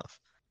enough is enough.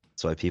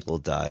 That's why people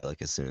die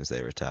like as soon as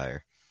they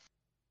retire.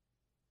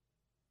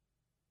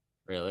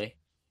 Really?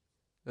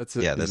 that's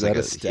Yeah, is there's like that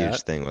a a stat?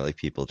 huge thing where like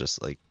people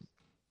just like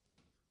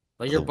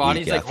Like the your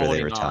body's week like after they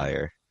holding on.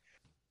 retire.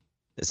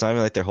 It's not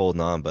even like they're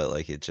holding on, but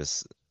like it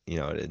just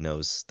it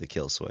knows the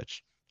kill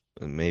switch.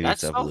 Maybe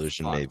That's it's so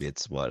evolution, fucked. maybe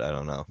it's what, I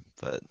don't know.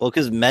 But Well,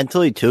 because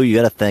mentally too, you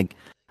got to think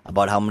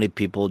about how many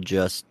people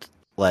just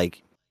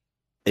like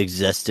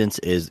existence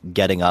is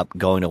getting up,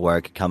 going to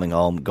work, coming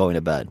home, going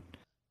to bed.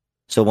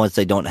 So once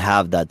they don't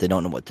have that, they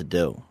don't know what to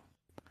do.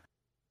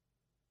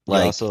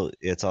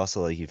 it's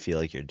also like you feel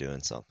like you're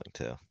doing something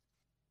too.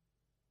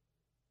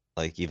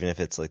 Like even if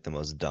it's like the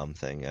most dumb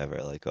thing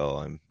ever, like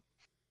I'm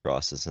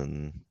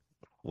processing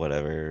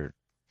whatever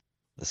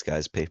this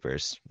guy's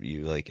papers,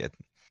 you like it.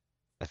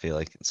 I feel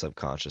like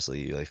subconsciously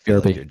you like feel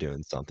Therapy. like you're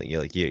doing something.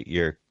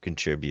 You're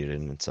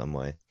contributing in some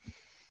way.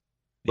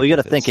 Well, you Even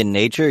got to if think it's- in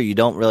nature, you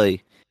don't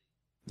really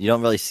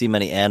see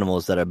many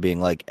animals that are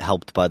being like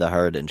helped by the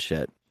herd and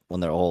shit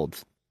when they're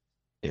old.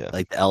 Yeah.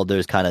 Like the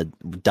elders kind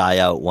of die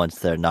out once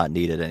they're not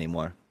needed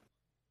anymore.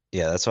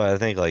 Yeah, that's why I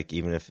think like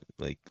even if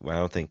I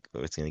don't think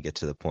it's gonna get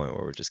to the point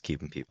where we're just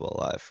keeping people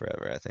alive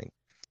forever. I think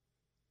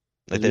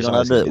We there's don't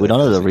always have gonna the be, we like, don't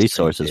have those the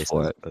extreme resources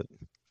for cases, it. But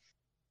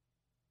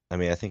I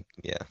mean, I think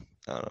I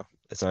don't know.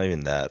 It's not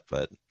even that,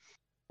 but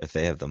if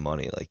they have the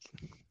money, like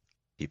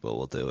people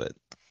will do it.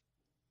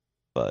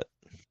 But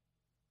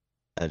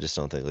I just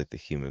don't think like the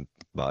human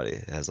body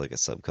has like a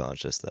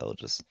subconscious that will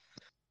just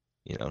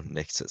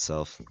nix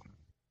itself.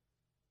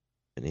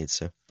 It needs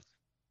to.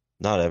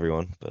 Not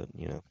everyone, but I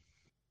feel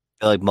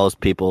like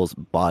most people's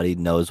body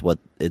knows what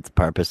its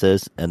purpose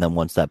is, and then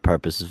once that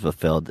purpose is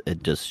fulfilled,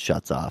 it just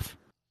shuts off.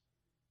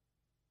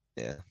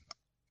 yeah.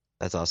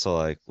 That's also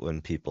like when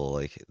people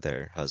like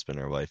their husband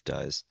or wife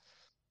dies,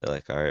 they're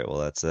like, all right, well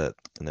that's it,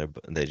 and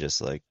they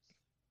just like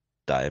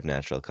die of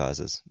natural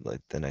causes like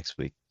the next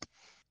week.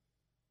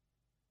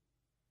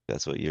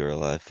 That's what you were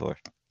alive for.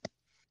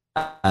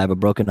 I have a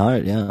broken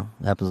heart. Yeah,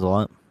 it happens a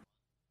lot.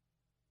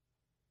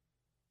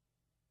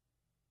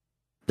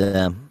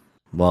 Damn.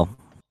 Well,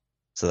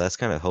 So that's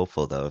kind of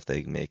hopeful though. If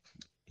they make,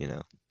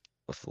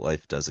 if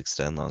life does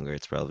extend longer,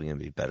 it's probably gonna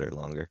be better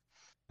longer.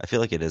 I feel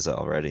like it is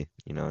already.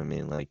 You know what I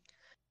mean? Like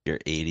you're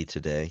 80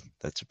 today,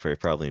 that's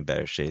probably in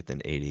better shape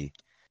than 80,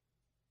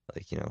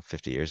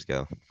 50 years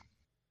ago.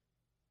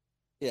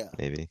 yeah.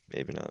 Maybe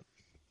not.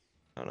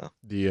 I don't know.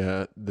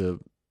 The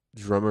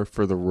drummer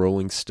for the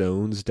Rolling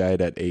Stones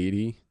died at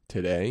 80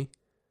 today.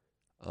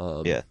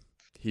 Yeah.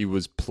 He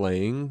was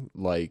playing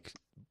like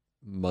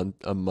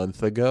a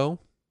month ago.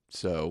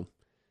 So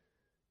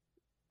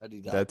How do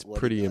you got- that's what do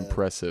pretty you got?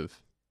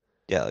 impressive.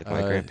 Yeah, like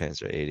my Uh,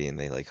 grandparents are 80 and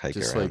they like hike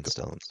just around like-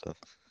 still and stuff.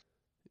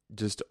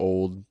 Just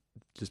old,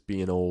 just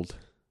being old.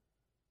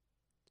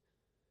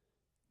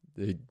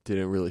 They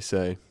didn't really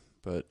say,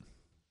 but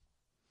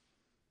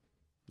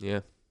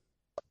yeah.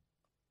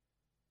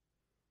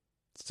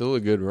 Still a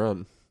good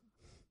run.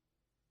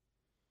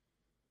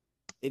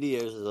 80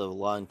 years is a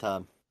long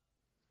time.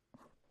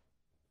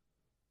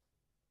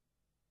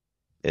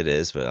 It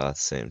is, but at the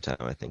same time,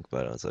 I think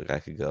about it. I was like, I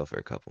could go for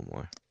a couple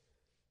more.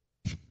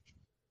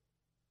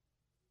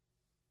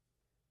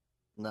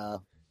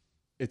 No.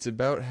 It's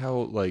about how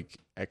like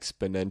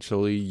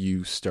exponentially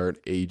you start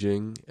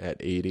aging at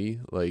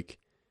 80. Like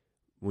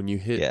when you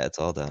hit Yeah, it's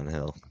all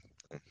downhill.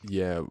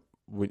 yeah,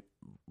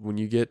 when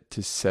you get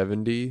to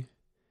 70,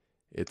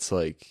 it's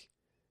like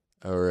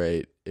all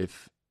right,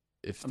 if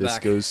I'm this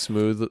back. goes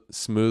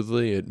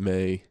smoothly, it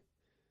may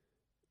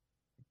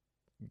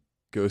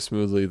go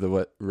smoothly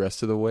the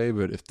rest of the way,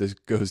 but if this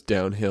goes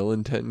downhill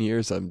in 10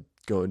 years, I'm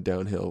going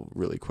downhill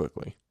really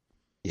quickly.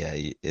 Yeah,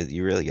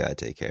 you really gotta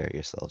take care of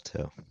yourself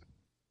too.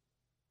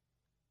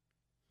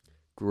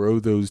 Grow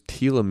those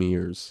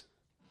telomeres.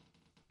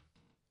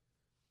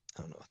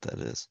 I don't know what that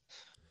is.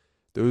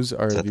 Those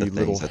are Is that the the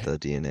little things that the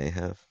DNA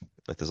have?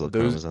 Like those little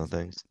Those- chromosome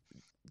things?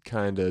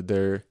 kinda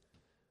they're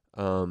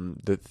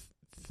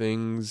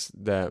things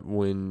that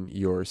when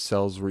your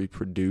cells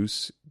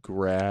reproduce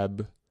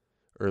grab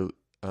or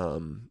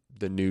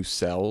the new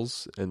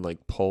cells and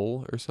like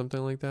pull or something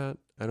like that.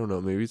 I don't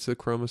know, maybe it's the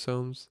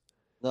chromosomes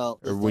No.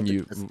 or when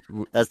you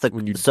That's the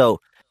when you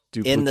so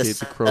duplicate the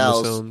cells-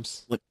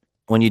 chromosomes.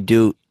 when you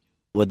do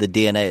with the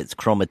DNA, it's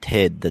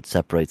chromatid that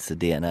separates the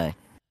DNA.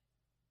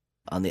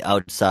 On the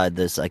outside,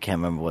 I can't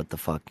remember what the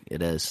fuck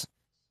it is.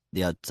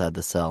 The outside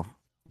the cell,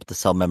 but the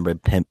cell membrane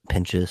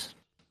pinches.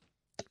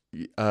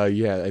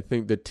 Yeah, I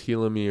think the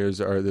telomeres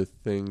are the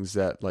things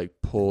that like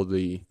pull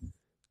the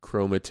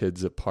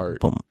chromatids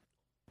apart. Boom.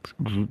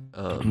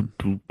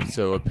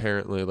 So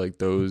apparently, like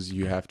those,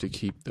 you have to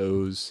keep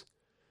those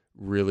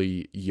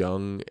really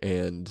young,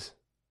 and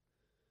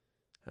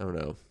I don't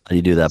know. How do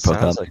you do that, Pro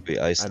Sounds Cup? like we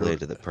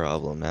isolated the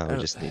problem. Now we I-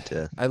 just need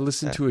to. I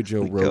listened to a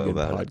Joe we go Rogan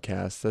about it.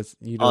 podcast. That's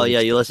you. Oh don't yeah,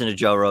 you expect- listen to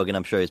Joe Rogan.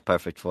 I'm sure he's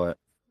perfect for it.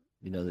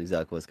 He knows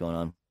exactly what's going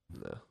on.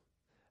 No.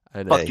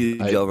 I know. Fuck you,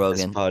 I- Joe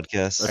This Rogan.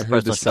 podcast, I Let's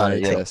heard the personal shot at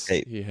you. scientist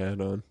Hey. he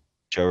had on.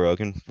 Joe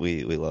Rogan,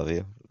 we love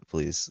you.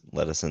 Please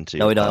let us into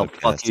No, your we don't.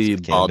 podcast Fuck you, you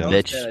bald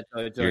kingdom.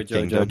 bitch. Your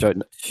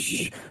kingdom.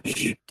 Shh.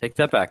 Take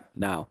that back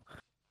now.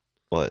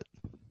 What?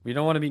 We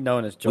don't want to be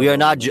known as Joe. We are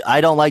not. Rogan.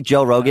 I don't like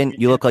Joe Rogan. you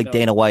You look can't like know.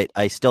 Dana White.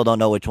 I still don't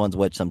know which one's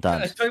which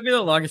sometimes. It took me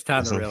the longest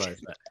time to Doesn't- realize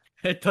that.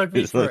 It took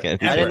me Doesn't look forever.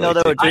 anything I didn't know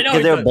they like were it. I know because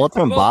it they were does. both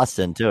from They're both-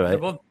 Boston too, They're right?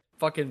 both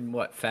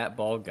fucking fat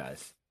bald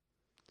guys.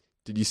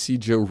 Did you see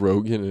Joe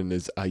Rogan in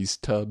his ice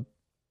tub?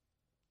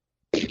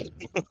 That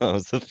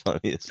was the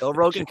funniest. Joe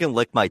Rogan can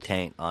lick my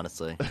taint.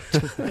 Honestly, All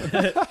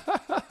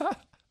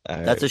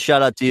that's right. a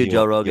shout out to you,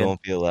 Joe You Rogan.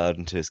 won't be allowed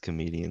into his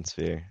comedian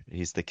sphere.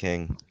 He's the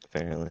king,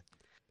 apparently.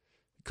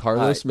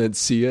 Carlos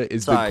Mencia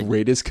is Sorry. the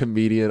greatest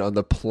comedian on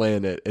the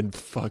planet, and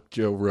fuck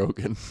Joe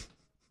Rogan.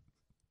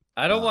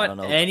 I don't No, I want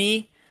don't know.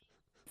 any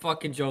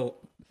fucking Joe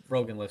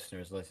Rogan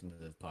listeners listening to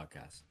this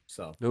podcast.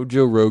 So No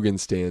Joe Rogan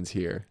stands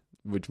here,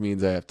 which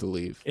means I have to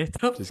leave. it's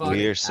the Just fuck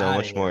We are so outta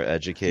much here. more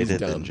educated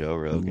dumb. than Joe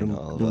Rogan,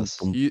 all of us.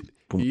 He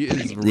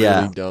is really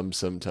Yeah. dumb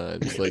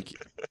sometimes. Like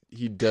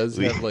he does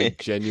We- have like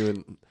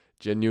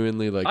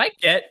genuinely like I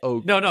get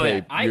okay, no,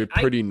 yeah, you're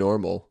pretty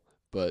normal,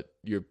 but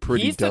you're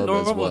pretty he's the dumb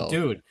normal as well.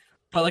 dude.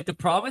 But like the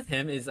problem with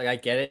him is like I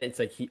get it. It's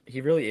like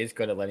he really is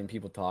good at letting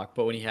people talk.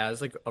 But when he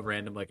has like a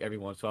random like every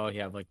once in a while he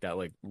have like that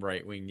like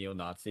right wing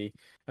neo-Nazi.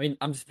 I mean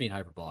I'm just being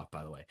hyperbolic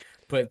by the way.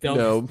 But they'll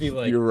No, just be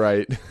like you're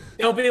right.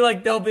 they'll be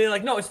like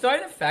no, it's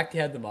not the fact he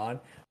had them on,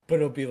 but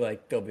they'll be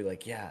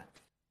like yeah,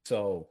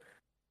 so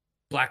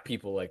black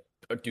people like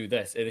do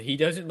this, and he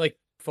doesn't like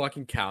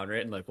fucking counter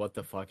it and like what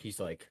the fuck. He's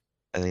like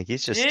I think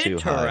he's just too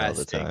high all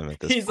the interesting. time at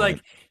this He's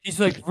point.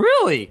 like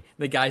really.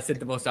 The guy said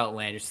the most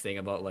outlandish thing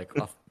about like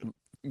a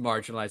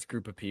marginalized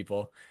group of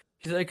people.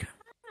 He's like,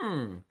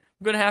 I'm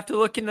gonna have to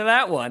look into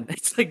that one.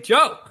 It's like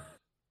Joe,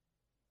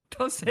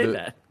 don't say The-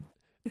 that.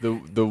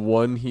 The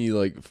one he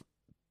like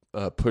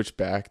pushed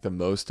back the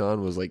most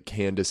on was like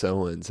Candace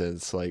Owens, and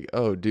it's like,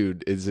 oh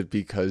dude, is it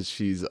because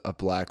she's a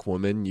black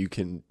woman you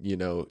can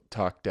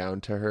talk down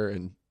to her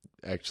and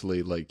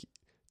actually like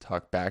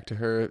talk back to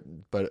her,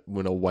 but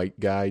when a white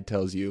guy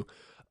tells you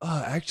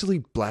actually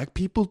black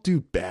people do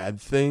bad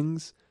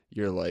things,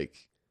 you're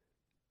like,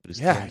 Just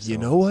yeah, kidding, you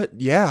so- know what,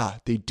 yeah,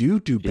 they do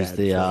She's bad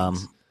the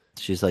things.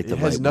 she's like the It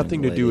has right-wing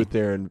nothing to do lady. with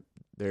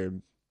their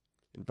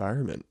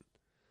environment.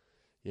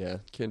 Yeah,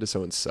 Candace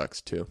Owens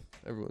sucks too.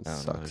 Everyone I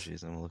don't know who sucks. she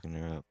is. I'm looking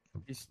her up.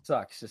 He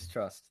sucks. Just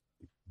trust.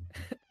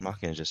 I'm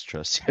not gonna just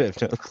trust you. I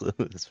have no clue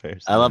who this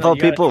person. I love No, how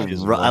you gotta people.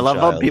 choose I one love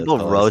how child, people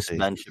that's all I roast see.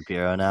 Ben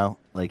Shapiro now.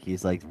 Like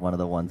he's like one of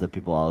the ones that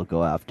people all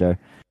go after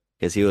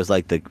because he was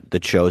like the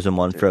chosen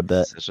one for a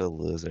bit. Such a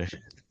loser.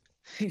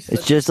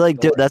 It's just like,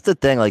 dude, that's the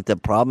thing. Like the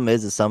problem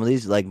is some of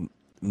these like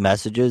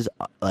messages,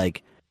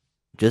 like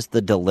just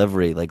the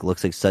delivery, like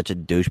looks like such a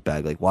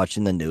douchebag. Like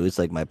watching the news,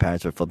 like my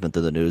parents were flipping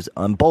through the news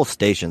on both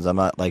stations. I'm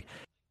not like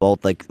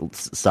both like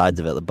sides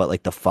of it, but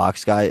like the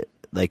Fox guy,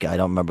 like I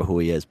don't remember who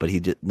he is, but he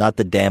just not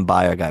the Dan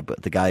Byer guy,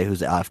 but the guy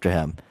who's after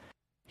him.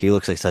 He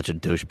looks like such a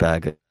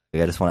douchebag.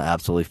 Like, I just want to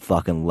absolutely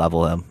fucking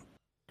level him.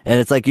 And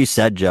it's like you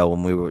said, Joe,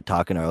 when we were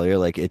talking earlier,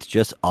 like it's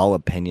just all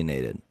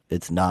opinionated.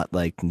 It's not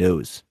like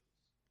news.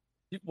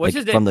 What's Like,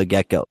 his name? from the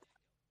get go.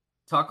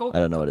 Taco? I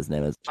don't know what his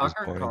name is.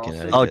 Tucker born in Carlson.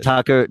 Connecticut. Oh,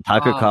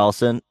 Tucker Um,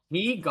 Carlson.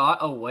 He got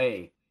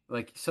away.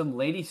 Like some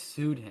lady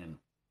sued him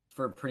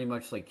for pretty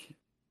much like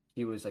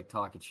he was like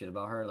talking shit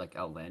about her like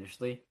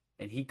outlandishly,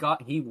 and he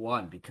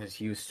won because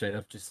he was straight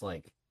up just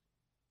like,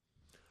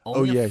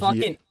 only yeah, a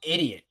fucking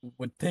idiot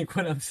would think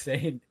what I'm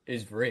saying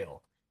is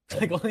real.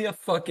 Like only a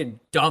fucking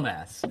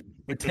dumbass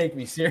would take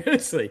me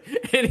seriously,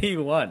 and he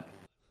won.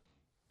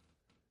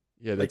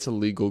 Yeah, that's a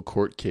legal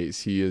court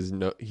case. He is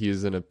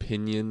an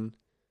opinion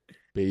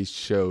based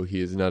show.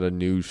 He is not a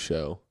news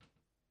show.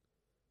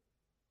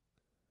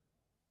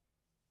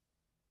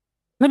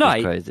 No,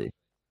 It's crazy.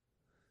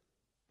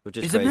 Which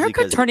is crazy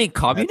America 'cause turning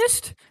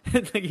communist?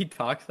 Like he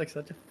talks like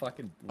such a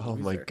fucking loser. Oh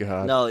my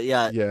god. No,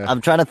 yeah, Yeah.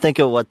 I'm trying to think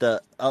of what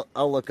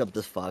I'll look up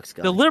this Fox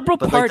guy. The Liberal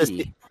But, like,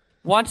 Party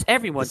wants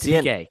everyone to be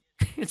CN gay.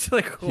 It's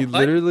like He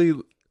what?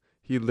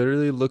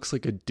 literally looks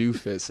like a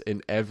doofus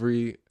in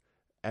every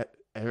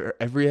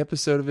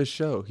episode of his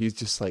show. He's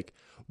just like,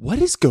 "What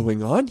is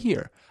going on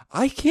here?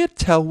 I can't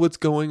tell what's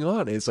going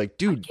on." And it's like, I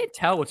dude, can't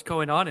tell what's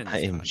going on in this I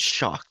am country.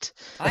 shocked.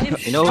 I am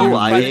You know shocked who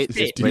by I this hate?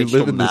 kid. Do you Rachel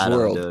live in this Maddow,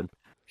 world? dude.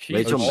 She's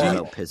Rachel she- Maddow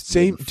horrible. pissed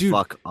same- me the dude.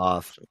 fuck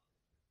off.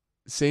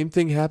 same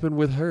thing happened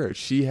with her.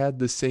 She had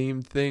the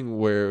same thing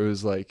where it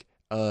was like,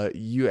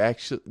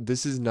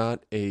 this is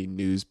not a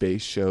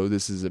news-based show.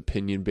 This is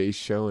opinion-based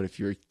show, and if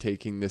you're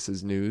taking this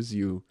as news,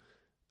 you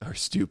are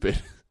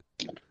stupid.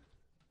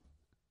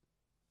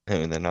 I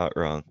mean, they're not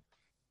wrong.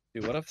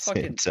 Dude, what a Same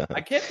fucking! time. I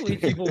can't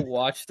believe people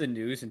watch the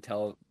news and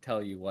tell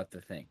you what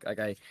to think.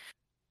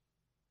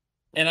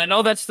 And I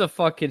know that's the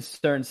fucking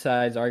Stern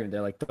side's argument.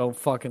 They're like, don't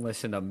fucking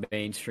listen to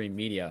mainstream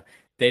media.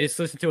 They just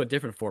listen to a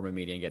different form of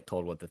media and get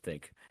told what to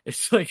think.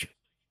 It's like,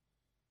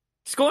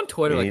 just go on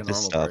Twitter You like need a to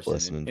normal stop person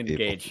listening and to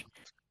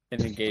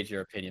people. engage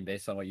your opinion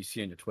based on what you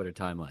see on your Twitter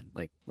timeline.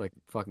 Like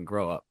fucking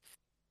grow up.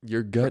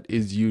 Your gut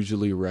is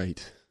usually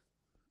right,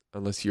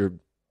 unless you're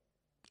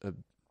a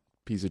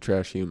piece of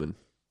trash human.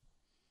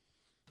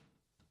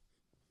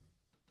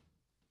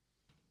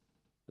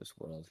 This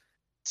world.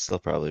 Still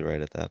probably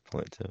right at that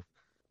point too.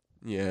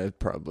 Yeah, it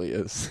probably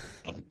is.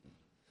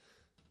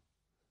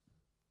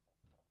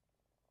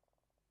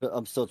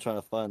 I'm still trying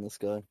to find this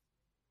guy.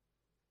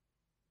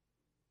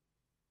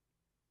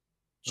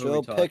 Who are we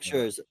Show talking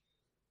pictures.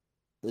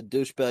 The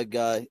douchebag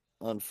guy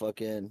on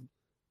fucking.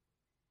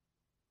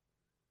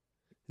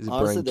 Is it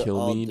Honestly, Brian they're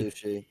all Kilmeade?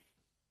 douchey.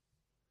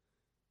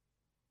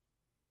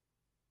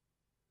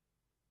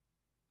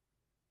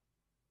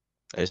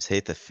 I just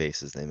hate the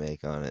faces they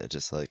make on it.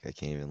 Just like I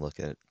can't even look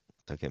at it.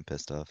 I'm getting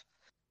pissed off.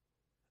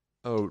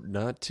 Oh,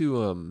 not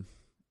to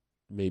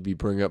maybe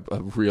bring up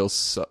a real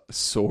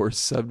sore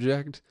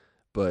subject,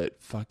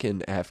 but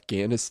fucking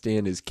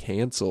Afghanistan is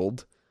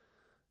canceled.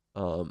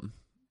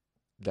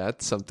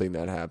 That's something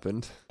that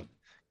happened.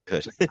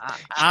 Good.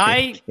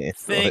 I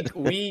Cancel think it.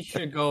 we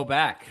should go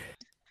back.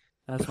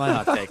 That's my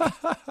hot take.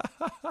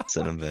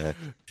 Send them back.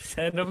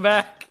 Send them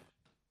back.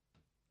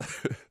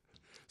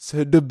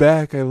 Send him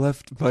back. I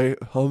left my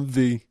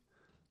Humvee.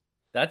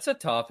 That's a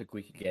topic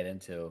we could get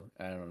into.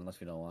 I don't know, unless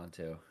we don't want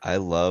to. I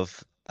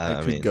love. I I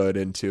could mean, go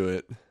into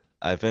it.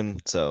 I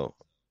don't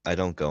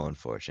go on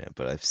 4chan,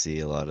 but I see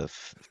a lot of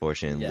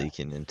 4chan Yeah.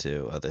 leaking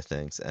into other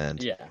things,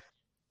 and Yeah.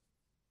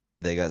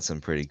 they got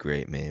some pretty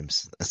great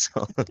memes. That's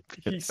all. I'm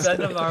gonna You send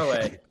them say. our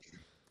way.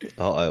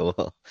 Oh, I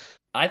will.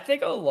 I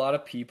think a lot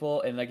of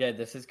people, and again,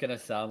 this is gonna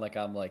sound like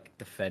I'm like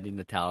defending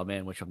the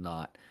Taliban, which I'm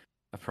not.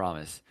 I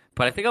promise.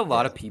 But I think a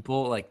lot of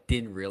people like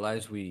didn't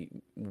realize we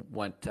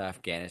went to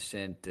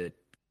Afghanistan to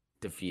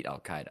defeat Al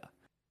Qaeda.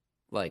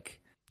 Like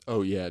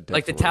Oh yeah, definitely.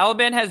 Like the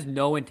Taliban has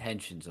no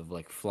intentions of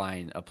like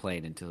flying a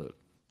plane into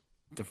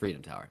the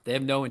Freedom Tower. They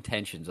have no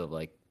intentions of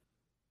like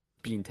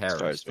being As far as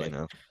terrorists. we Like,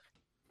 know.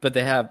 but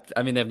they have.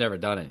 I mean, they've never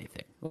done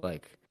anything.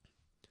 Like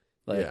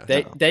Yeah.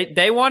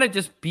 they want to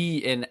just be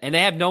in, and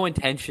they have no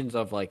intentions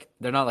of like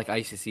they're not like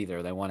ISIS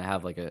either. They want to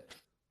have like a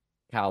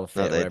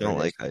caliphate. No, they whatever don't it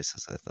is. like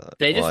ISIS. I thought.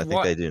 They Well, just I think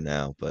want- they do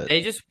now, but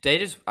They just.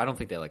 I don't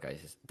think they like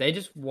ISIS. They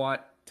just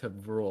want to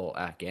rule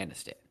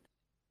Afghanistan,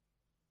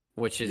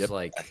 which is Yep.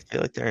 like I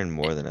feel like they're in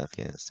more than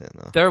Afghanistan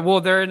though.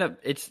 they're in a.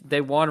 It's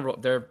they want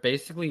to. They're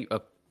basically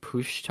a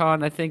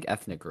Pushtun, I think,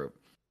 ethnic group,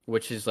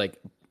 which is like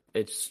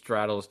it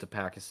straddles to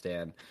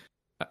Pakistan.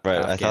 Right.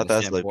 I thought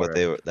that's Afghanistan like what border.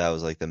 they were. That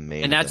was like the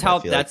main. And that's thing. I how-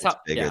 feel that's like it's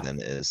how- bigger yeah. than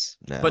it is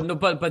now. But no,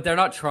 but they're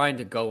not trying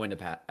to go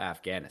into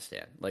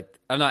Afghanistan. Like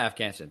I'm not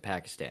Afghanistan,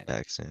 Pakistan.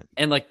 Pakistan.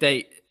 And like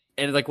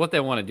what they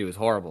want to do is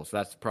horrible. So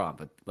that's the problem.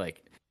 But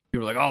like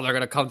people are like, oh, they're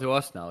gonna come to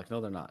us now. Like no,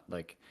 they're not.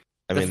 Like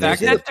I The mean,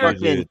 fact there's that they're-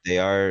 the dude,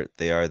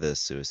 they are the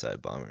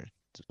suicide bombers.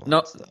 as well,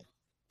 No. so.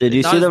 Did you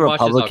It's not see as the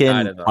much as Republican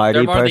Al-Qaeda, though. Party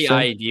They're more the person?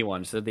 IED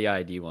ones. They're the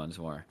IED ones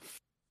more.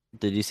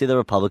 Did you see the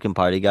Republican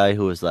Party guy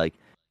who was like,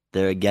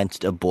 they're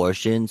against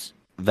abortions,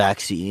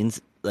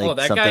 vaccines, Oh, like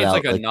that guy something is else,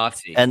 like a like,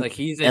 Nazi. and Like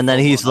he's a and then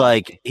full-blown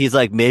Nazi. he's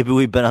like, maybe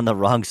we've been on the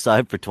wrong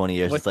side for 20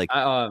 years. It's What? like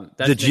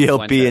That's the Nick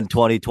GOP in Fuentes.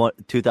 2020, I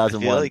feel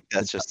 2001. like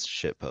that's just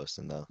shit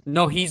posting though.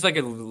 No, he's like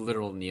a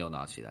literal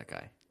neo-Nazi. That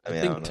guy. I mean,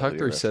 I think don't know who you're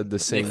Tucker said the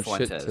same Nick shit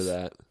to Fuentes.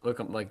 that. Look,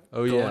 I'm like,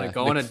 Oh, go yeah. on Nick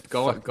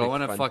a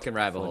Fuentes. fucking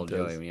rabbit hole,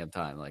 Joey, when you have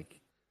time. Like,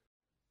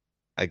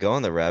 I go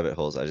on the rabbit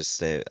holes. I just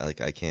stay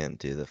like I can't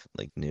do the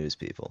like news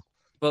people.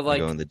 but I like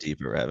go in the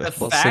deeper rabbit the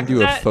holes. I'll send fact you a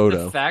that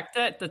photo. the fact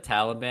that the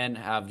Taliban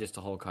have just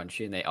a whole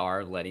country and they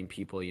are letting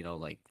people,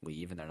 like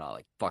leave and they're not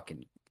like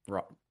fucking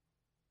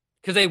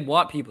because they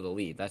want people to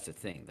leave. That's the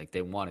thing. Like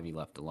they want to be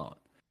left alone.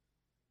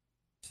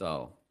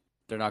 So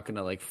they're not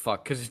gonna like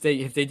fuck because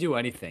if they do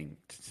anything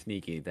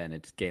sneaky, then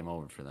it's game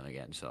over for them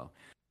again. So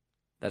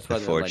that's why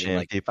The they're letting 4chan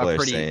like people a are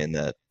pretty saying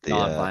that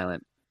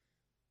non-violent.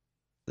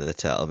 the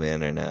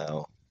Taliban are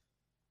now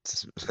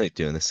like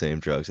doing the same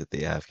drugs that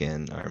the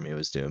Afghan army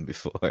was doing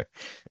before.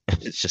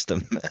 It's just a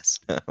mess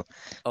now.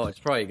 Oh, it's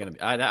probably gonna be.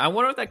 I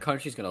wonder what that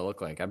country's gonna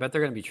look like. I bet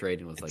they're gonna be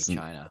trading with like It's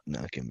China.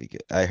 not gonna be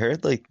good. I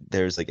heard like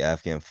there's like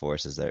Afghan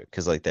forces there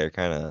because like they're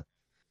kind of.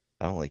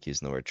 I don't like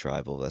using the word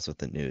tribal. That's what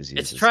the news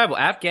uses. It's tribal.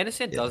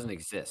 Afghanistan Yeah. doesn't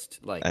exist.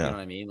 Like I you know. know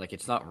what I mean? Like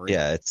it's not real.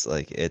 Yeah, it's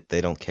like it. They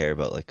don't care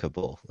about like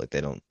Kabul. Like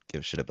they don't give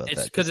a shit about It's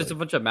that. because it's like, a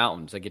bunch of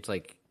mountains. Like it's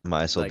like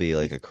might as well like, be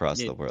like across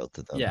it- the world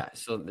to them. yeah.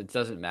 So it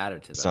doesn't matter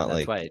to them. It's not That's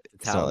like why the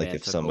it's not like Taliban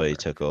if took somebody over.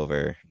 took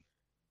over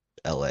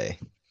L.A.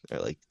 or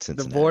like The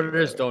Cincinnati. or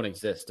borders whatever. don't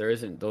exist. There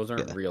isn't. Those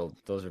aren't Yeah. real.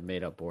 Those are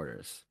made up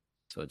borders.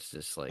 So it's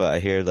just like. But I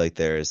hear like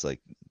there's like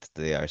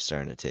they are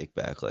starting to take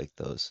back like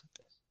those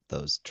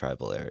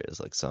tribal areas,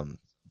 like some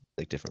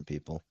like different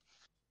people.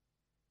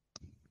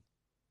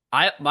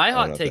 my don't know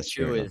hot if take that's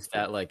true too or not. is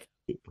that like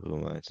Who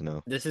am I to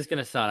know? this is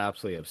gonna sound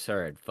absolutely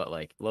absurd, but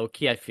like low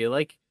key, I feel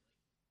like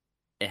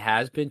it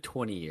has been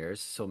 20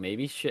 years, so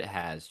maybe shit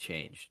has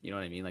changed. You know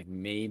what I mean? Like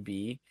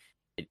maybe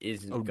it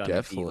isn't Oh, gonna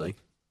definitely. be like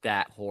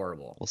that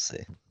horrible. We'll see.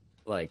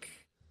 Like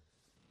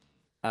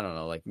I don't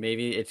know. Like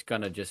maybe it's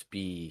gonna just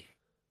be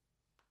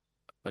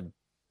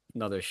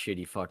another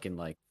shitty fucking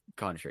like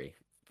country,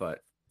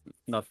 but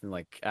nothing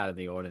like out of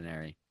the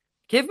ordinary.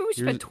 Can't believe we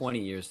spent Here's- 20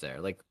 years there.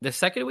 Like the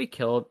second we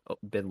killed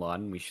Bin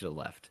Laden, we should have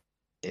left.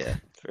 Yeah,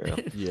 for real.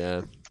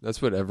 Yeah,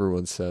 that's what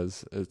everyone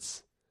says.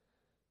 It's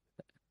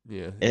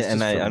yeah, it's And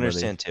just I for money.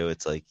 understand too.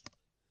 It's like,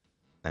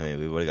 I mean,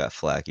 we would have got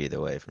flack either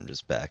way from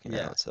just backing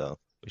Yeah. out. So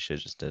we should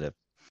have just did it.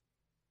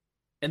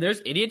 And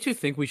there's idiots who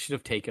think we should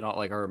have taken all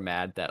like are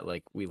mad that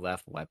like we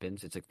left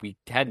weapons. It's like we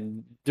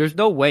hadn't. There's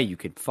no way you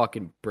could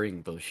fucking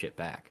bring those shit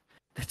back.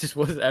 That just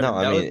wasn't ever. No,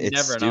 I that mean was it's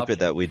never an stupid option.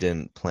 that we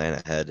didn't plan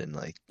ahead and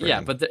like.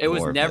 Yeah, bring but it was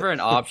more of never it. an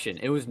option.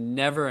 It was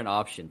never an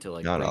option to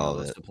like Not bring all all of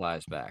those it.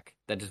 supplies back.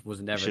 That just was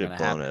We never should going have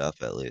to blown happen. it up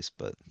at least,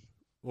 but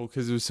Well,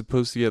 because it was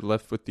supposed to get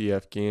left with the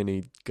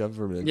Afghani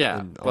government Yeah,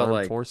 and but, armed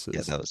like- forces.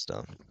 yeah, that was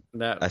dumb.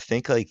 That I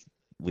think like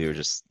we were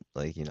just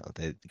like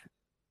they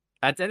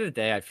at the end of the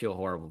day, I feel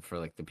horrible for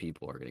like the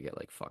people who are gonna get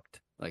like fucked.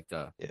 Like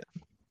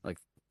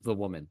the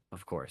woman,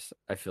 of course.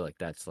 I feel like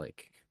that's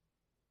like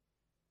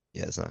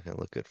yeah, it's not gonna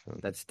look good for them.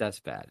 that's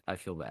bad. I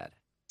feel bad.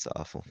 It's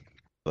awful.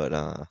 But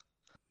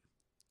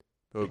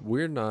But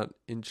we're not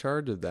in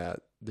charge of that.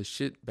 The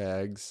shit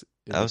bags.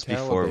 in that the was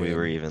before we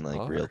were Taliban even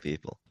like real are.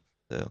 people.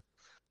 So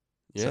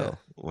Yeah. so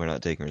we're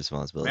not taking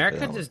responsibility. for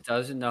America that just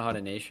doesn't know how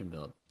to nation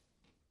build.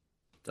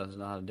 Doesn't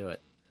know how to do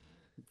it.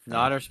 No.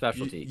 Not our You,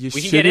 specialty. you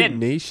we can get shouldn't in.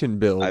 nation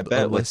build one. I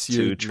bet with unless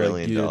you're $2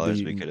 trillion like,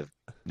 we could have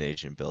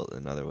nation built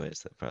in other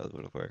ways that probably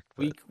would have worked.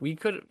 But We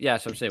could. Yeah,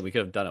 so I'm saying we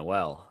could have done it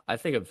well. I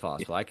think it's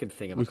possible. I could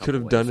think of. we could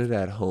have done it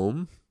at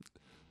home.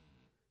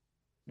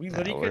 We Nah,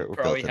 literally we're could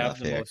probably built have enough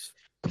the here. most.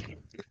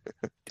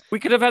 We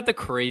could have had the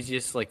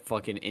craziest like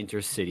fucking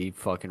intercity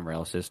fucking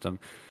rail system,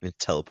 we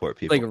teleport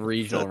people. like from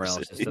regional other rail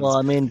cities. system. Well,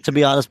 I mean, to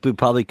be honest, we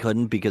probably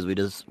couldn't because we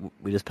just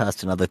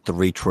passed another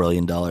 $3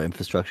 trillion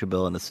infrastructure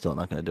bill, and it's still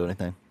not going to do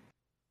anything.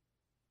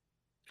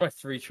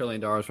 Probably $3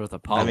 trillion worth of I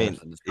polymers mean,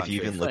 in this if you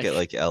country. even look at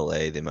like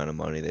LA, the amount of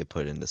money they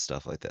put into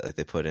stuff like that, like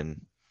they put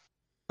in,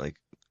 like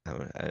I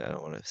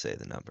don't want to say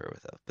the number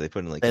without, but they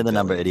put in like Say a the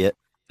number, billion. idiot.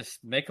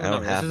 Just make a I don't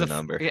number. have This the is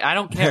number. I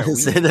don't care. We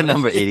Say need the to-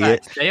 number,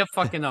 idiot. Say a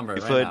fucking number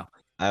You right put- now.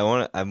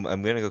 I'm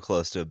gonna go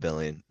close to $1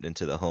 billion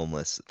into the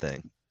homeless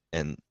thing,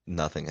 and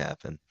nothing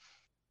happened.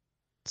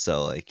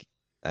 So like,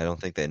 I don't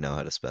think they know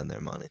how to spend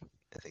their money.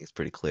 I think it's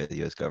pretty clear the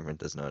U.S. government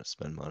doesn't know how to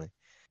spend money.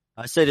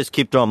 I say just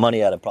keep throwing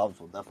money at it. Problems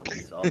will definitely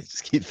be solved.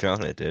 Just keep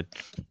throwing it, dude.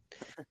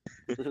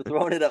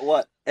 Throwing it at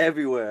what?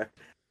 Everywhere.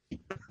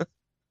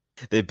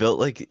 They built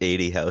like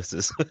 80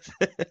 houses with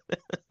it.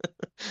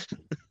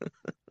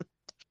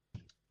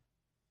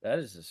 That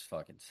is just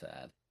fucking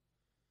sad.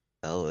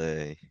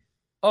 L.A.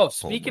 Oh,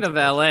 speaking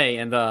Homeless of LA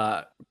and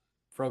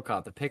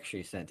Frocop, the picture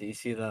you sent. Did you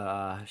see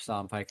the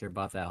Sean Piker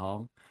bought that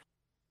home?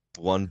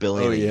 $1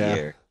 billion Oh, a yeah.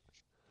 year.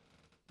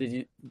 Did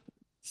you?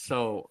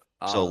 So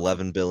So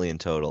 11 billion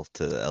total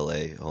to the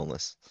LA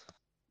homeless.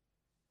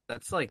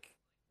 That's like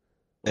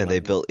And they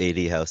Well, built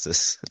 80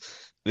 houses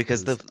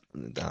because I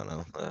don't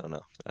know what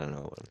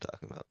I'm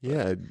talking about. But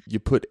Yeah, you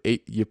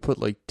put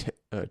like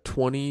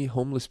 20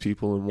 homeless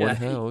people in one Yeah,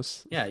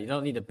 house. yeah, you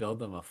don't need to build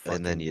them a fucking.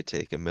 and then you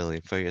take $1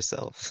 million for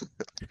yourself.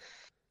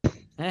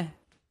 Eh,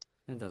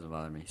 it doesn't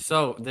bother me.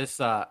 So this,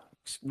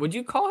 would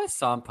you call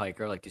Hassan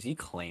Piker like? Does he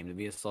claim to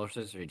be a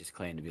socialist, or he just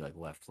claim to be like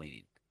left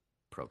leaning,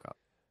 pro cop?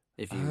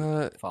 If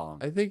you follow him,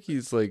 I think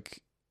he's like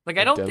like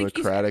a I don't think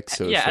he's. democratic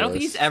socialist. Yeah, I don't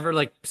think he's ever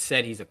like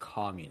said he's a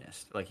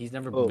communist. Like he's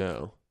never.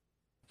 No.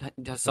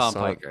 Hassan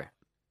Piker,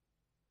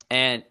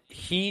 and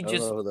he I don't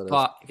just know who that is.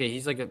 thought. Okay,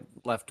 he's like a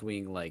left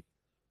wing like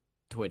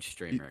Twitch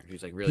streamer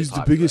who's like really. He's the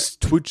popular.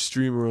 biggest Twitch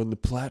streamer on the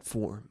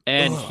platform.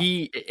 And Ugh.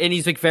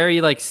 he's like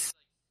very like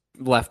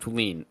left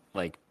lean,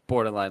 like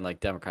borderline like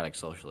democratic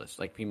socialist.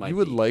 Like he might. You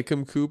would be. like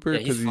him, Cooper, Yeah,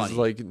 because he's he's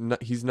funny.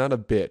 like he's not a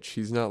bitch.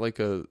 He's not like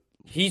a.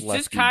 He's just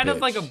lefty kind of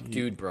like a bitch.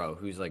 dude, bro,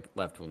 who's like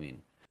left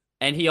leaning,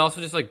 and he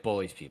also just like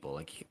bullies people.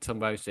 Like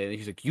somebody was saying,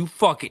 he's like, "You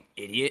fucking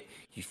idiot,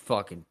 you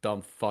fucking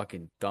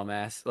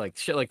dumbass," like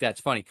shit like that's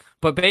funny.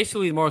 But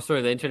basically, the moral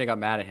story: the internet got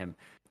mad at him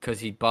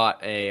because he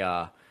bought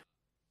a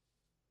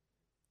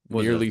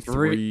Nearly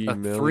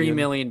 $3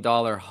 million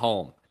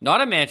home,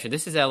 not a mansion.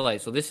 This is LA,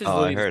 so this is I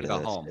literally heard like a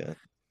of this. home. Yeah.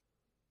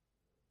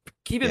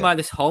 Keep in Yeah. mind,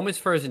 this home is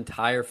for his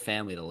entire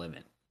family to live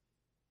in.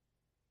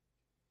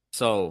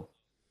 So,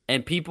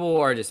 and people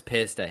are just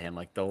pissed at him.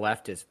 Like, the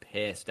left is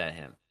pissed at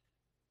him.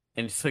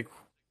 And it's like,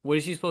 what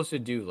is he supposed to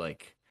do?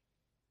 Like,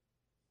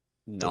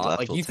 The not left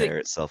like will you tear think.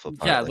 itself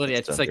apart. Yeah, like literally,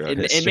 it's done like throughout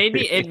it made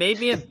me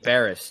history.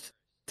 embarrassed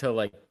to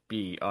like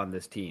be on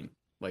this team,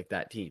 like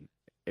that team.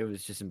 It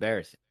was just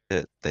embarrassing.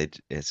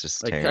 It's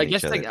just Like tearing I guess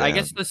each other like I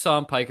guess down. the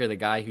Sam Piker, the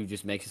guy who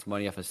just makes his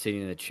money off of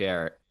sitting in a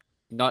chair,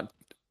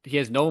 he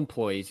has no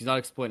employees, he's not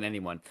exploiting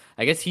anyone.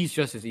 I guess he's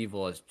just as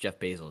evil as Jeff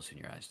Bezos in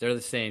your eyes. They're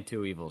the same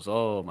two evils.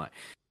 Oh my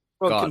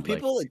Bro, God, can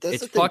people like that's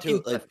it's the thing too?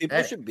 fucking Like people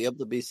pathetic. should be able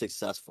to be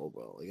successful,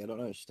 bro. Like I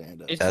don't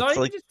understand it. It's That's not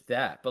even like just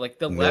that, but like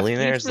the left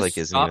Millionaires needs to like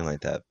isn't stop. even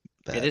like that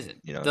bad. It isn't.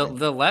 You know the what I mean?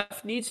 the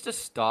left needs to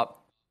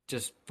stop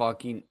just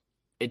fucking.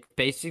 It's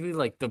basically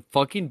like the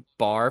fucking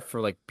bar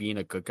for like being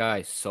a good guy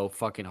is so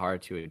fucking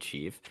hard to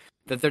achieve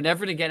that they're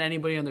never gonna get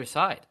anybody on their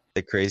side.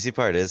 The crazy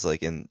part is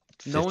like in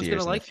 50 No one's years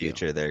gonna in the like you.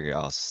 future, they're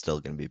all still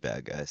gonna be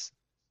bad guys.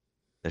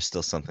 There's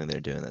still something they're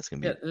doing that's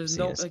gonna be Yeah, there's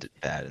seen no, as like-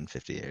 bad in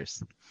 50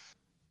 years.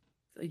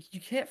 Like, you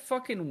can't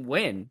fucking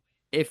win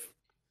if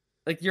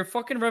like your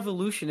fucking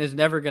revolution is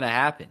never gonna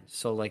happen.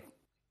 So like,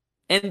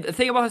 and the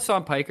thing about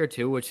Hassan Piker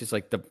too, which is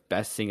like the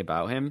best thing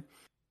about him,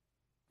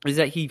 is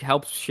that he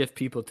helps shift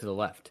people to the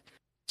left.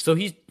 So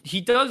he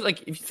does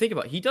like, if you think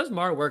about it, he does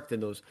more work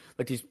than those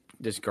like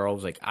this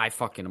girl's like, I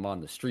fucking am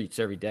on the streets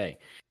every day,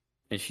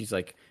 and she's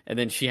like, and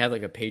then she had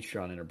like a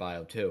Patreon in her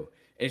bio too.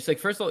 And it's like,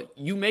 first of all,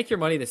 you make your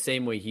money the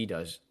same way he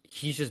does.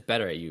 He's just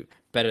better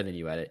than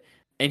you at it,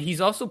 and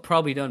he's also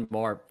probably done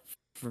more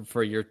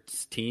for your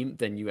team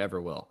than you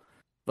ever will.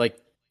 Like,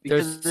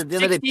 Because there's at the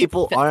end of the day, 60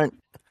 people aren't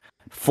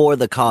for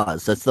the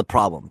cause. That's the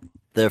problem.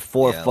 They're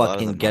for Yeah, a lot of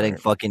fucking them getting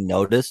aren't. fucking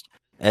noticed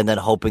and then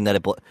hoping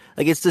that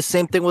like it's the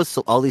same thing with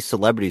all these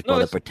celebrities, bro. No,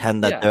 That it's-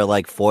 pretend that yeah. they're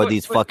like for But-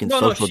 these but- fucking no,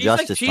 social she's like-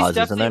 justice she's causes,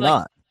 and they're definitely,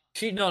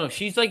 like- not.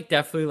 She's like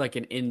definitely like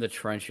in the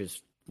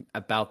trenches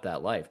about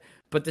that life.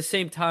 But at the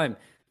same time,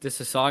 this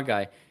Hassan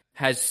guy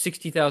had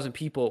 60,000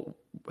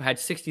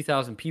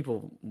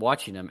 people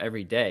watching him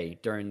every day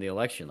during the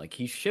election. Like,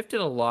 he shifted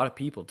a lot of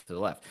people to the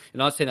left.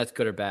 And I'm not saying that's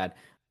good or bad,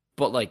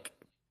 but like,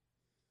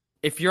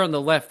 if you're on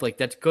the left, like,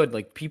 that's good.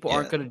 Like, people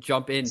aren't Yeah. going to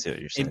jump in I see what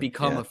you're saying. and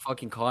become Yeah. a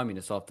fucking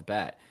communist off the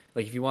bat.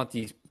 Like, if you want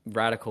these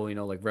radical,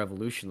 like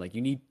revolution, like,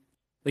 you need,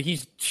 like,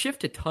 he's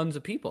shifted tons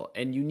of people,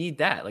 and you need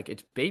that. Like,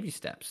 it's baby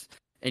steps,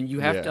 and you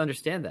have Yeah. to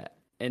understand that.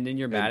 And then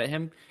you're mad at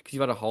him because you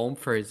bought a home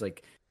for his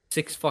like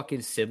 6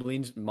 fucking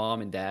siblings,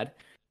 mom and dad,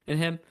 and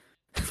him.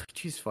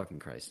 Jesus fucking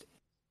Christ.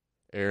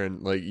 Aaron,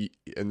 like,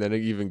 and then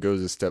it even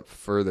goes a step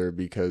further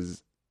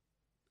because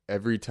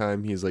every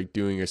time he's like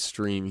doing a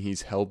stream,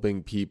 he's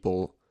helping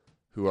people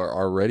who are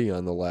already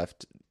on the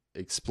left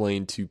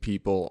explain to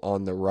people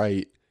on the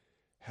right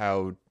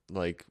how,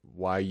 like,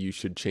 why you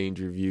should change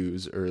your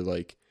views, or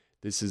like,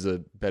 this is a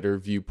better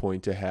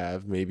viewpoint to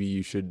have. Maybe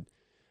you should,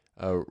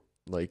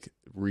 like,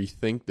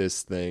 rethink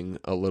this thing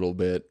a little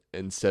bit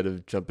instead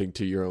of jumping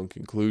to your own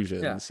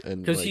conclusions.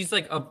 And Because like, he's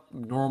like a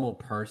normal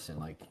person.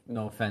 Like,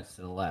 no offense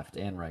to the left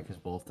and right, because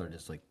both are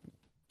just like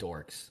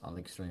dorks on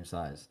the extreme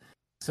sides.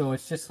 So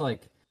it's just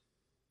like,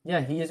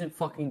 yeah, he isn't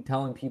fucking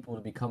telling people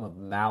to become a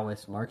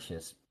Maoist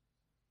Marxist,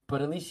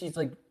 but at least he's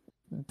like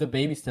the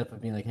baby step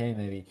of being like, hey,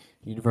 maybe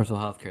universal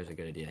healthcare is a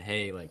good idea.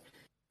 Hey, like,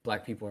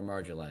 black people are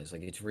marginalized.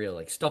 Like, it's real,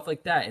 like stuff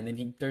like that. And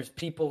then there's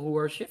people who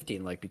are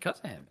shifting, like, because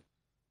of him.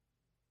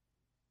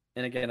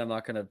 And again, I'm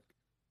not gonna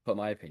put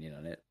my opinion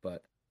on it,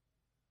 but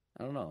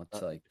I don't know.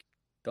 It's like,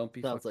 don't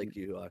be Sounds fucking... like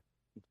you are.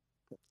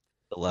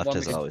 The left Well,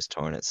 has because- always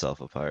torn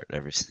itself apart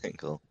every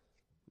single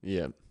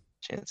yeah.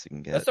 chance it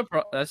can get.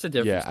 That's the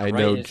difference. Yeah, The I right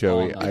know, is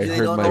Joey. all- I They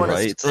heard don't my know when to-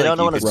 right. they don't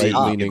know when to stop,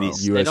 right-leaning bro.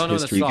 They U.S. don't know when to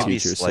history stop. You can be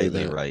teacher say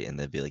slightly that. right, and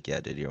they'd be like, "Yeah,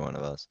 dude, you're one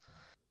of us."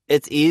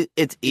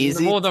 It's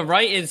easy, Well, the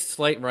right is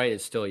slight right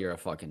is still you're a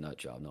fucking nut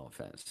job. No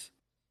offense.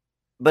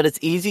 but it's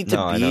easy to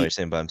No, I know what be you're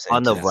saying, but I'm saying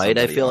on the to right.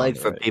 I somebody feel on like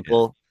the for right, yeah.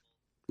 people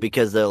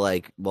because they're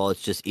like, well,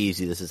 it's just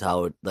easy. This is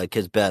how it like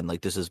has been.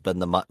 Like this has been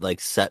the like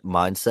set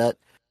mindset,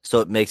 so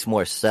it makes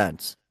more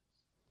sense.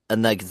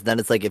 And like then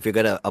it's like if you're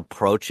gonna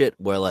approach it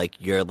where like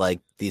you're like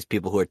these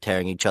people who are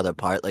tearing each other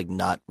apart, like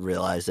not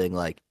realizing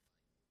like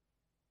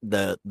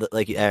the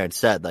like Aaron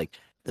said, like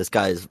this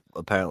guy is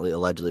apparently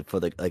allegedly for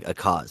the like a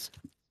cause.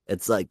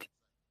 It's like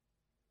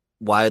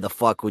why the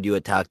fuck would you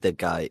attack that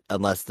guy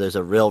unless there's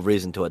a real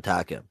reason to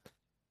attack him?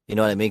 You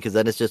know what I mean? Because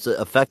then it's just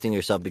affecting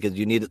yourself because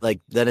you need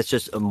like then it's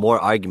just a more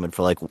argument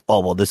for like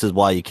oh well this is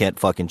why you can't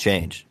fucking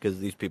change because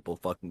these people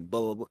fucking blah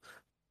blah blah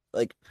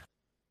like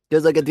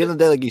because like at the end of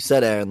the day like you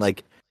said Aaron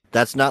like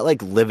that's not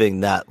like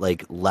living that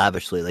like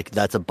lavishly like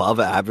that's above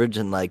average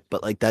and like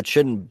but like that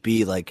shouldn't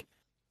be like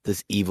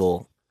this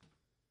evil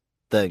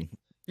thing.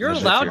 You're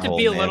Especially if allowed your to whole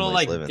be a little family's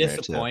like living there, too.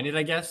 disappointed,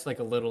 I guess, like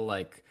a little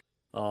like,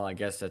 oh, I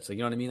guess that's like,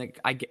 you know what I mean? Like,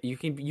 I get you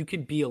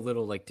can be a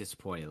little like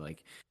disappointed,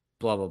 like,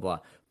 blah blah blah,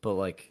 but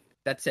like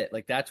that's it.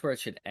 Like that's where it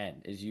should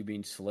end. Is you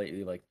being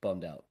slightly like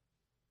bummed out.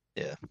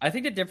 Yeah. I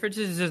think the difference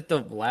is that the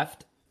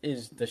left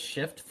is the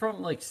shift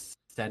from like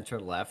center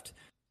left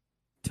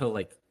to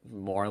like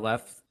more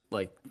left,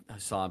 like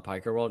Hassan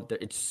Piker world.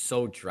 It's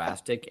so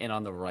drastic, and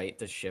on the right,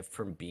 the shift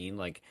from being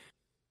like,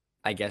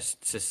 I guess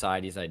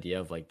society's idea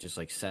of like just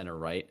like center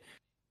right,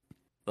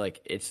 like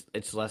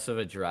it's less of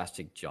a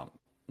drastic jump.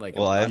 Like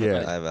Well, I have,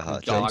 Yeah. I have a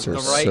hot jog Jumps to are the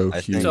take. right, so I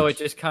huge. think, so it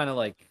just kind of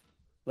like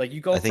you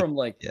go I think- from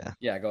like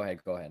yeah. Go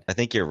ahead. I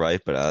think you're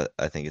right, but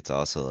I think it's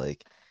also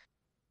like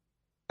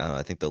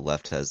I think the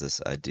left has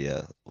this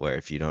idea where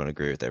if you don't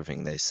agree with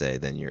everything they say,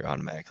 then you're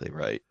automatically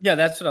right, Yeah,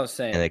 that's what I was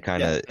saying. and it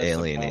kind Yeah, of that's the problem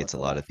alienates a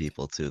with the lot of left.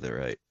 people to the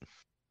right,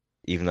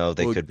 even though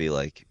they Well- could be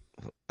like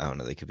I don't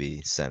know, they could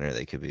be center,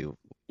 they could be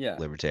Yeah,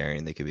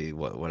 libertarian, they could be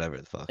whatever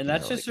the fuck. and you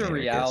that's know, just like a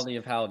anarchist. reality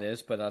of how it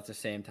is. But at the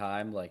same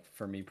time, like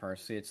for me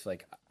personally, it's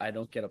like I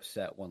don't get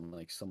upset when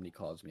like somebody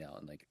calls me out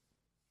and like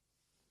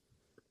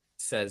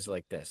says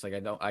like this. Like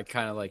I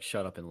kind of like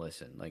shut up and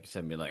listen. Like instead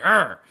of being like,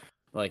 "Arr!"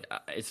 Like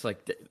it's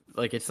like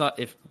it's not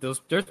if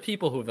there's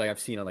people who like I've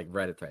seen on like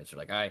Reddit threads are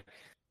like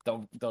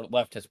the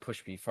left has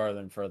pushed me further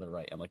and further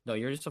right. I'm like, no,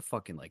 you're just a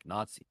fucking like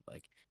Nazi.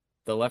 Like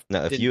the left.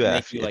 No, if didn't you make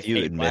if, you, like, if you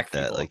hate admit black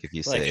that, people. like if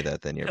you Like- say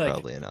that, then you're like-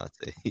 probably a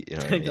Nazi. You know what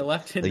I Like mean? the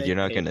left didn't Like make you're you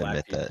not hate going to black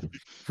admit that.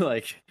 people.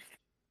 Like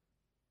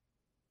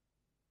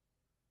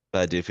But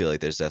I do feel like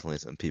there's definitely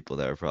some people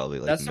that are probably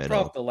like that's the problem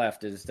middle. with the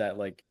left is that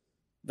like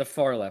the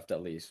far left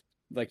at least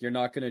like you're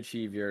not going to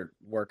achieve your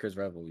workers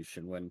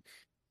revolution when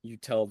you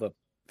tell the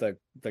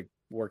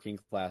working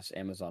class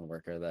Amazon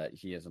worker that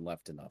he isn't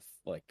left enough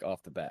like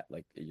off the bat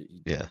like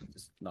Yeah.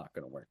 it's not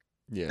going to work.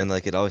 Yeah. And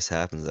like it always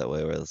happens that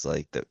way, where it's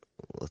like that.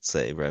 Let's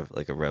say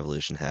like a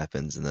revolution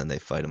happens, and then they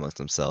fight amongst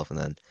themselves, and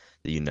then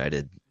the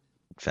united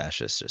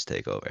fascists just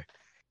take over.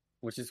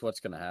 Which is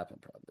what's going to happen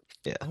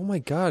probably. Oh my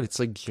God, it's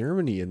like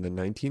Germany in the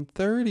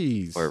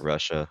 1930s. Or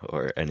Russia,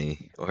 or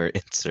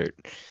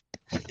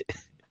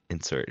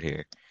insert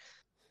here.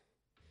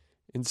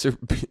 Insert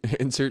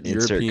Insert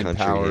European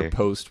country power here.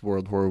 post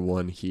World War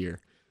One here.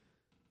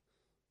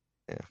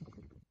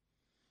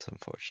 It's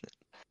unfortunate.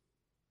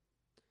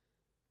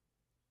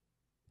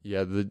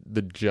 Yeah,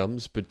 the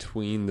jumps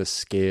between the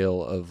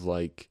scale of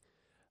like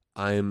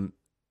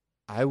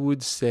I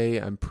would say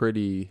I'm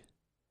pretty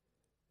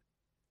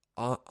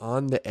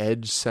on the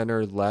edge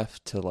center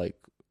left to like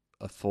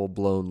a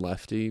full-blown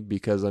lefty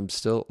because I'm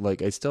still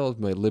like I still have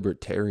my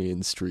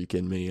libertarian streak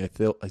in me.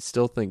 I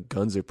still think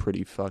guns are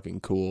pretty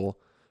fucking cool.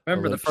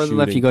 Remember, like the further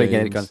left you go, you get the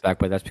shooting guns things. back,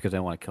 but that's because I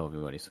want to kill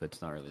everybody, so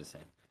it's not really the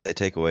same. They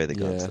take away the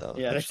guns Yeah. though.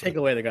 Yeah, they actually. take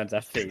away the guns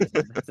after you.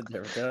 That's a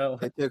different.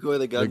 They took away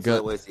the guns gun-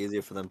 that way it's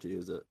easier for them to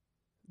use it.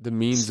 The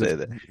means Say of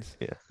that.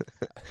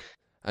 Yeah.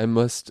 I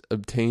must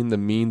obtain the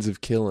means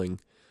of killing.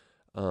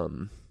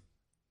 And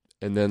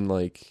then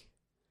like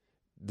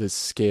the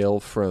scale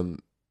from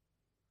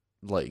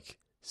like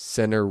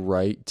center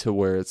right to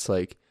where it's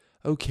like,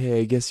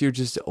 okay, I guess you're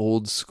just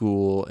old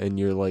school and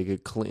you're like a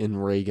Clinton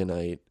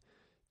Reaganite,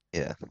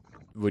 Yeah.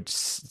 which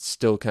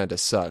still kind of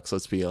sucks.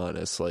 Let's be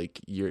honest. Like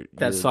you're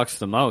sucks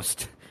the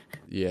most.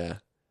 Yeah.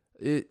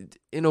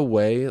 In a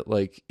way,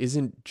 like,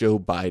 isn't Joe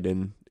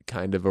Biden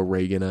kind of a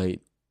Reaganite?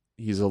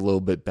 He's a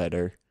little bit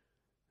better.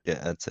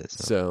 Yeah, I'd say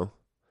so.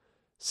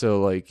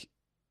 So like,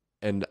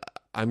 and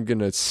I'm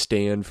gonna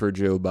stand for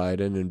Joe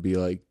Biden and be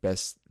like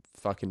best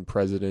fucking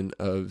president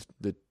of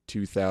the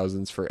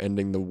 2000s for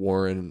ending the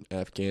war in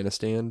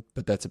Afghanistan,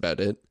 but that's about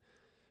it.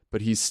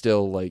 But he's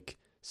still like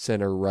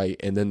center right,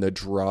 and then the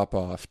drop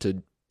off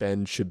to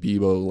Ben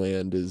Shabibo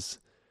land is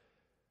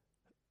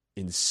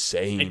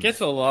insane. It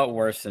gets a lot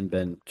worse than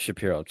Ben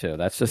Shapiro too.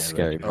 That's the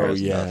scary Ben part. Oh,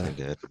 Shapiro's yeah. nothing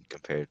good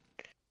compared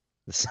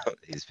to some of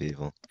these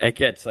people. It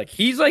gets like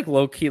he's like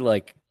low key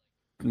like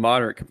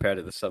moderate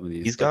compared to some of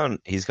these.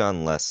 He's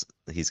gone less.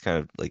 He's kind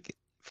of like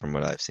from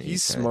what I've seen.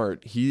 He's kinda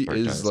smart. He worked on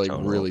is his like tone a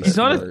little really bit. He's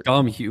not smart. a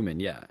dumb human,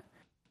 yeah.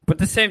 But at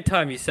the same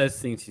time, he says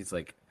things. He's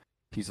like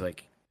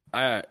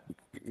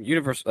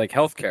universal like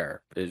healthcare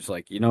is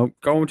like,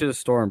 going to the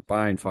store and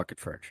buying fucking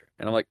furniture.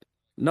 And I'm like,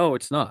 no,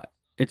 it's not.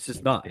 It's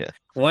just not. Yeah.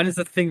 One is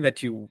the thing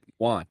that you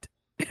want,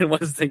 and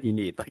one is the thing you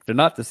need. Like they're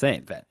not the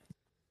same, Ben.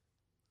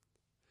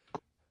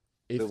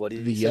 If what did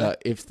you the say?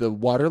 if the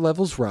water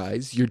levels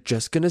rise, you're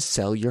just gonna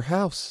sell your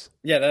house.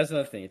 Yeah, that's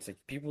another thing. It's like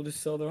people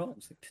just sell their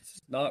homes. Like, this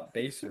is not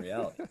based in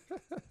reality.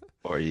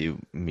 Or you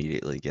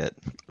immediately get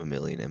a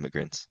million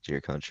immigrants to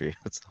your country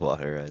once the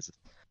water rises.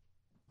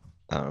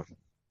 I don't know.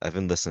 I've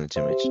been listening to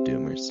too much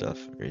doomer stuff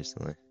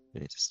recently.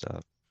 We need to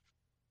stop.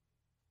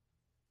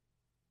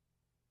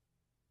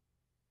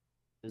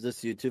 There's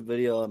this YouTube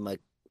video on my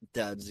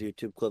dad's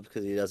YouTube clip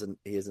because he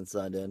isn't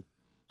signed in.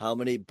 How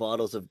many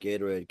bottles of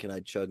Gatorade can I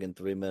chug in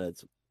 3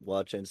 minutes?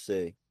 Watch and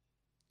see.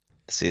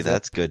 See, Is that-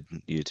 that's good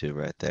YouTube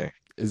right there.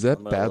 Is that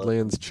I'm gonna look.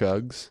 Badlands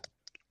Chugs?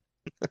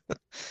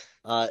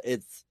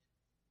 It's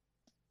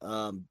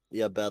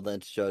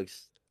Badlands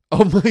chugs.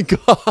 Oh my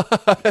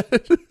god!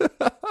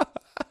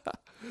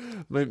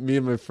 Me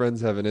and my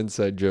friends have an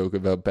inside joke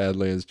about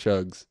Badlands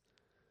Chugs.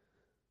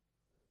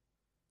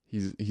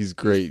 He's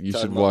great. You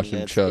Talking should about watch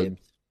him chug. Manscaped.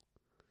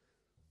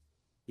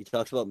 He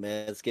talks about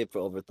Manscaped for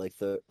over like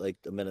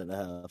a minute and a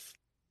half.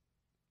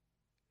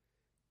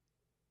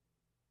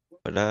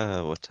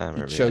 But what time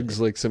He are we at chugs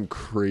here? like some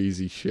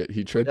crazy shit.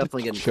 He tried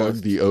definitely to getting chug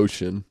close. the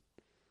ocean.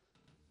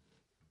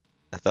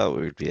 I thought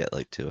we would be at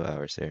like 2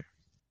 hours here.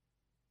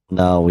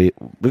 No, we've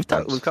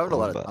I'm covered a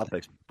lot of scrolling by.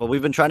 topics, but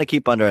we've been trying to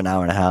keep under an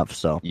hour and a half.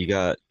 So You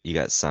got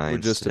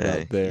science just about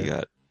today. there. You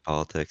got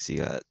politics. You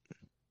got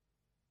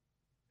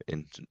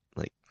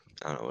like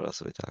I don't know what else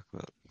did we talk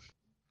about.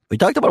 we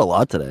talked about a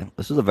lot today.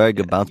 This was a very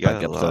good bounce You got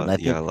back a episode, and lot.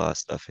 You got a lot of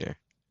stuff here.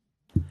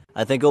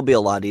 I think it'll be a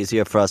lot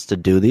easier for us to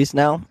do these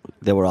now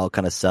that we're all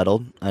kind of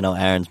settled. I know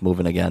Aaron's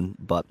moving again,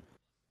 but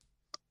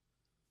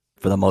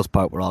for the most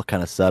part, we're all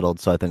kind of settled.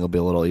 So I think it'll be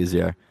a little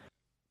easier.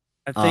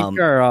 I think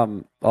our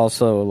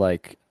also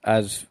like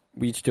as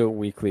we each do it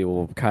weekly,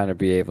 we'll kind of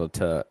be able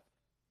to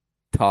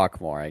talk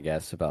more, I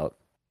guess, about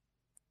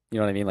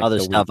what I mean, like Other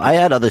the stuff. week. I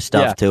had other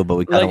stuff Yeah. too, but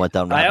we kind of Like, went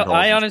down rabbit holes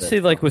I and honestly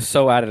shit, like so. was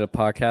so out of the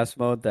podcast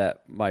mode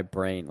that my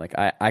brain like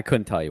I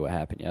couldn't tell you what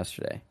happened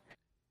yesterday.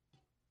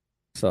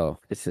 So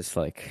it's just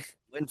like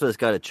Waiting for this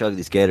guy to chug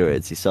these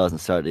Gatorades. He still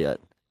hasn't started yet.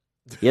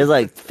 He has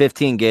like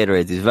 15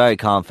 Gatorades. He's very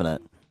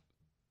confident.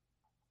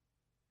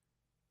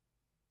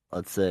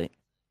 Let's see.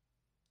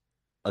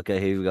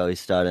 Okay, here we go. He's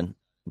starting.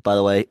 By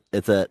the way,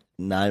 it's a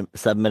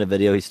 7-minute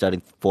video. He's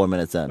starting 4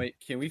 minutes in. wait,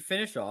 can we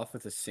finish off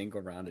with a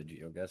single round of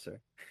GeoGuessr?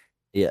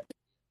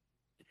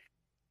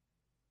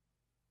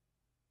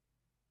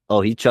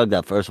 Oh, he chugged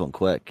that first one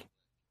quick.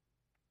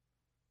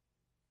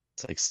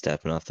 It's like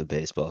stepping off the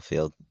baseball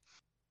field.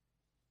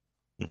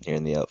 Here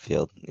in the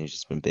outfield, he's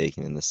just been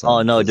baking in the sun.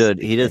 Oh no, because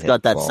dude, he can't just hit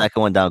got the that ball.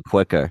 second one down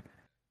quicker.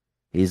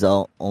 He's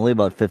only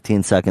about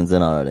 15 seconds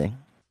in already.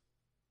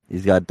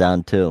 He's got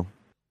down 2.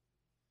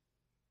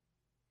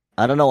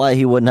 I don't know why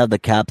he wouldn't have the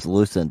caps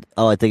loosened.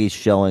 Oh, I think he's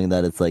showing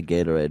that it's like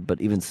Gatorade,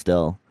 but even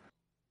still.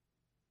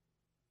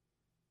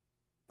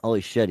 Holy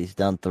shit, he's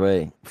down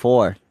 3.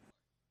 4.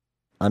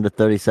 Under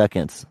 30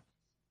 seconds.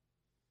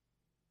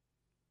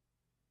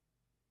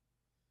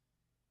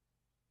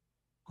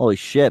 Holy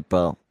shit,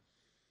 bro.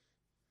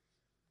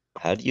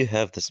 How do you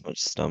have this much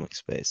stomach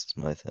space? Is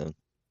my thing.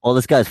 Oh,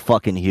 this guy's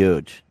fucking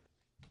huge.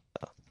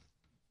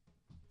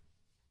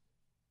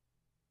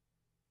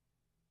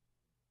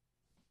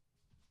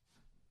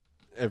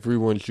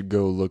 Everyone should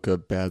go look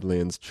up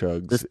Badlands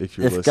Chugs This, if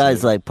you're this listening.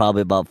 guy's like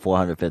probably about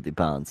 450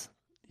 pounds.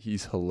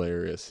 He's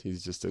hilarious.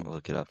 He's just a I'll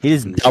look it up. He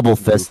just He's double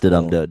fisted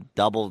him, goofball. dude.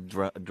 Double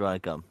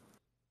drank him.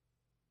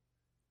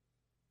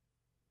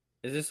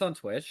 Is this on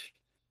Twitch?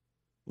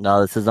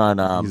 No, this is on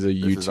He's a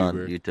this is on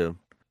YouTuber. YouTube.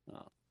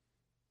 Oh.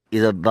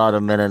 He's about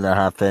a minute and a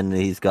half in, and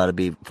he's got to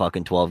be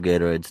fucking 12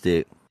 Gatorades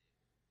deep.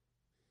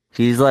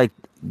 He's like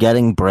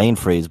getting brain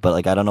freeze, but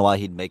like I don't know why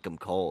he'd make him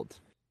cold.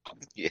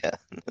 Yeah,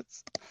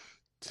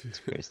 that's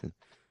crazy.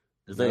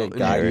 There's like a Mountain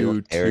guy Eric-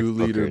 who Dew Eric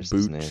 2-liter Booker's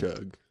his boot name.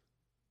 chug.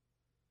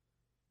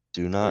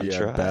 Do Oh, not yeah,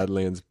 try.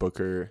 Badlands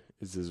Booker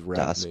is his rap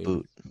Das name.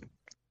 Boot.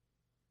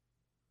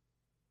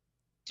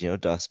 Do you know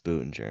Das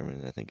Boot in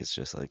German? I think it's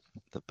just like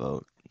the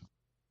boat.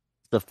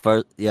 the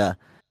first, yeah,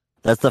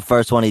 that's the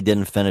first one he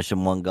didn't finish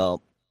in one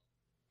gulp.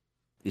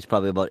 He's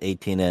probably about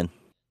 18 in.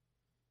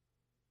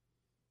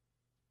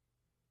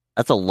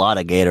 That's a lot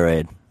of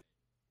Gatorade.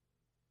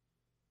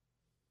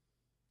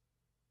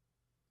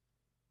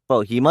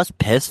 Bro, he must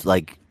piss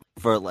like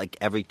for like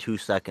every 2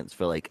 seconds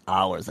for like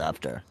hours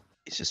after.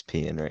 He's just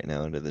peeing right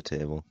now under the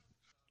table.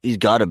 He's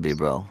got to be,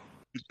 bro.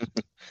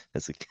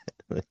 That's like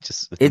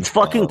just. It's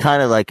fucking Wow.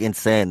 kind of like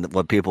insane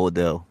what people would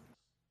do.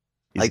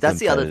 He's like, a that's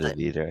the other competitive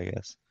thing. Eater, I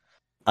guess.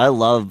 I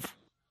love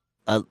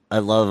He's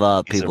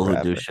a people who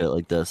do rapper. shit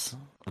like this.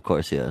 Of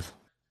course he is.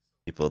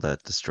 People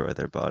that destroy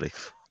their body.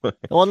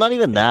 Well, not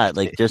even that.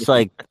 Like just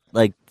like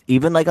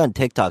even like on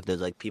TikTok, there's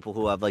like people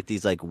who have like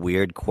these like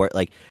weird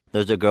like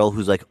there's a girl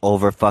who's like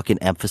over fucking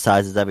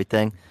emphasizes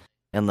everything.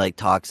 and like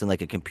talks in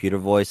like a computer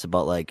voice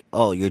about like,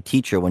 oh, your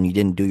teacher when you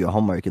didn't do your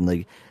homework, and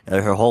like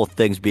her whole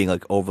thing's being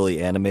like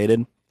overly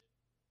animated.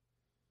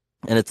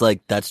 And it's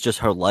like that's just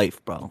her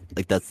life, bro.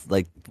 Like that's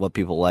like what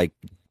people like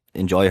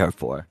enjoy her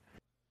for.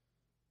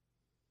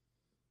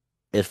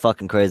 It's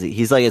fucking crazy.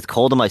 He's like, it's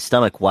cold in my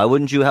stomach. Why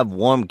wouldn't you have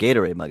warm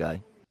Gatorade, my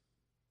guy?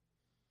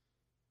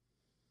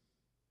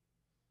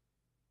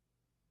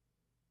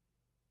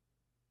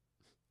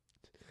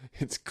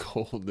 It's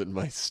cold in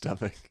my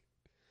stomach.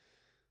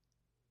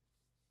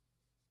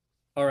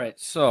 All right.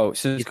 So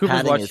since He's Cooper's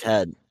patting his watching,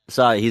 head.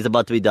 Sorry, he's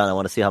about to be done. I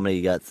want to see how many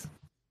he gets.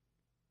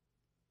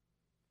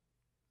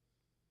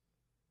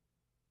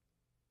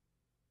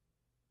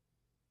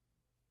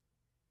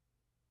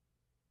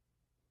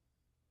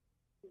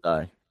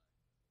 Sorry.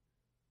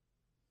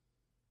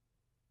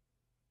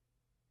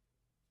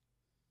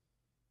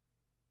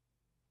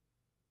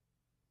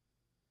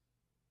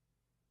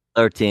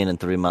 13 in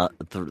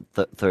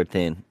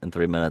 13 in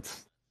 3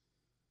 minutes.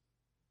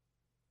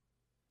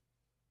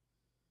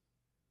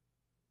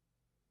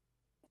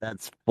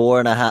 That's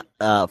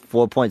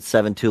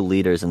 4.72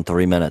 liters in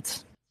 3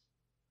 minutes.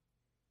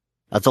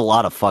 That's a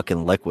lot of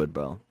fucking liquid,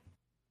 bro.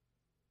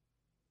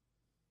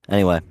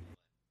 Anyway,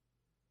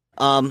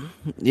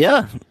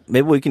 yeah,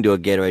 maybe we can do a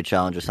Gatorade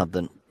challenge or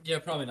something. yeah,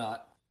 probably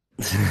not.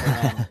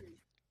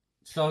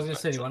 So I was gonna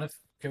say,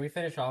 can we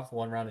finish off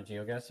one round of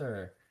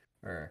GeoGuessr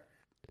or?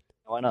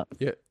 Why not?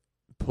 Yeah,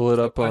 pull it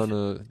So up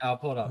on I'll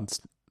pull it up.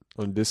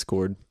 on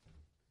Discord.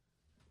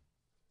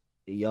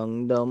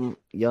 Young, dumb,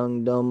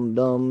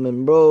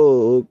 and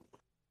broke.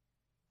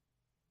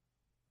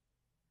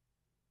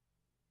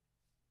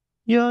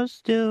 You're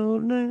still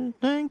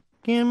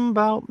thinking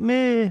about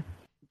me.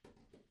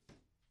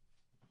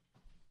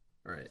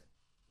 All right.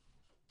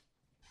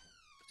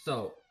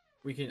 So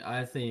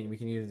I think we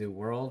can either do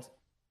world,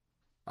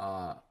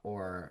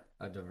 or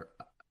a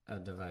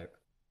divide.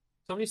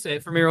 Somebody say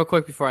it for me real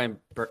quick before I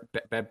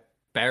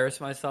embarrass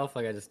myself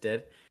like I just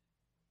did.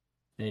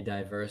 A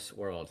diverse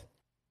world.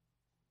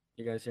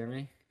 You guys hear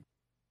me?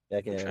 Yeah, I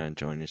I'm can hear trying to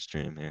join your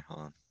stream here. Hold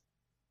on.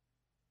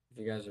 If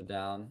you guys are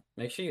down,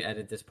 make sure you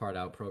edit this part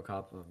out, pro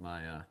cop of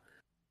my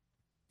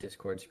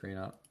Discord screen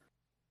up.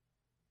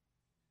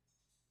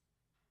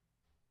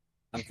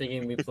 I'm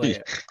thinking we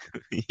play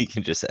You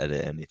can just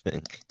edit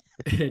anything.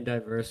 a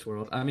diverse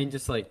world. I mean,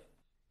 just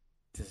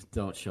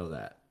don't show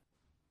that.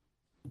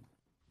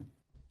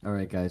 All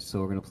right, guys.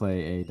 So we're gonna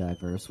play a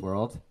diverse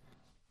world.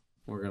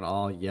 We're gonna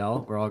all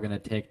yell. We're all gonna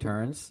take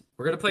turns.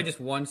 We're gonna play just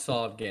one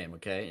solid game,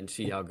 okay, and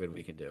see how good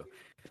we can do.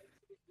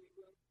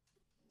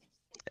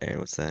 Aaron,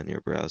 what's that in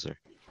your browser?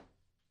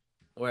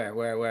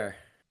 Where?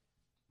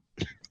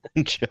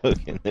 I'm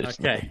joking. There's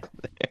Okay.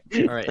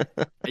 nothing All right.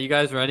 Are you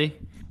guys ready?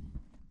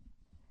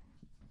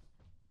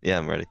 Yeah,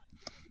 I'm ready.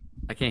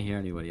 I can't hear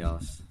anybody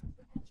else.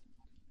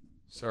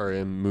 Sorry,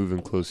 I'm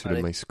moving closer to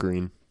Ready? my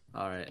screen.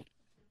 All right.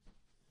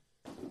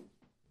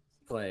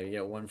 Play. We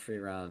get one free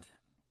round.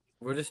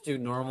 We'll just do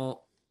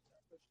normal.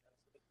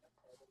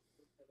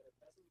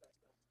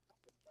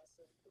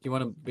 Do you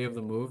want to be able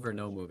to move or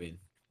no moving?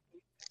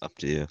 Up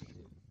to you.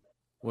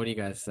 What do you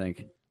guys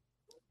think?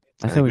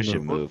 I think we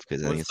should move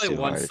because I We'll think just it's play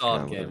too one hard.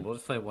 solid game. We'll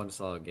just play one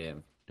solid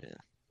game. Yeah.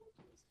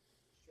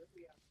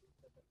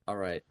 All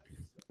right.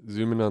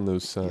 Zoom in on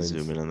those You signs.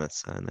 zoom in on that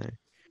sign there.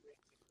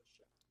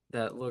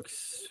 That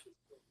looks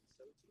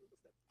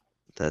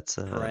That's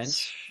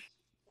French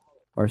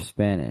or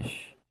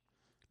Spanish.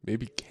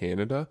 Maybe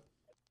Canada?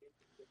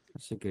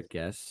 That's a good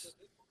guess.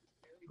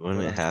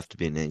 Wouldn't it have to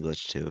be in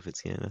English too if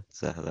it's Canada? Is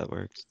that how that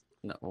works?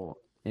 No, well,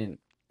 in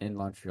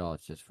Montreal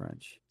it's just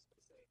French.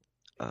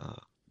 Uh,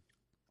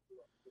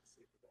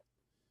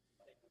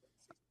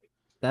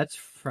 That's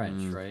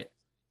French, right?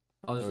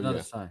 Oh, there's Oh, another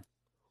yeah. sign.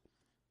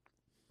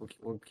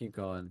 We'll keep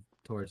going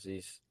towards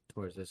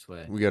this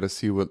way. We got to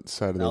see what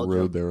side of the Belgium.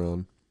 road they're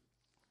on.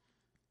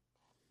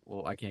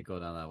 Well, I can't go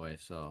down that way,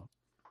 so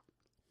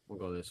we'll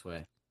go this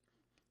way.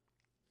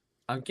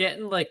 I'm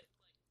getting like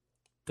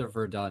the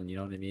Verdun, you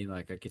know what I mean?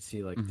 Like I could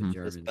see like the Mhm.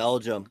 Germans. It's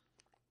Belgium.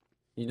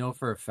 You know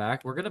for a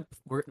fact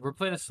we're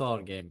playing a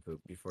solid game,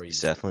 Poop. Before you he's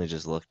definitely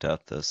just looked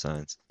up those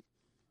signs.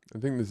 I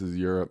think this is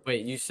Europe.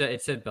 wait, you said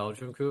it said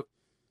Belgium, Coop?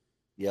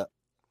 Yep,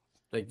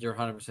 Like you're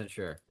 100%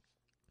 sure?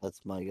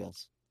 that's my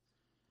guess.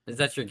 Is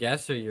that your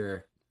guess or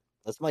your?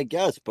 That's my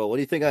guess, bro. What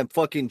do you think? I'm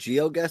fucking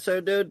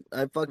GeoGuessr, dude.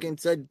 I fucking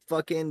said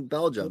fucking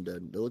Belgium,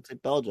 dude. It looks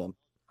like Belgium.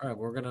 All right,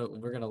 we're gonna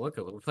look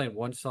at it. We're playing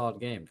one solid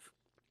game.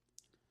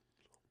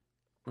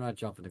 We're not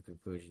jumping to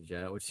conclusions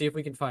yet. Let's see if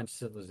we can find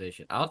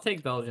civilization. I'll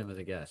take Belgium as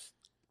a guess.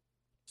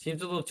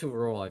 Seems a little too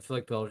rural. I feel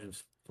like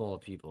Belgium's full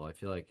of people. I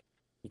feel like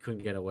you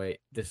couldn't get away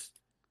this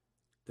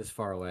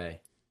far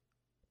away.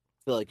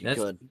 I feel like you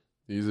could.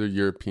 These are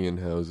European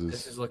This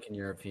houses. is looking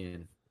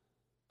European.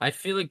 I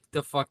feel like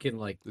the fucking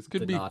like This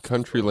could the be Nazis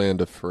country were-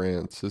 land of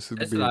France. This could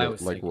That's be what I like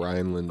was thinking.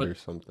 Rhineland But- or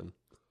something.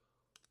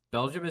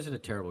 Belgium isn't a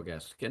terrible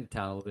guess. Getting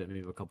down a little bit,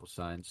 maybe a couple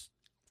signs.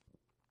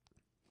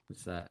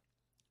 What's that?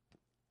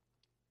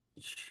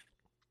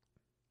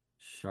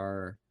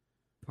 Char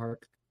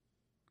Park.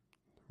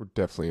 We're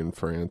definitely in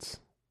France.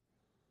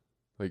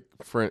 Like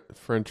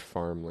French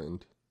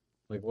farmland.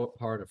 Like what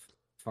part of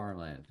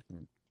farmland?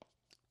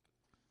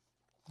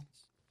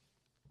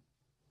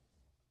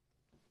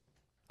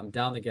 I'm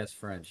down to guess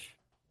French.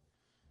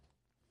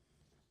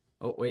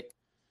 Oh wait,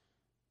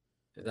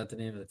 is that the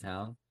name of the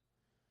town?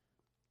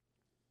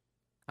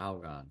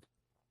 Algon.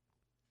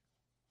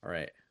 All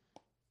right.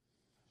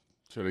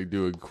 Should I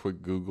do a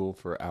quick Google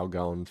for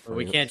Algon, But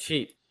we France? can't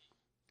cheat.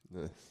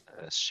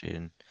 That's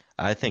cheating.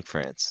 I think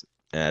France.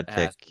 And It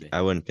has to be.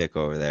 I wouldn't pick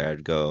over there.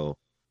 I'd go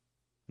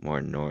more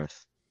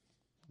north.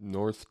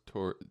 North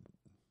toward.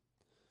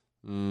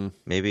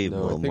 Maybe a No,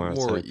 I little think more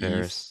more outside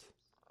Paris. east.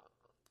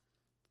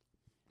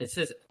 It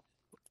says,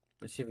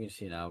 let's see if we can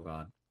see an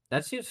Algon.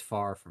 That seems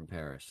far from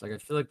Paris. Like I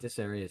feel like this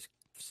area is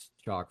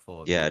chock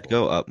full of Yeah, I'd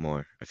people. go up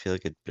more. I feel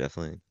like it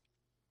definitely.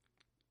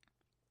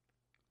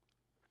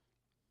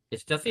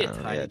 It's definitely a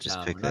Oh, tiny yeah, just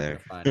town. pick We're not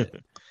there. gonna find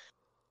it.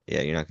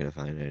 Yeah, you're not gonna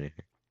find it anywhere.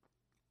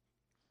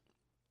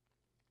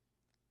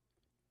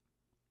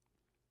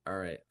 All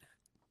right.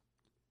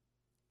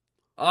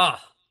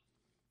 Ah,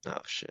 Oh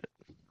shit.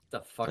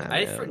 the fuck! Nah, I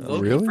yeah, I don't know.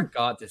 low-key Really?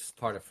 forgot this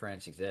part of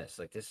France exists.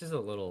 Like this is a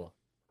little.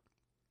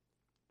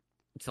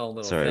 It's a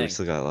little Sorry, thing. we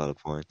still got a lot of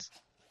points.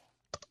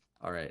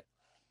 All right.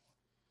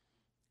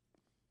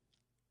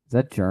 Is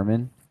that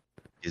German?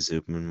 You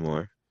zoom in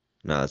more.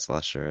 No, it's La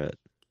Charette.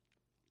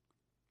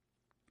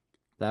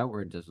 That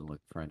word doesn't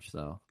look French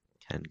though.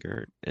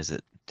 Kengert. Is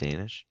it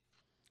Danish?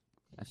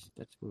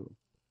 That's woo.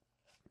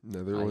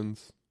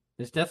 Netherlands.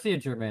 It's definitely a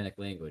Germanic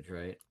language,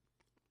 right?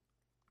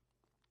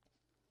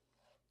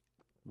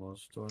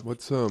 Mosdorf.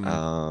 What's I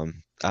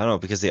don't know,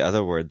 because the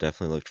other word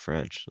definitely looked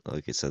French,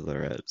 like you said,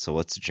 Lorette. So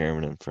what's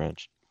German and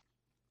French?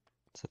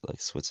 Is it like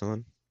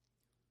Switzerland?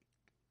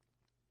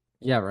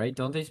 Yeah, right.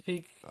 Don't they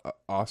speak?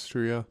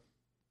 Austria?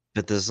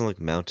 But this doesn't look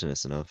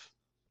mountainous enough.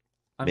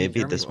 I mean,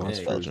 Maybe this German's one's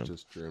big. Belgium.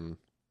 Austria's just German.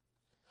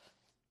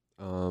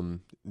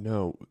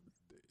 No,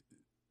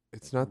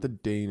 it's not the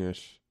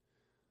Danish.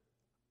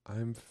 What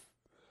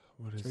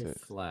It's is very it?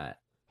 flat.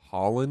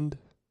 Holland?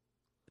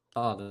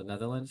 Oh, the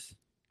Netherlands.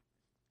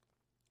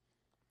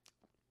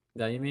 Is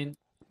that what you mean?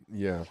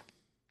 Yeah.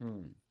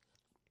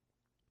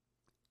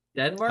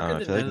 Denmark I or don't know, I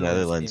the feel like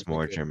Netherlands seems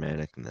more like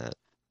Germanic than that.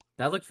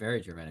 That looked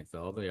very Germanic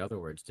though. All the other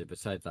words did,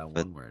 besides that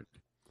But- one word.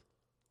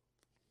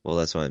 Well,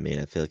 that's what I mean.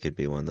 I feel like it'd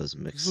be one of those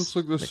This mixed. looks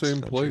like the mixed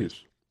same countries.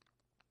 place.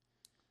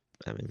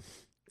 I mean,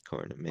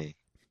 according to me.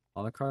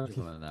 All the cars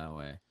are going that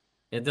way.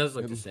 It does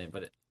look the And- same,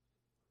 but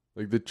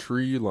Like the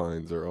tree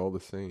lines are all the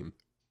same.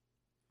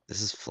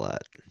 This is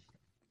flat.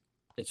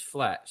 it's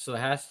flat, so it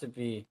has to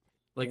be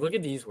like. Look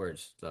at these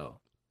words though.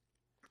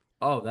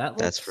 Oh, that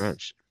looks. That's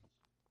French.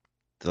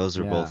 Those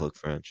are both Yeah. look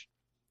French.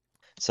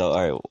 So,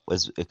 all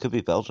right, it could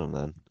be Belgium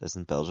then.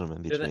 Isn't Belgium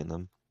in Did it- between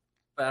them?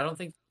 But I don't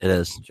think It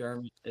is.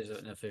 German is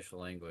an official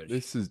language.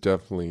 This is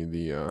definitely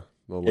the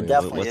land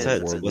definitely What's is.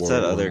 that? It's What's War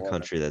that One. other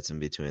country that's in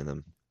between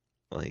them?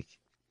 Like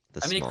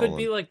the I mean, it small could one.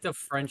 be like the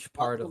French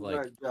part of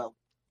like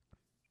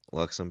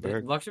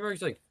Luxembourg.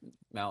 Luxembourg's like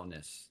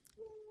mountainous.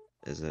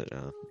 Is it?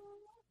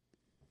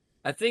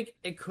 I think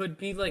it could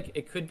be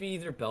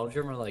either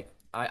Belgium or like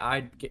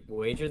I'd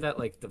wager that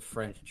like the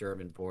French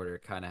German border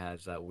kind of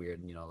has that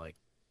weird like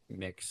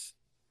mix,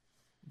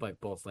 like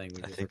both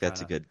languages. I think are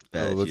that's a kinda... good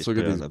bet. If you let's just look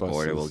put at it on these the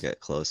border, we'll buses. get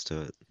close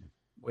to it.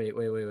 Wait.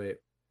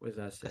 What does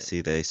that I say?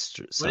 see they What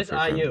is suffer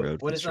from IU?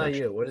 road What is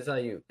construction. IU? What is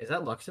IU? Is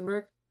that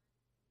Luxembourg?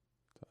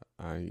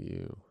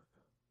 IU.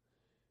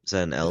 Is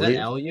that an Is LU?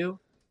 that LU?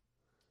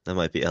 That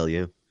might be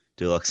LU.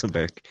 Do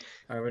Luxembourg.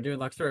 All right, we're doing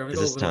Luxembourg. I'm Is gonna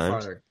go a this little timed?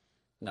 farther.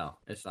 No,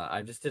 it's not.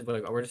 I just did.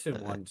 We're just doing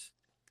Okay. ones.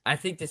 I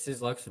think this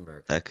is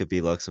Luxembourg. That could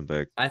be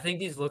Luxembourg. I think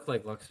these look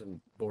like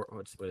Luxembourg.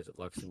 What is it?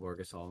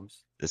 Luxembourgis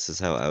homes. This is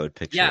how I would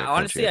picture Yeah, a country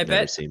honestly, I I've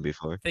never bet- seen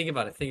before. Think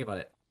about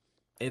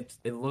it.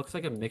 It looks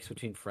like a mix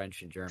between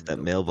French and German. That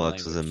the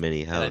mailbox was a language.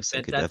 mini And I house. It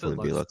bet could that's definitely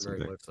what be Luxembourg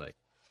Luxembourg. looks like.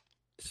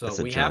 So That's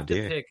a we John have to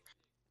Deere. pick.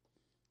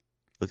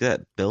 Look at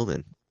that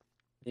building.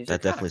 These That are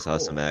kinda definitely saw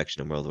some cool.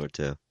 action in World War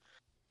II.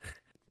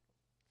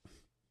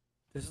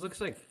 This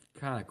looks like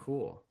kind of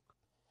cool.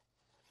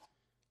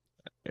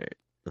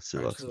 Let's do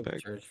All right, let's look at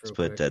Luxembourg. church Let's real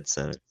put it quick. dead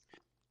center.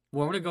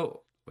 Well, I'm gonna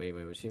go. Wait.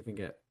 Let's see if we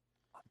can get.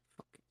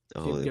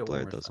 Oh, we they get one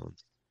blurred more those time.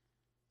 ones.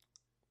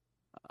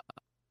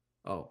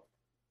 Oh.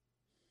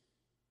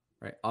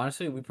 Right.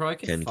 Honestly, we probably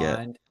Can could get-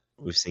 find.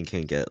 We've seen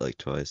Ken get like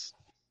twice.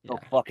 Yeah.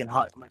 fucking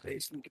hot in my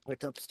face. Let me get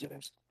back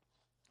upstairs.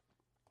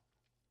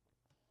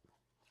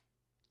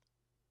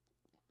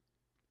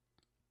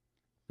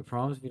 The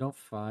problem is we don't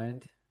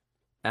find.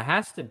 It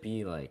has to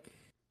be like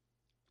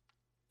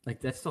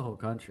that's the whole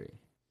country.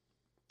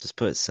 Just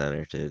put it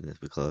center, dude.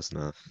 If we're close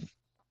enough.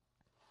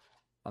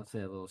 I'll say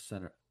a little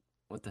center.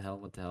 What the hell?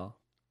 What the hell?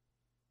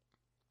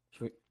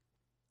 Should we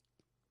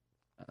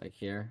like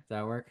here? Does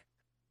that work?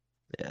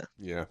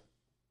 Yeah.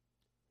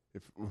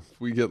 If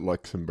we get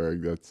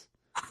Luxembourg, that's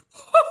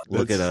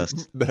Look at that's-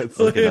 us. That's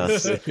Look at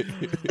us.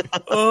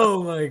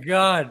 Oh my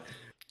god.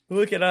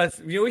 Look at us.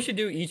 You know, we should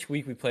do each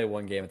week. We play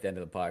one game at the end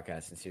of the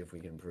podcast and see if we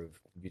can improve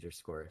computer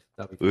scores.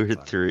 That'd be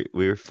fun.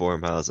 We were 4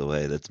 miles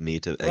away. That's me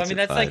to Well, I mean, exit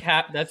that's 5. like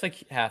half. That's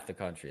like half the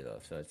country, though.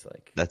 So it's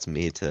like. That's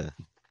me to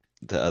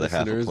the other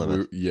half of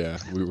Listeners,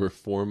 Plymouth. we were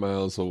 4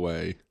 miles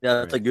away Yeah,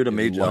 that's like you to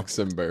me, in Joe.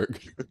 Luxembourg.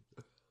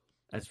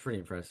 That's pretty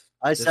impressive.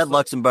 I said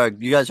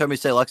Luxembourg. You guys heard me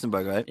say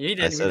Luxembourg, right? You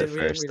did. I said it we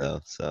did, first, we did.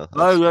 though. So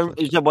Oh,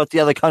 you said what's the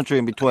other country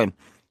in between?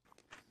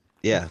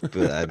 yeah, but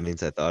that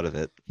means I thought of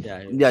it.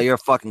 Yeah. Yeah, you're a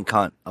fucking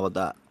cunt. How about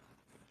that?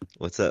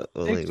 What's that?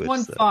 What language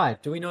is that? 615.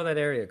 Do we know that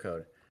area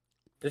code?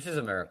 This is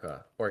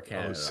America or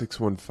Canada.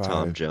 615.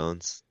 Tom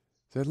Jones.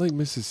 Is that like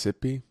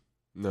Mississippi?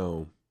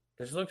 No.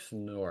 This looks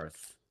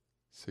north.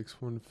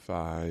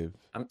 615.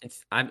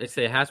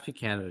 It has to be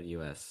Canada,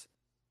 U.S.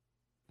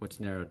 Which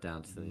narrowed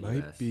down to the Might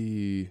U.S.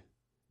 be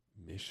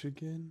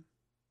Michigan?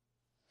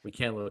 We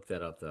can't look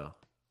that up though.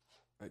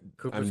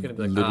 Cooper's I'm gonna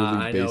be like, literally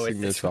I know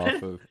basing it's this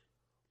off of.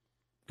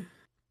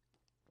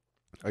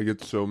 I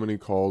get so many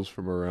calls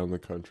from around the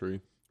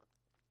country.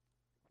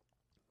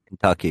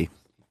 Kentucky.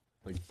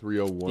 Like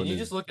 301 Did you is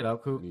just look it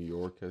up, Coop? New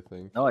York, I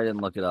think. No, I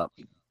didn't look it up.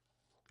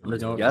 I'm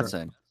just No,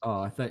 guessing.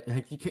 Oh, I thought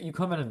you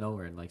come out of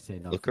nowhere and like say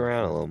no. Look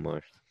around a little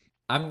more.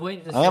 I'm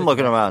waiting to. I am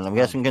looking around. I'm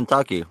guessing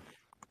Kentucky.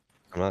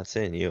 I'm not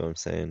saying you. I'm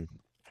saying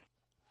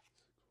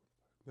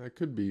That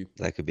could be.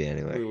 that could be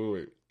anywhere.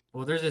 Wait.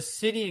 Well, there's a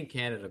city in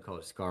Canada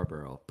called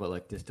Scarborough, but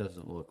like this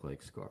doesn't look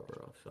like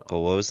Scarborough. So But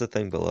what was the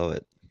thing below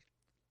it?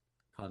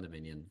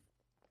 condominium.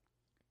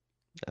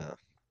 Oh.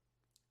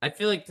 I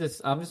feel like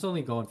this. I'm just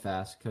only going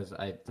fast because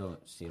I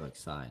don't see like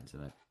signs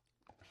and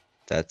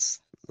That's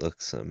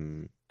looks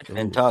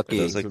Kentucky.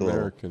 Those like a little,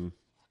 American.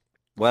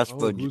 West Oh,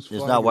 Virginia. whose It's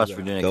flag not is West that?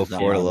 Virginia. go 'cause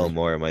for it a I'm- little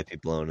more. It might be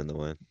blown in the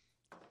wind.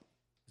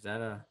 Is that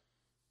a?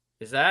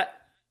 Is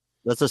that?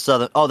 That's a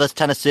southern. Oh, that's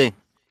Tennessee.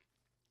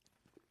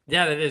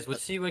 Yeah, that is.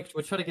 Let's see. Let's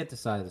try to get the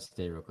side of the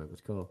state real quick.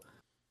 Let's go.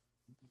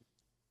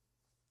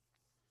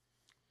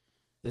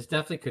 This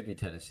definitely could be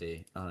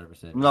Tennessee,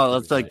 100%. No,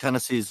 that's like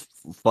Tennessee's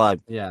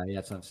flag. Yeah,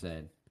 that's what I'm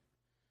saying.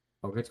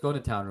 Oh, let's go to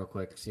town real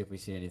quick. See if we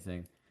see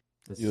anything.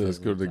 Yeah, let's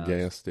go to the towns.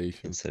 gas station.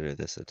 Consider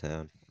this a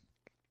town.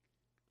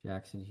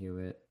 Jackson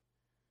Hewitt.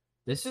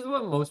 This is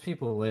what most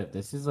people live.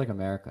 This is like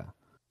America.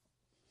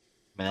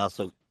 Man,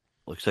 also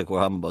looks like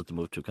where I'm about to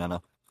move to, kind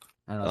of.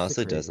 I don't know.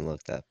 Honestly, it crazy. doesn't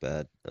look that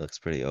bad. It looks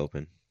pretty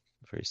open,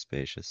 pretty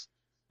spacious.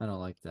 I don't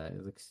like that.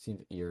 It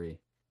seems eerie.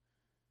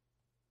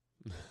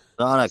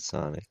 Sonic.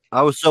 Sonic.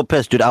 I was so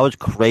pissed, dude. I was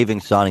craving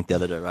Sonic the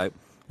other day, right?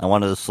 I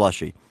wanted a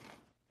slushie.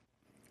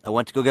 I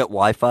went to go get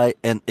Wi-Fi,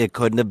 and it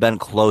couldn't have been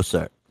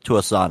closer to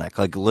a Sonic.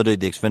 Like, literally,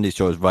 the Xfinity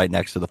store was right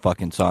next to the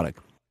fucking Sonic.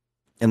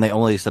 And they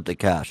only accepted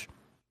cash.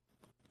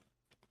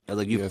 I was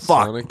like, you Yeah,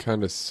 fuck. Sonic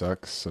kind of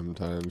sucks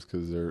sometimes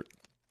because they're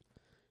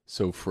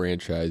so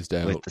franchised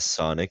out. Wait, the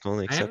Sonic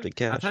only accepted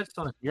cash? I've had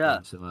Sonic Yeah.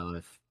 games in my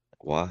life.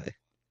 Why?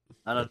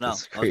 I don't know.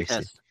 That's I was crazy.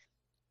 pissed.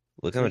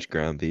 Look how much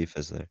ground beef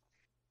is there.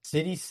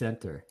 City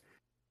Center.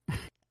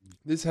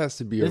 This has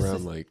to be This around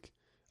is- like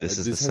This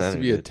is this the has center.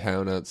 to be a dude.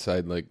 town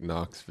outside like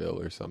Knoxville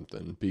or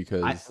something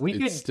because we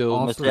could it's still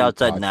also- Must be pretty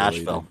outside populated.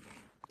 Nashville.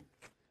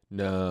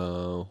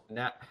 No,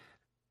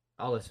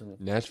 I'll listen.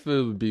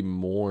 Nashville would be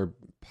more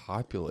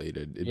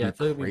populated. It'd Yeah, I be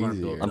feel it'd be more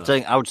crazier. built I'm up.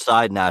 saying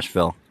outside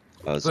Nashville.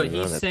 Oh, so But you're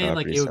on he's that saying,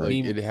 like, property it would side. be-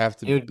 It'd have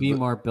to. It would be but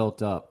more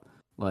built up.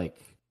 Like,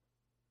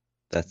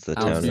 That's the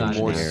outside town it'd be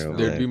Nashville. more. engineer over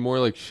There'd there. be more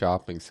like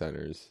shopping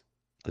centers.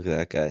 Look at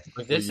that guy.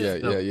 like this yeah,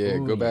 is the yeah.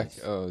 Go back.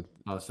 boonies. Oh,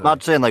 I'm sorry.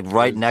 not saying like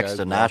right Those next guys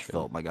to walking.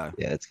 Nashville, my guy.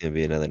 Yeah, it's gonna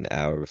be another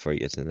hour before you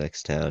get to the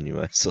next town. You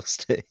might as well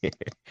stay here.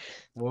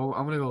 Well,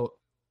 I'm gonna go.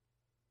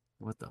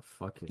 What the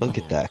fuck is Look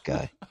at that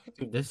guy.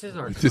 Dude, this is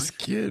our This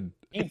country. kid.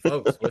 He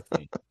votes with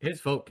me. His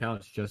vote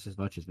counts just as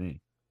much as me.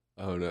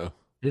 Oh no.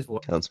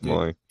 Counts dude,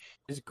 more.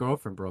 His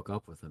girlfriend broke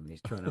up with him. And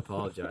he's trying to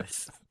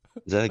apologize.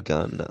 Is that a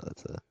gun? No,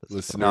 that's a. That's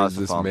Listeners, No, it's a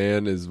this phone.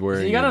 man is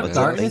wearing. He got a What's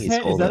dart that in thing his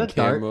he's hand. Is that a holding?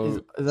 dart? Camo- Is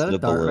that Is it a a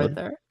dart right balloon?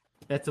 there?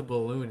 That's a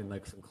balloon and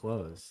like some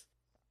clothes.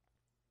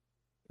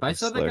 If I A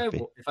saw that guy,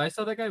 Slurpee. if I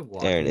saw that guy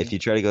walking, Aaron, if you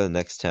try to go to the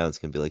next town, it's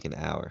gonna be like an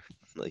hour.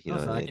 Like you no,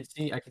 know so what I I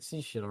mean? can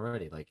see shit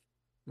already. Like,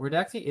 we're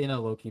actually in a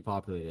low key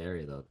populated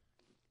area though.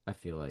 I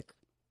feel like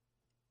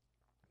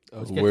Oh,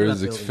 Let's get to where that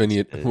does building.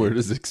 Xfinity? Where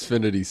does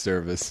Xfinity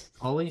service?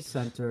 Holly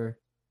Center,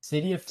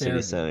 City of City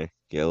Fairview, Center.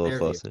 Get a little Fairview.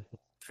 closer.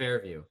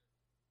 Fairview,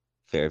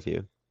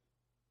 Fairview.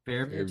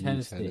 Fairview,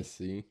 Tennessee.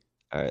 Tennessee.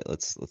 All right,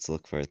 let's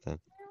look for it then.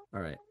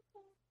 All right,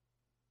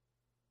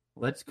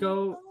 let's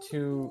go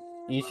to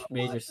each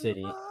major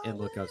city and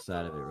look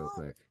outside of it real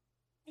quick.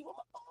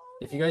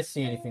 If you guys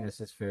see anything that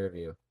says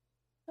Fairview,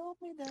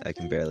 I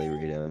can barely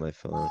read it on my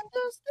phone.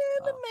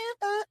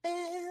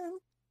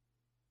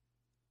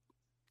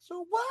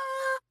 So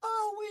why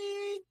are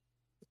we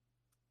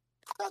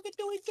talking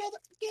to each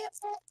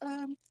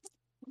other?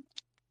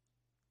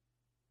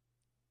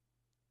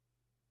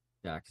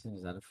 Jackson,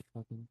 is that a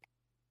fucking?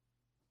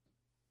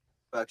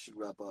 Back should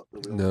wrap up.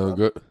 No,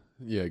 go.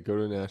 Yeah, go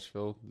to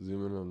Nashville.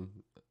 Zoom in on.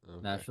 Okay.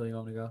 Nashville, you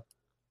want me to go?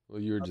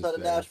 Well, you were just Outside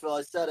of there. Nashville,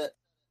 I said it.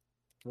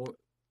 Well,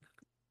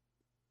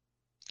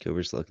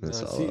 Cooper's looking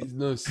this all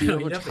up. See how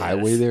He much definitely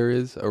highway is. there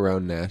is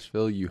around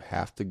Nashville? You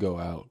have to go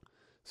out.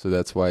 So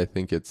that's why I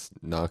think it's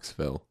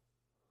Knoxville.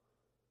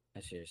 I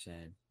see what you're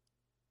saying.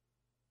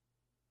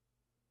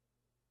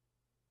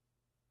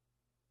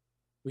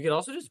 We could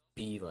also just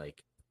be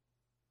like.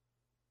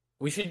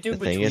 We should do The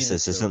thing between is, the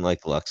this two. isn't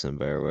like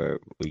Luxembourg where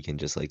we can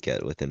just like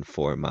get within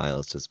 4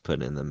 miles, just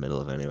put it in the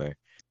middle of anywhere.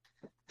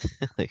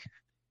 Like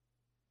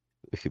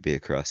we could be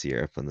across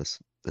Europe on this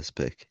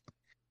pick.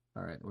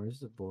 All right, where's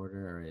the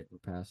border? All right,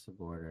 we're past the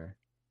border.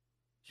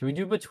 Should we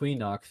do between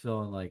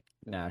Knoxville and like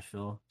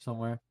Nashville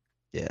somewhere?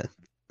 Yeah,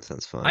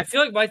 sounds I fun.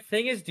 feel like my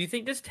thing is, do you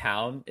think this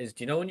town is?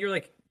 Do you know when you're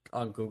like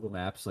on Google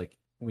Maps, like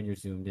when you're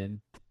zoomed in,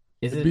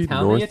 is It'd it a be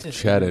town that you have North to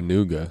zoom in?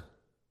 Chattanooga.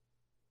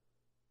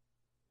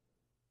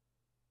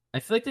 I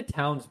feel like the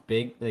town's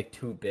big, like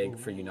too big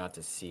for you not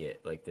to see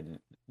it, like the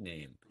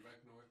name.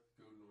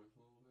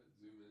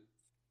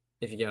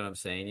 If you get what I'm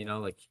saying, you know,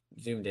 like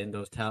zoomed in,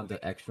 those towns are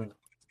extra.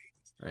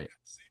 Right.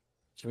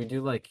 Should we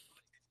do like?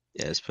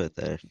 Yeah, just put it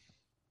there.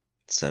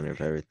 Center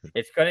of everything.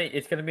 It's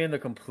gonna be on the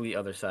complete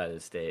other side of the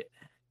state.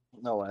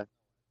 No way.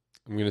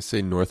 I'm gonna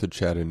say north of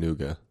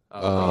Chattanooga.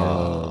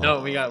 Oh, Oh.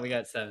 no, we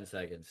got 7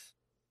 seconds.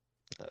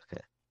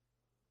 Okay.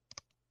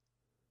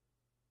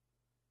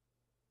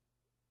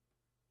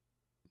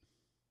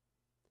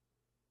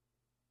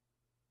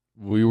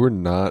 We were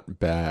not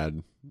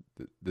bad.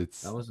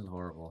 It's That wasn't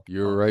horrible.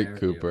 You're Oh, right,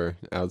 Fairview. Cooper.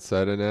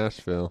 Outside of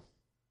Nashville.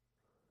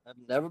 I've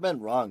never been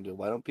wrong, dude.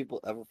 Why don't people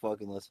ever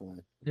fucking listen to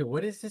me? Dude,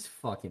 what is this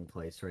fucking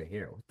place right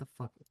here? What the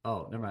fuck?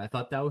 Oh, never mind. I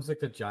thought that was like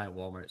the giant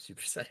Walmart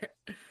supercenter.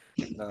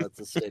 No, it's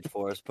a state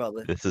forest,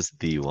 probably. This is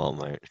the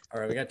Walmart. All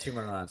right, we got 2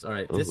 more rounds. All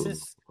right, this Ooh,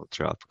 is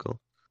tropical.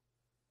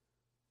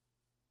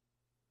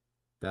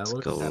 that It's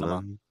looks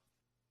Golem.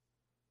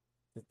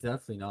 it's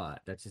definitely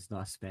not. That's just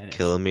not Spanish.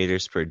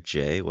 Kilometers per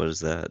J. What is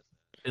that?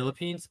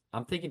 Philippines?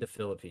 I'm thinking the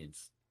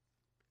Philippines.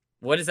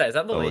 What is that? Is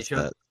that Oh, what's Malaysia?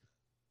 that?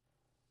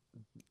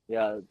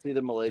 Yeah, it's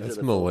either Malaysia. That's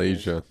or the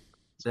Philippines. Malaysia.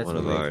 That's One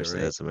of Malaysia, ours.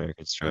 right? That's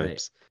American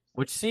Stripes.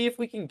 Let's see if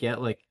we can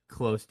get like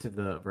close to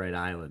the right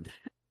island.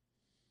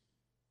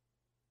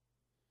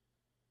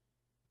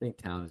 I think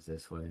town is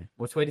this way.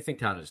 Which way do you think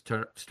town is?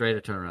 Turn straight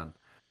or turn around?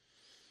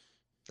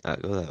 Go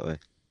that way. All right.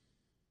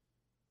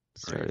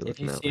 Started If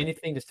you looking see that way.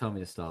 anything, just tell me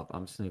to stop.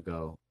 I'm just gonna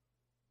go.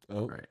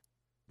 Oh, All right.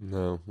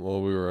 no.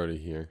 Well, we were already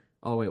here.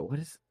 Oh wait, what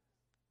is?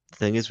 The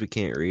thing is, we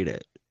can't read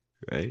it,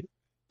 right?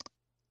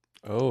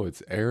 Oh,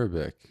 it's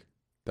Arabic.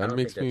 I That don't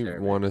makes think me that's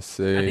Arabic. want to I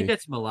say. think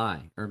that's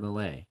Malay or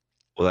Malay.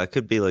 Well, that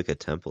could be like a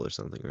temple or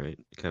something, right?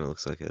 It kind of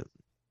looks like it.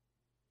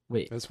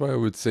 Wait, That's why I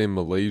would say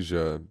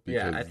Malaysia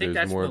yeah, because I think there's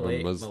that's more Malay,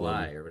 of a Muslim.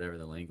 Malay or whatever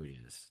the language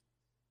is.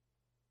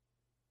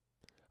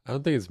 I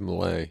don't think it's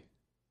Malay.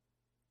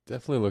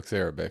 Definitely looks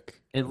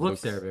Arabic. It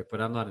looks Arabic,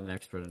 but I'm not an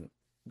expert in.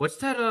 What's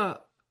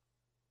that?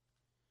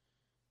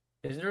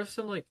 Is there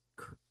some like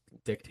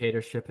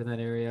dictatorship in that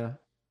area?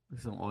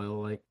 Some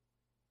oil like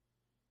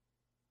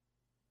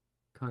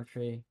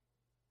country?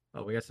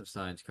 Oh, we got some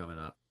signs coming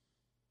up.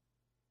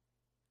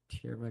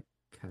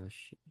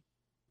 Tirmakashi.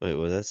 Wait,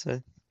 what did that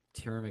say?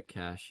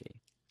 Tirmakashi.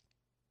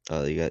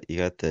 Oh, you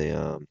got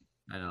the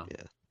I know.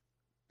 yeah.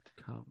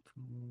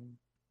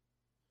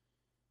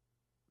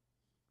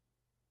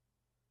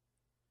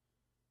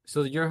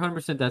 So you're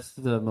 100% that's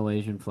the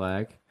Malaysian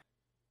flag?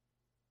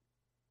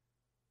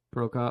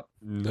 Prokop?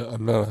 No,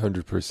 I'm not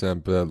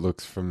 100%, but that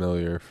looks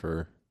familiar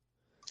for.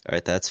 All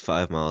right, that's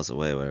 5 miles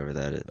away, whatever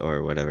that is,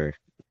 or whatever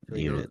Here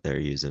we unit go. they're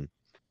using.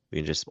 We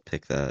can just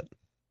pick that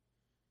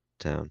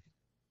town.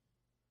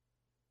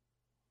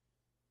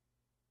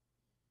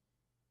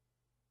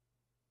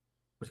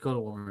 Let's go to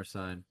one more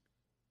sign.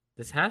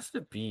 This has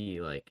to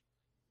be like.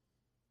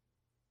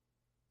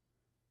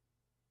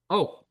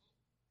 Oh!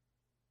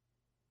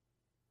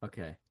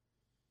 Okay.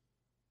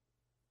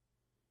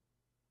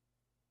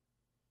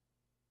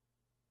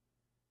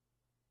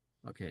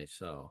 Okay,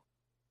 so.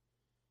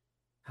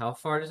 How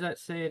far does that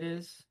say it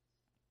is?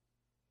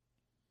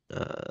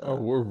 Oh,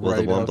 we're well,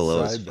 right the one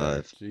below is outside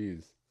there. 5.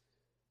 Jeez.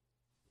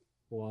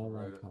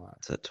 Kuala.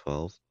 Is that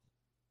 12?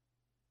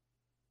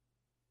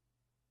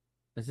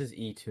 This is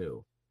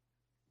E2.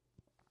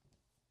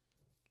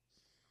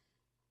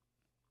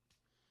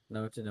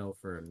 Now to know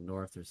for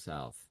north or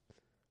south.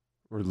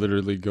 We're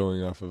literally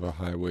going off of a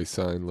highway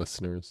sign,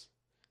 listeners.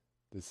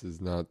 This is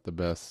not the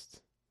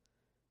best.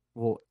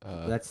 Well,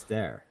 Uh, that's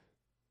there.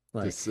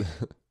 Like this,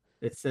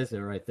 it says it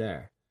right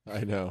there.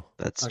 I know.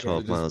 That's Okay,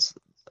 12 just- miles.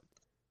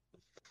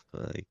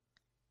 Like,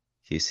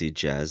 you see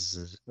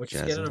jazz. Which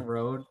jazz get on a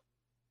road.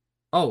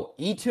 Oh,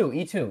 E2,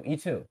 E2,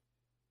 E2.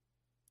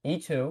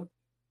 E2.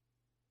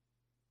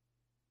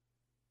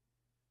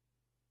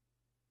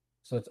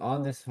 So it's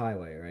on this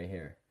highway right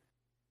here.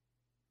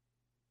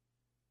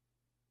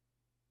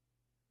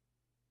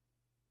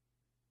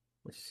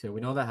 So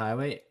we know the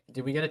highway.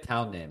 Did we get a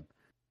town name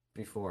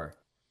before?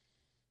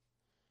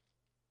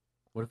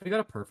 What if we got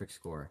a perfect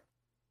score?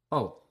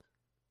 Oh.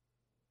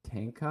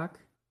 Tangkok?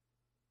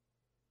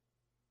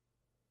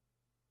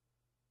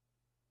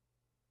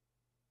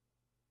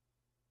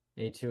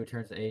 A2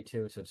 turns to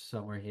A2, so it's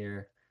somewhere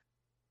here.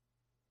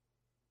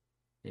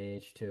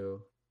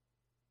 H2.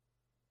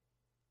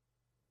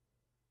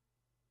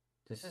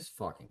 This is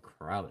fucking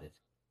crowded.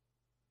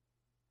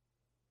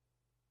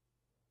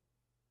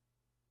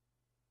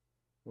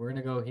 We're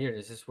gonna go here.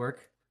 Does this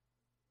work?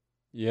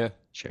 Yeah,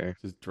 Sure.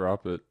 just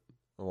drop it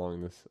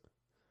along this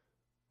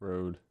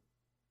road.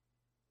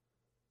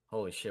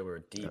 Holy shit, we're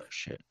deep. Oh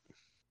shit.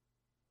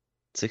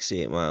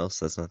 68 miles.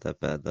 That's not that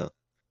bad though.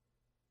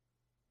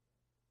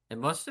 It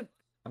must have.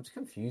 I'm just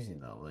confusing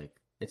though. Like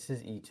it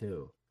says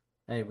E2.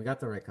 Hey, we got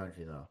the right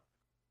country though.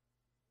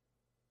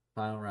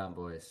 Final round,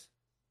 boys.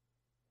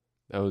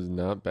 That was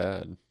not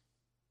bad.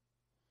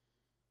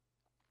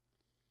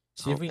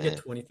 See Oh, if we man. get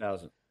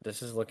 20,000.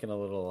 This is looking a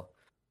little.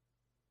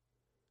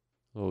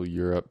 Oh,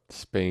 Europe,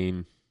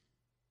 Spain,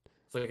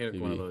 It's looking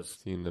like one of maybe those.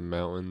 seeing the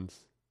mountains.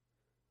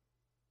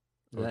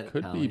 Is Or that it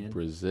could Italian? be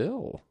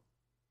Brazil.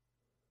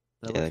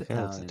 That Yeah, looks that kind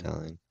of looks Italian.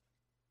 Italian.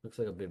 Looks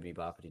like a bibbidi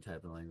boppity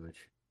type of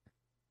language.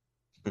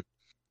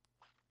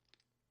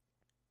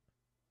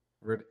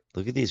 Rib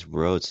Look at these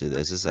roads, dude.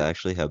 Is this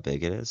actually how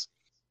big it is?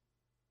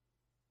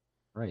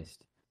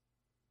 Christ.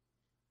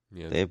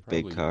 Yeah, They it's have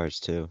big probably cars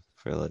too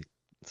for like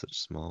such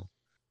small.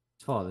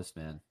 Let's follow this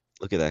man.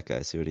 Look at that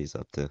guy. See what he's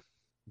up to.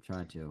 I'm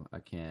trying to. I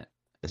can't.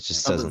 It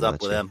just Something's doesn't Something's up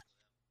let with you. him.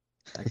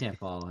 I can't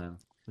follow him.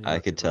 He I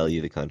looks could tell right.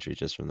 you the country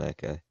just from that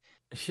guy.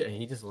 Yeah,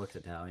 he just looks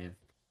Italian.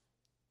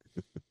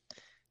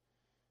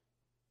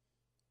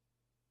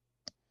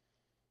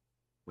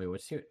 Wait,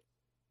 what's he?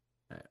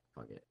 Alright,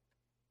 fuck it.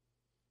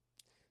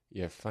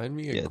 yeah. Find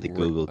me a Yeah, the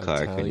Google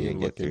car couldn't even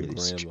get Italian-looking through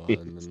these grandma,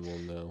 streets. and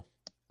then we'll know.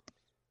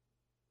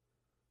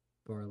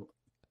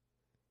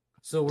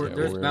 So Yeah,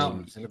 there's we're in-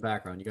 mountains in the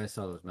background. You guys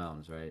saw those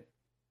mountains, right?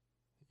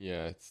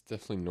 Yeah, it's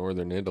definitely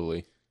northern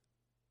Italy.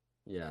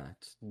 Yeah,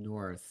 it's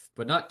north,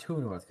 but not too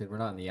north because we're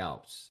not in the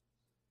Alps.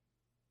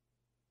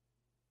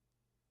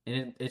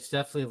 And it's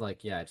definitely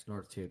like, yeah, it's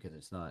north too because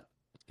it's not.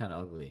 It's kind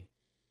of ugly.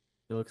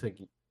 It looks like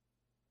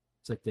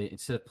it's like they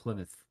instead of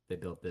Plymouth, they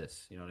built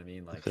this. You know what I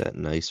mean? Like, Look at that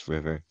nice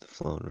river, the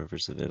flowing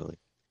rivers of Italy.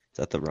 Is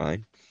that the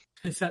Rhine?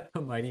 is that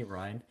the mighty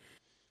Rhine?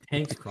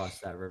 Tanks cross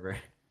that river.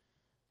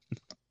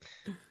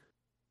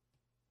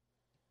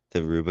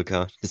 The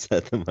Rubicon? Is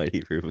that the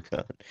mighty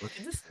Rubicon? Look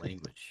at this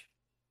language.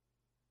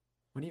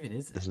 What even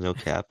is There's it? no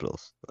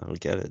capitals. I don't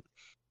get it.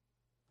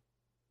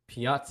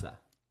 Piazza.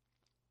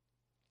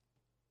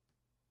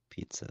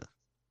 Pizza.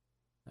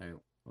 All right.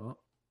 Well,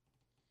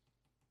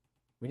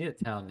 we need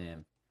a town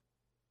name.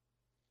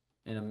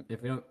 And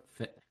if we don't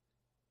fit,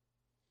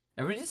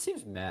 everybody just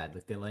seems mad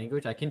with the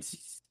language. I can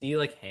see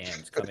like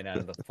hands coming out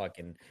of the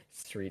fucking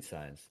street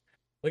signs.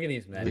 Look at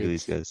these men. Look at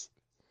these guys.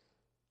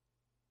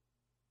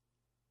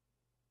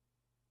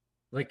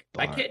 Like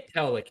I Bar. can't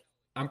tell. Like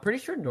I'm pretty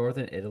sure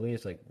northern Italy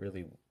is like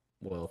really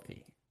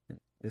wealthy.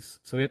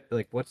 So we have,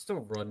 like, what's the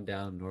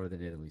rundown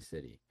northern Italy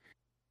city?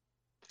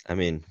 I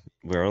mean,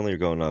 we're only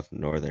going off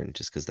northern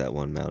just because that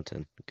one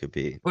mountain could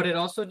be But it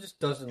also just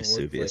doesn't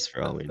Vesuvius look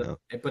for all we like know.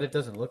 But it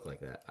doesn't look like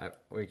that.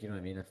 Like, you know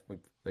what I mean? If we,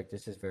 like,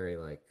 this is very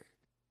like.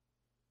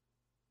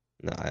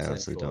 No, I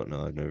honestly Central. don't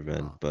know. I've never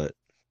been, Oh. but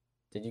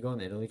Did you go on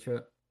the Italy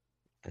trip?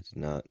 I did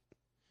not.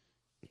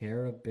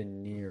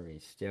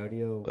 Carabinieri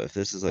Stadio. But if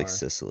this is like Bar.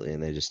 Sicily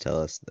and they just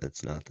tell us that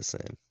it's not the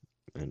same,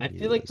 and I he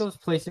feel like lives- those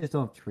places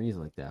don't have trees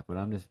like that, but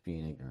I'm just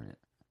being ignorant.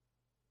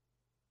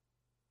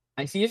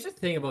 I see. Here's the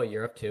thing about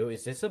Europe too: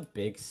 is this a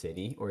big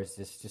city or is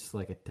this just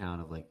like a town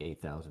of like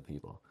 8,000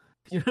 people?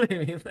 You know what I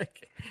mean?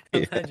 Like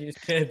sometimes you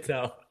just can't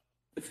tell.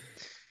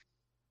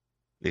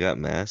 they got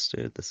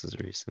mastered. This is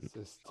recent.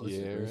 this is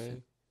Sestiere.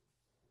 recent.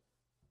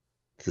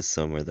 This is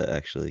somewhere that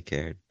actually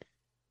cared.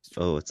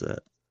 Oh, what's that?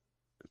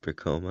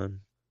 Percoman?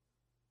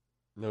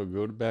 No,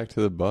 go back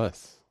to the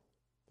bus.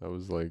 That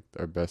was like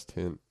our best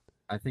hint.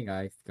 I think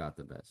I got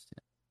the best.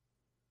 Yeah.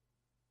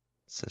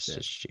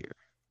 Sestiere.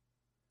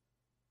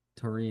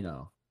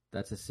 Torino.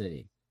 That's a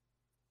city.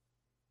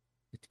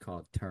 It's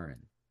called Turin.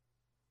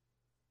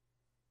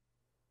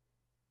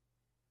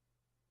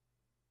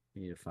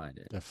 We need to find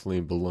it.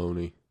 Definitely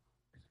baloney.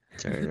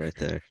 Turn right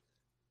there.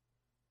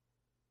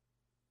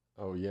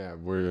 Oh yeah,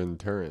 we're in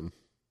Turin.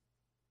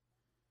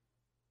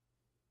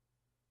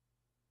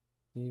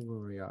 See where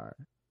we are.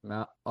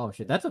 Mount. Oh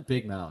shit, that's a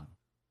big mountain.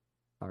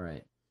 All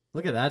right,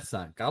 look at that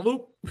sign.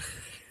 Gallup.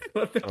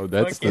 What the Oh,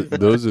 that's fuck is that?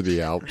 those are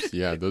the Alps.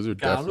 Yeah, those are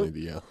Gallup?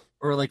 definitely the Alps.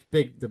 Or like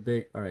the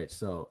big. All right,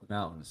 so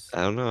mountains.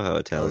 I don't know how Oh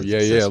Italians yeah,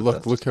 exist yeah.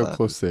 without Look this how map.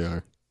 close they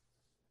are.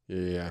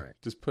 Yeah. Alright.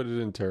 Just put it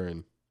in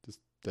Turin. Just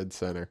dead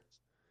center.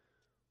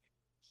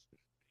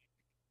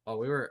 Oh,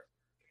 we were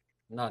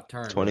not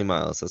Turin. 20 but-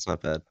 miles. That's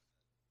not bad.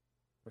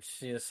 Let's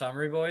see the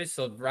summary, boys.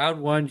 So round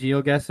one,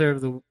 GeoGuessr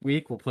of the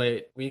week. We'll play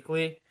it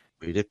weekly.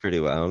 We did pretty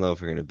well. I don't know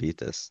if we're gonna beat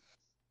this.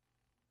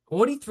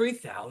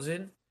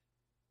 43,000.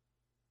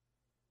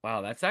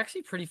 Wow, that's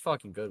actually pretty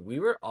fucking good. We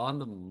were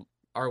on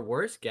our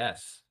worst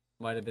guess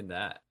might have been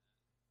that.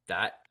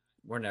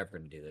 We're never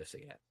gonna do this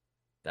again.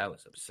 That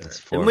was absurd.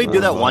 That's Didn't we do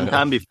that miles. one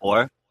time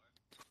before?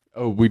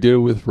 Oh, we did it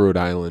with Rhode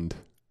Island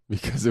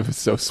because it was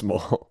so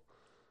small.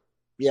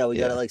 Yeah, we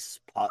got Yeah. it like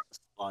spot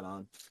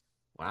on.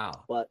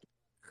 Wow. But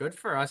good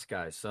for us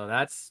guys. So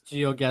that's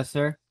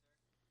GeoGuessr.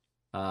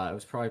 It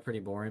was probably pretty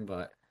boring,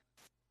 but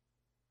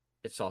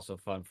it's also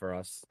fun for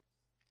us.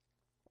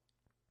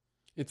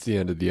 It's the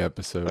end of the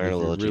episode. Learn a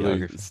If little you're really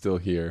geography. still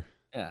here.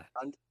 Yeah.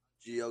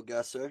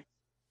 GeoGuessr.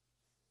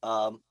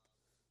 Do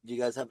you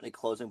guys have any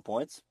closing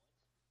points?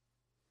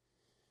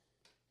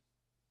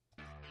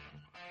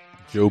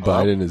 Joe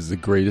Hello? Biden is the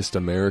greatest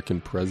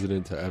American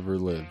president to ever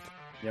live.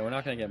 Yeah, we're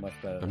not gonna get much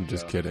better. I'm than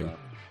just Joe, kidding.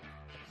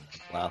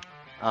 so. Wow.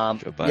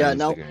 Joe Biden Yeah, is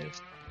no. the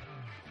greatest.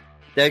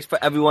 Thanks for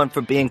everyone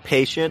for being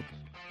patient.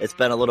 It's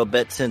been a little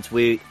bit since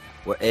we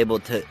were able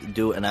to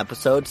do an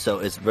episode, so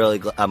it's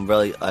really. I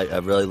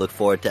really look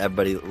forward to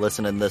everybody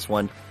listening to this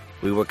one.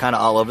 We were kind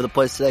of all over the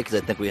place today because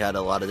I think we had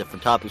a lot of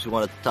different topics we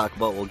wanted to talk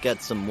about. We'll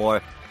get some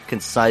more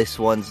concise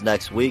ones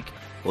next week.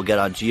 We'll get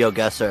on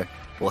GeoGuessr.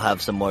 We'll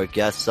have some more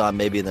guests on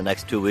maybe in the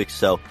next 2 weeks.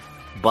 So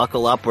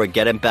buckle up. We're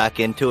getting back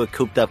into it.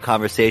 Cooped Up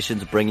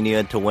Conversations, bringing you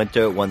into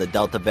winter when the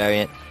Delta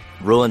variant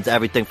ruins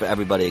everything for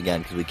everybody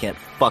again because we can't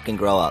fucking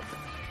grow up.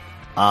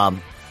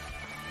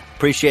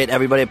 Appreciate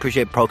everybody.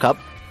 Appreciate Pro Cup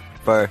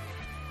for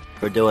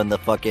doing the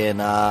fucking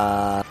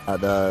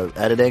the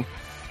editing.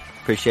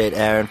 Appreciate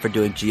Aaron for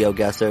doing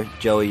GeoGuessr.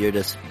 Joey, you're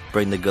just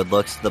bring the good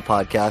looks to the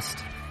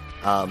podcast.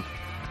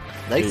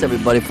 Thanks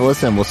everybody for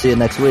listening. We'll see you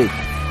next week.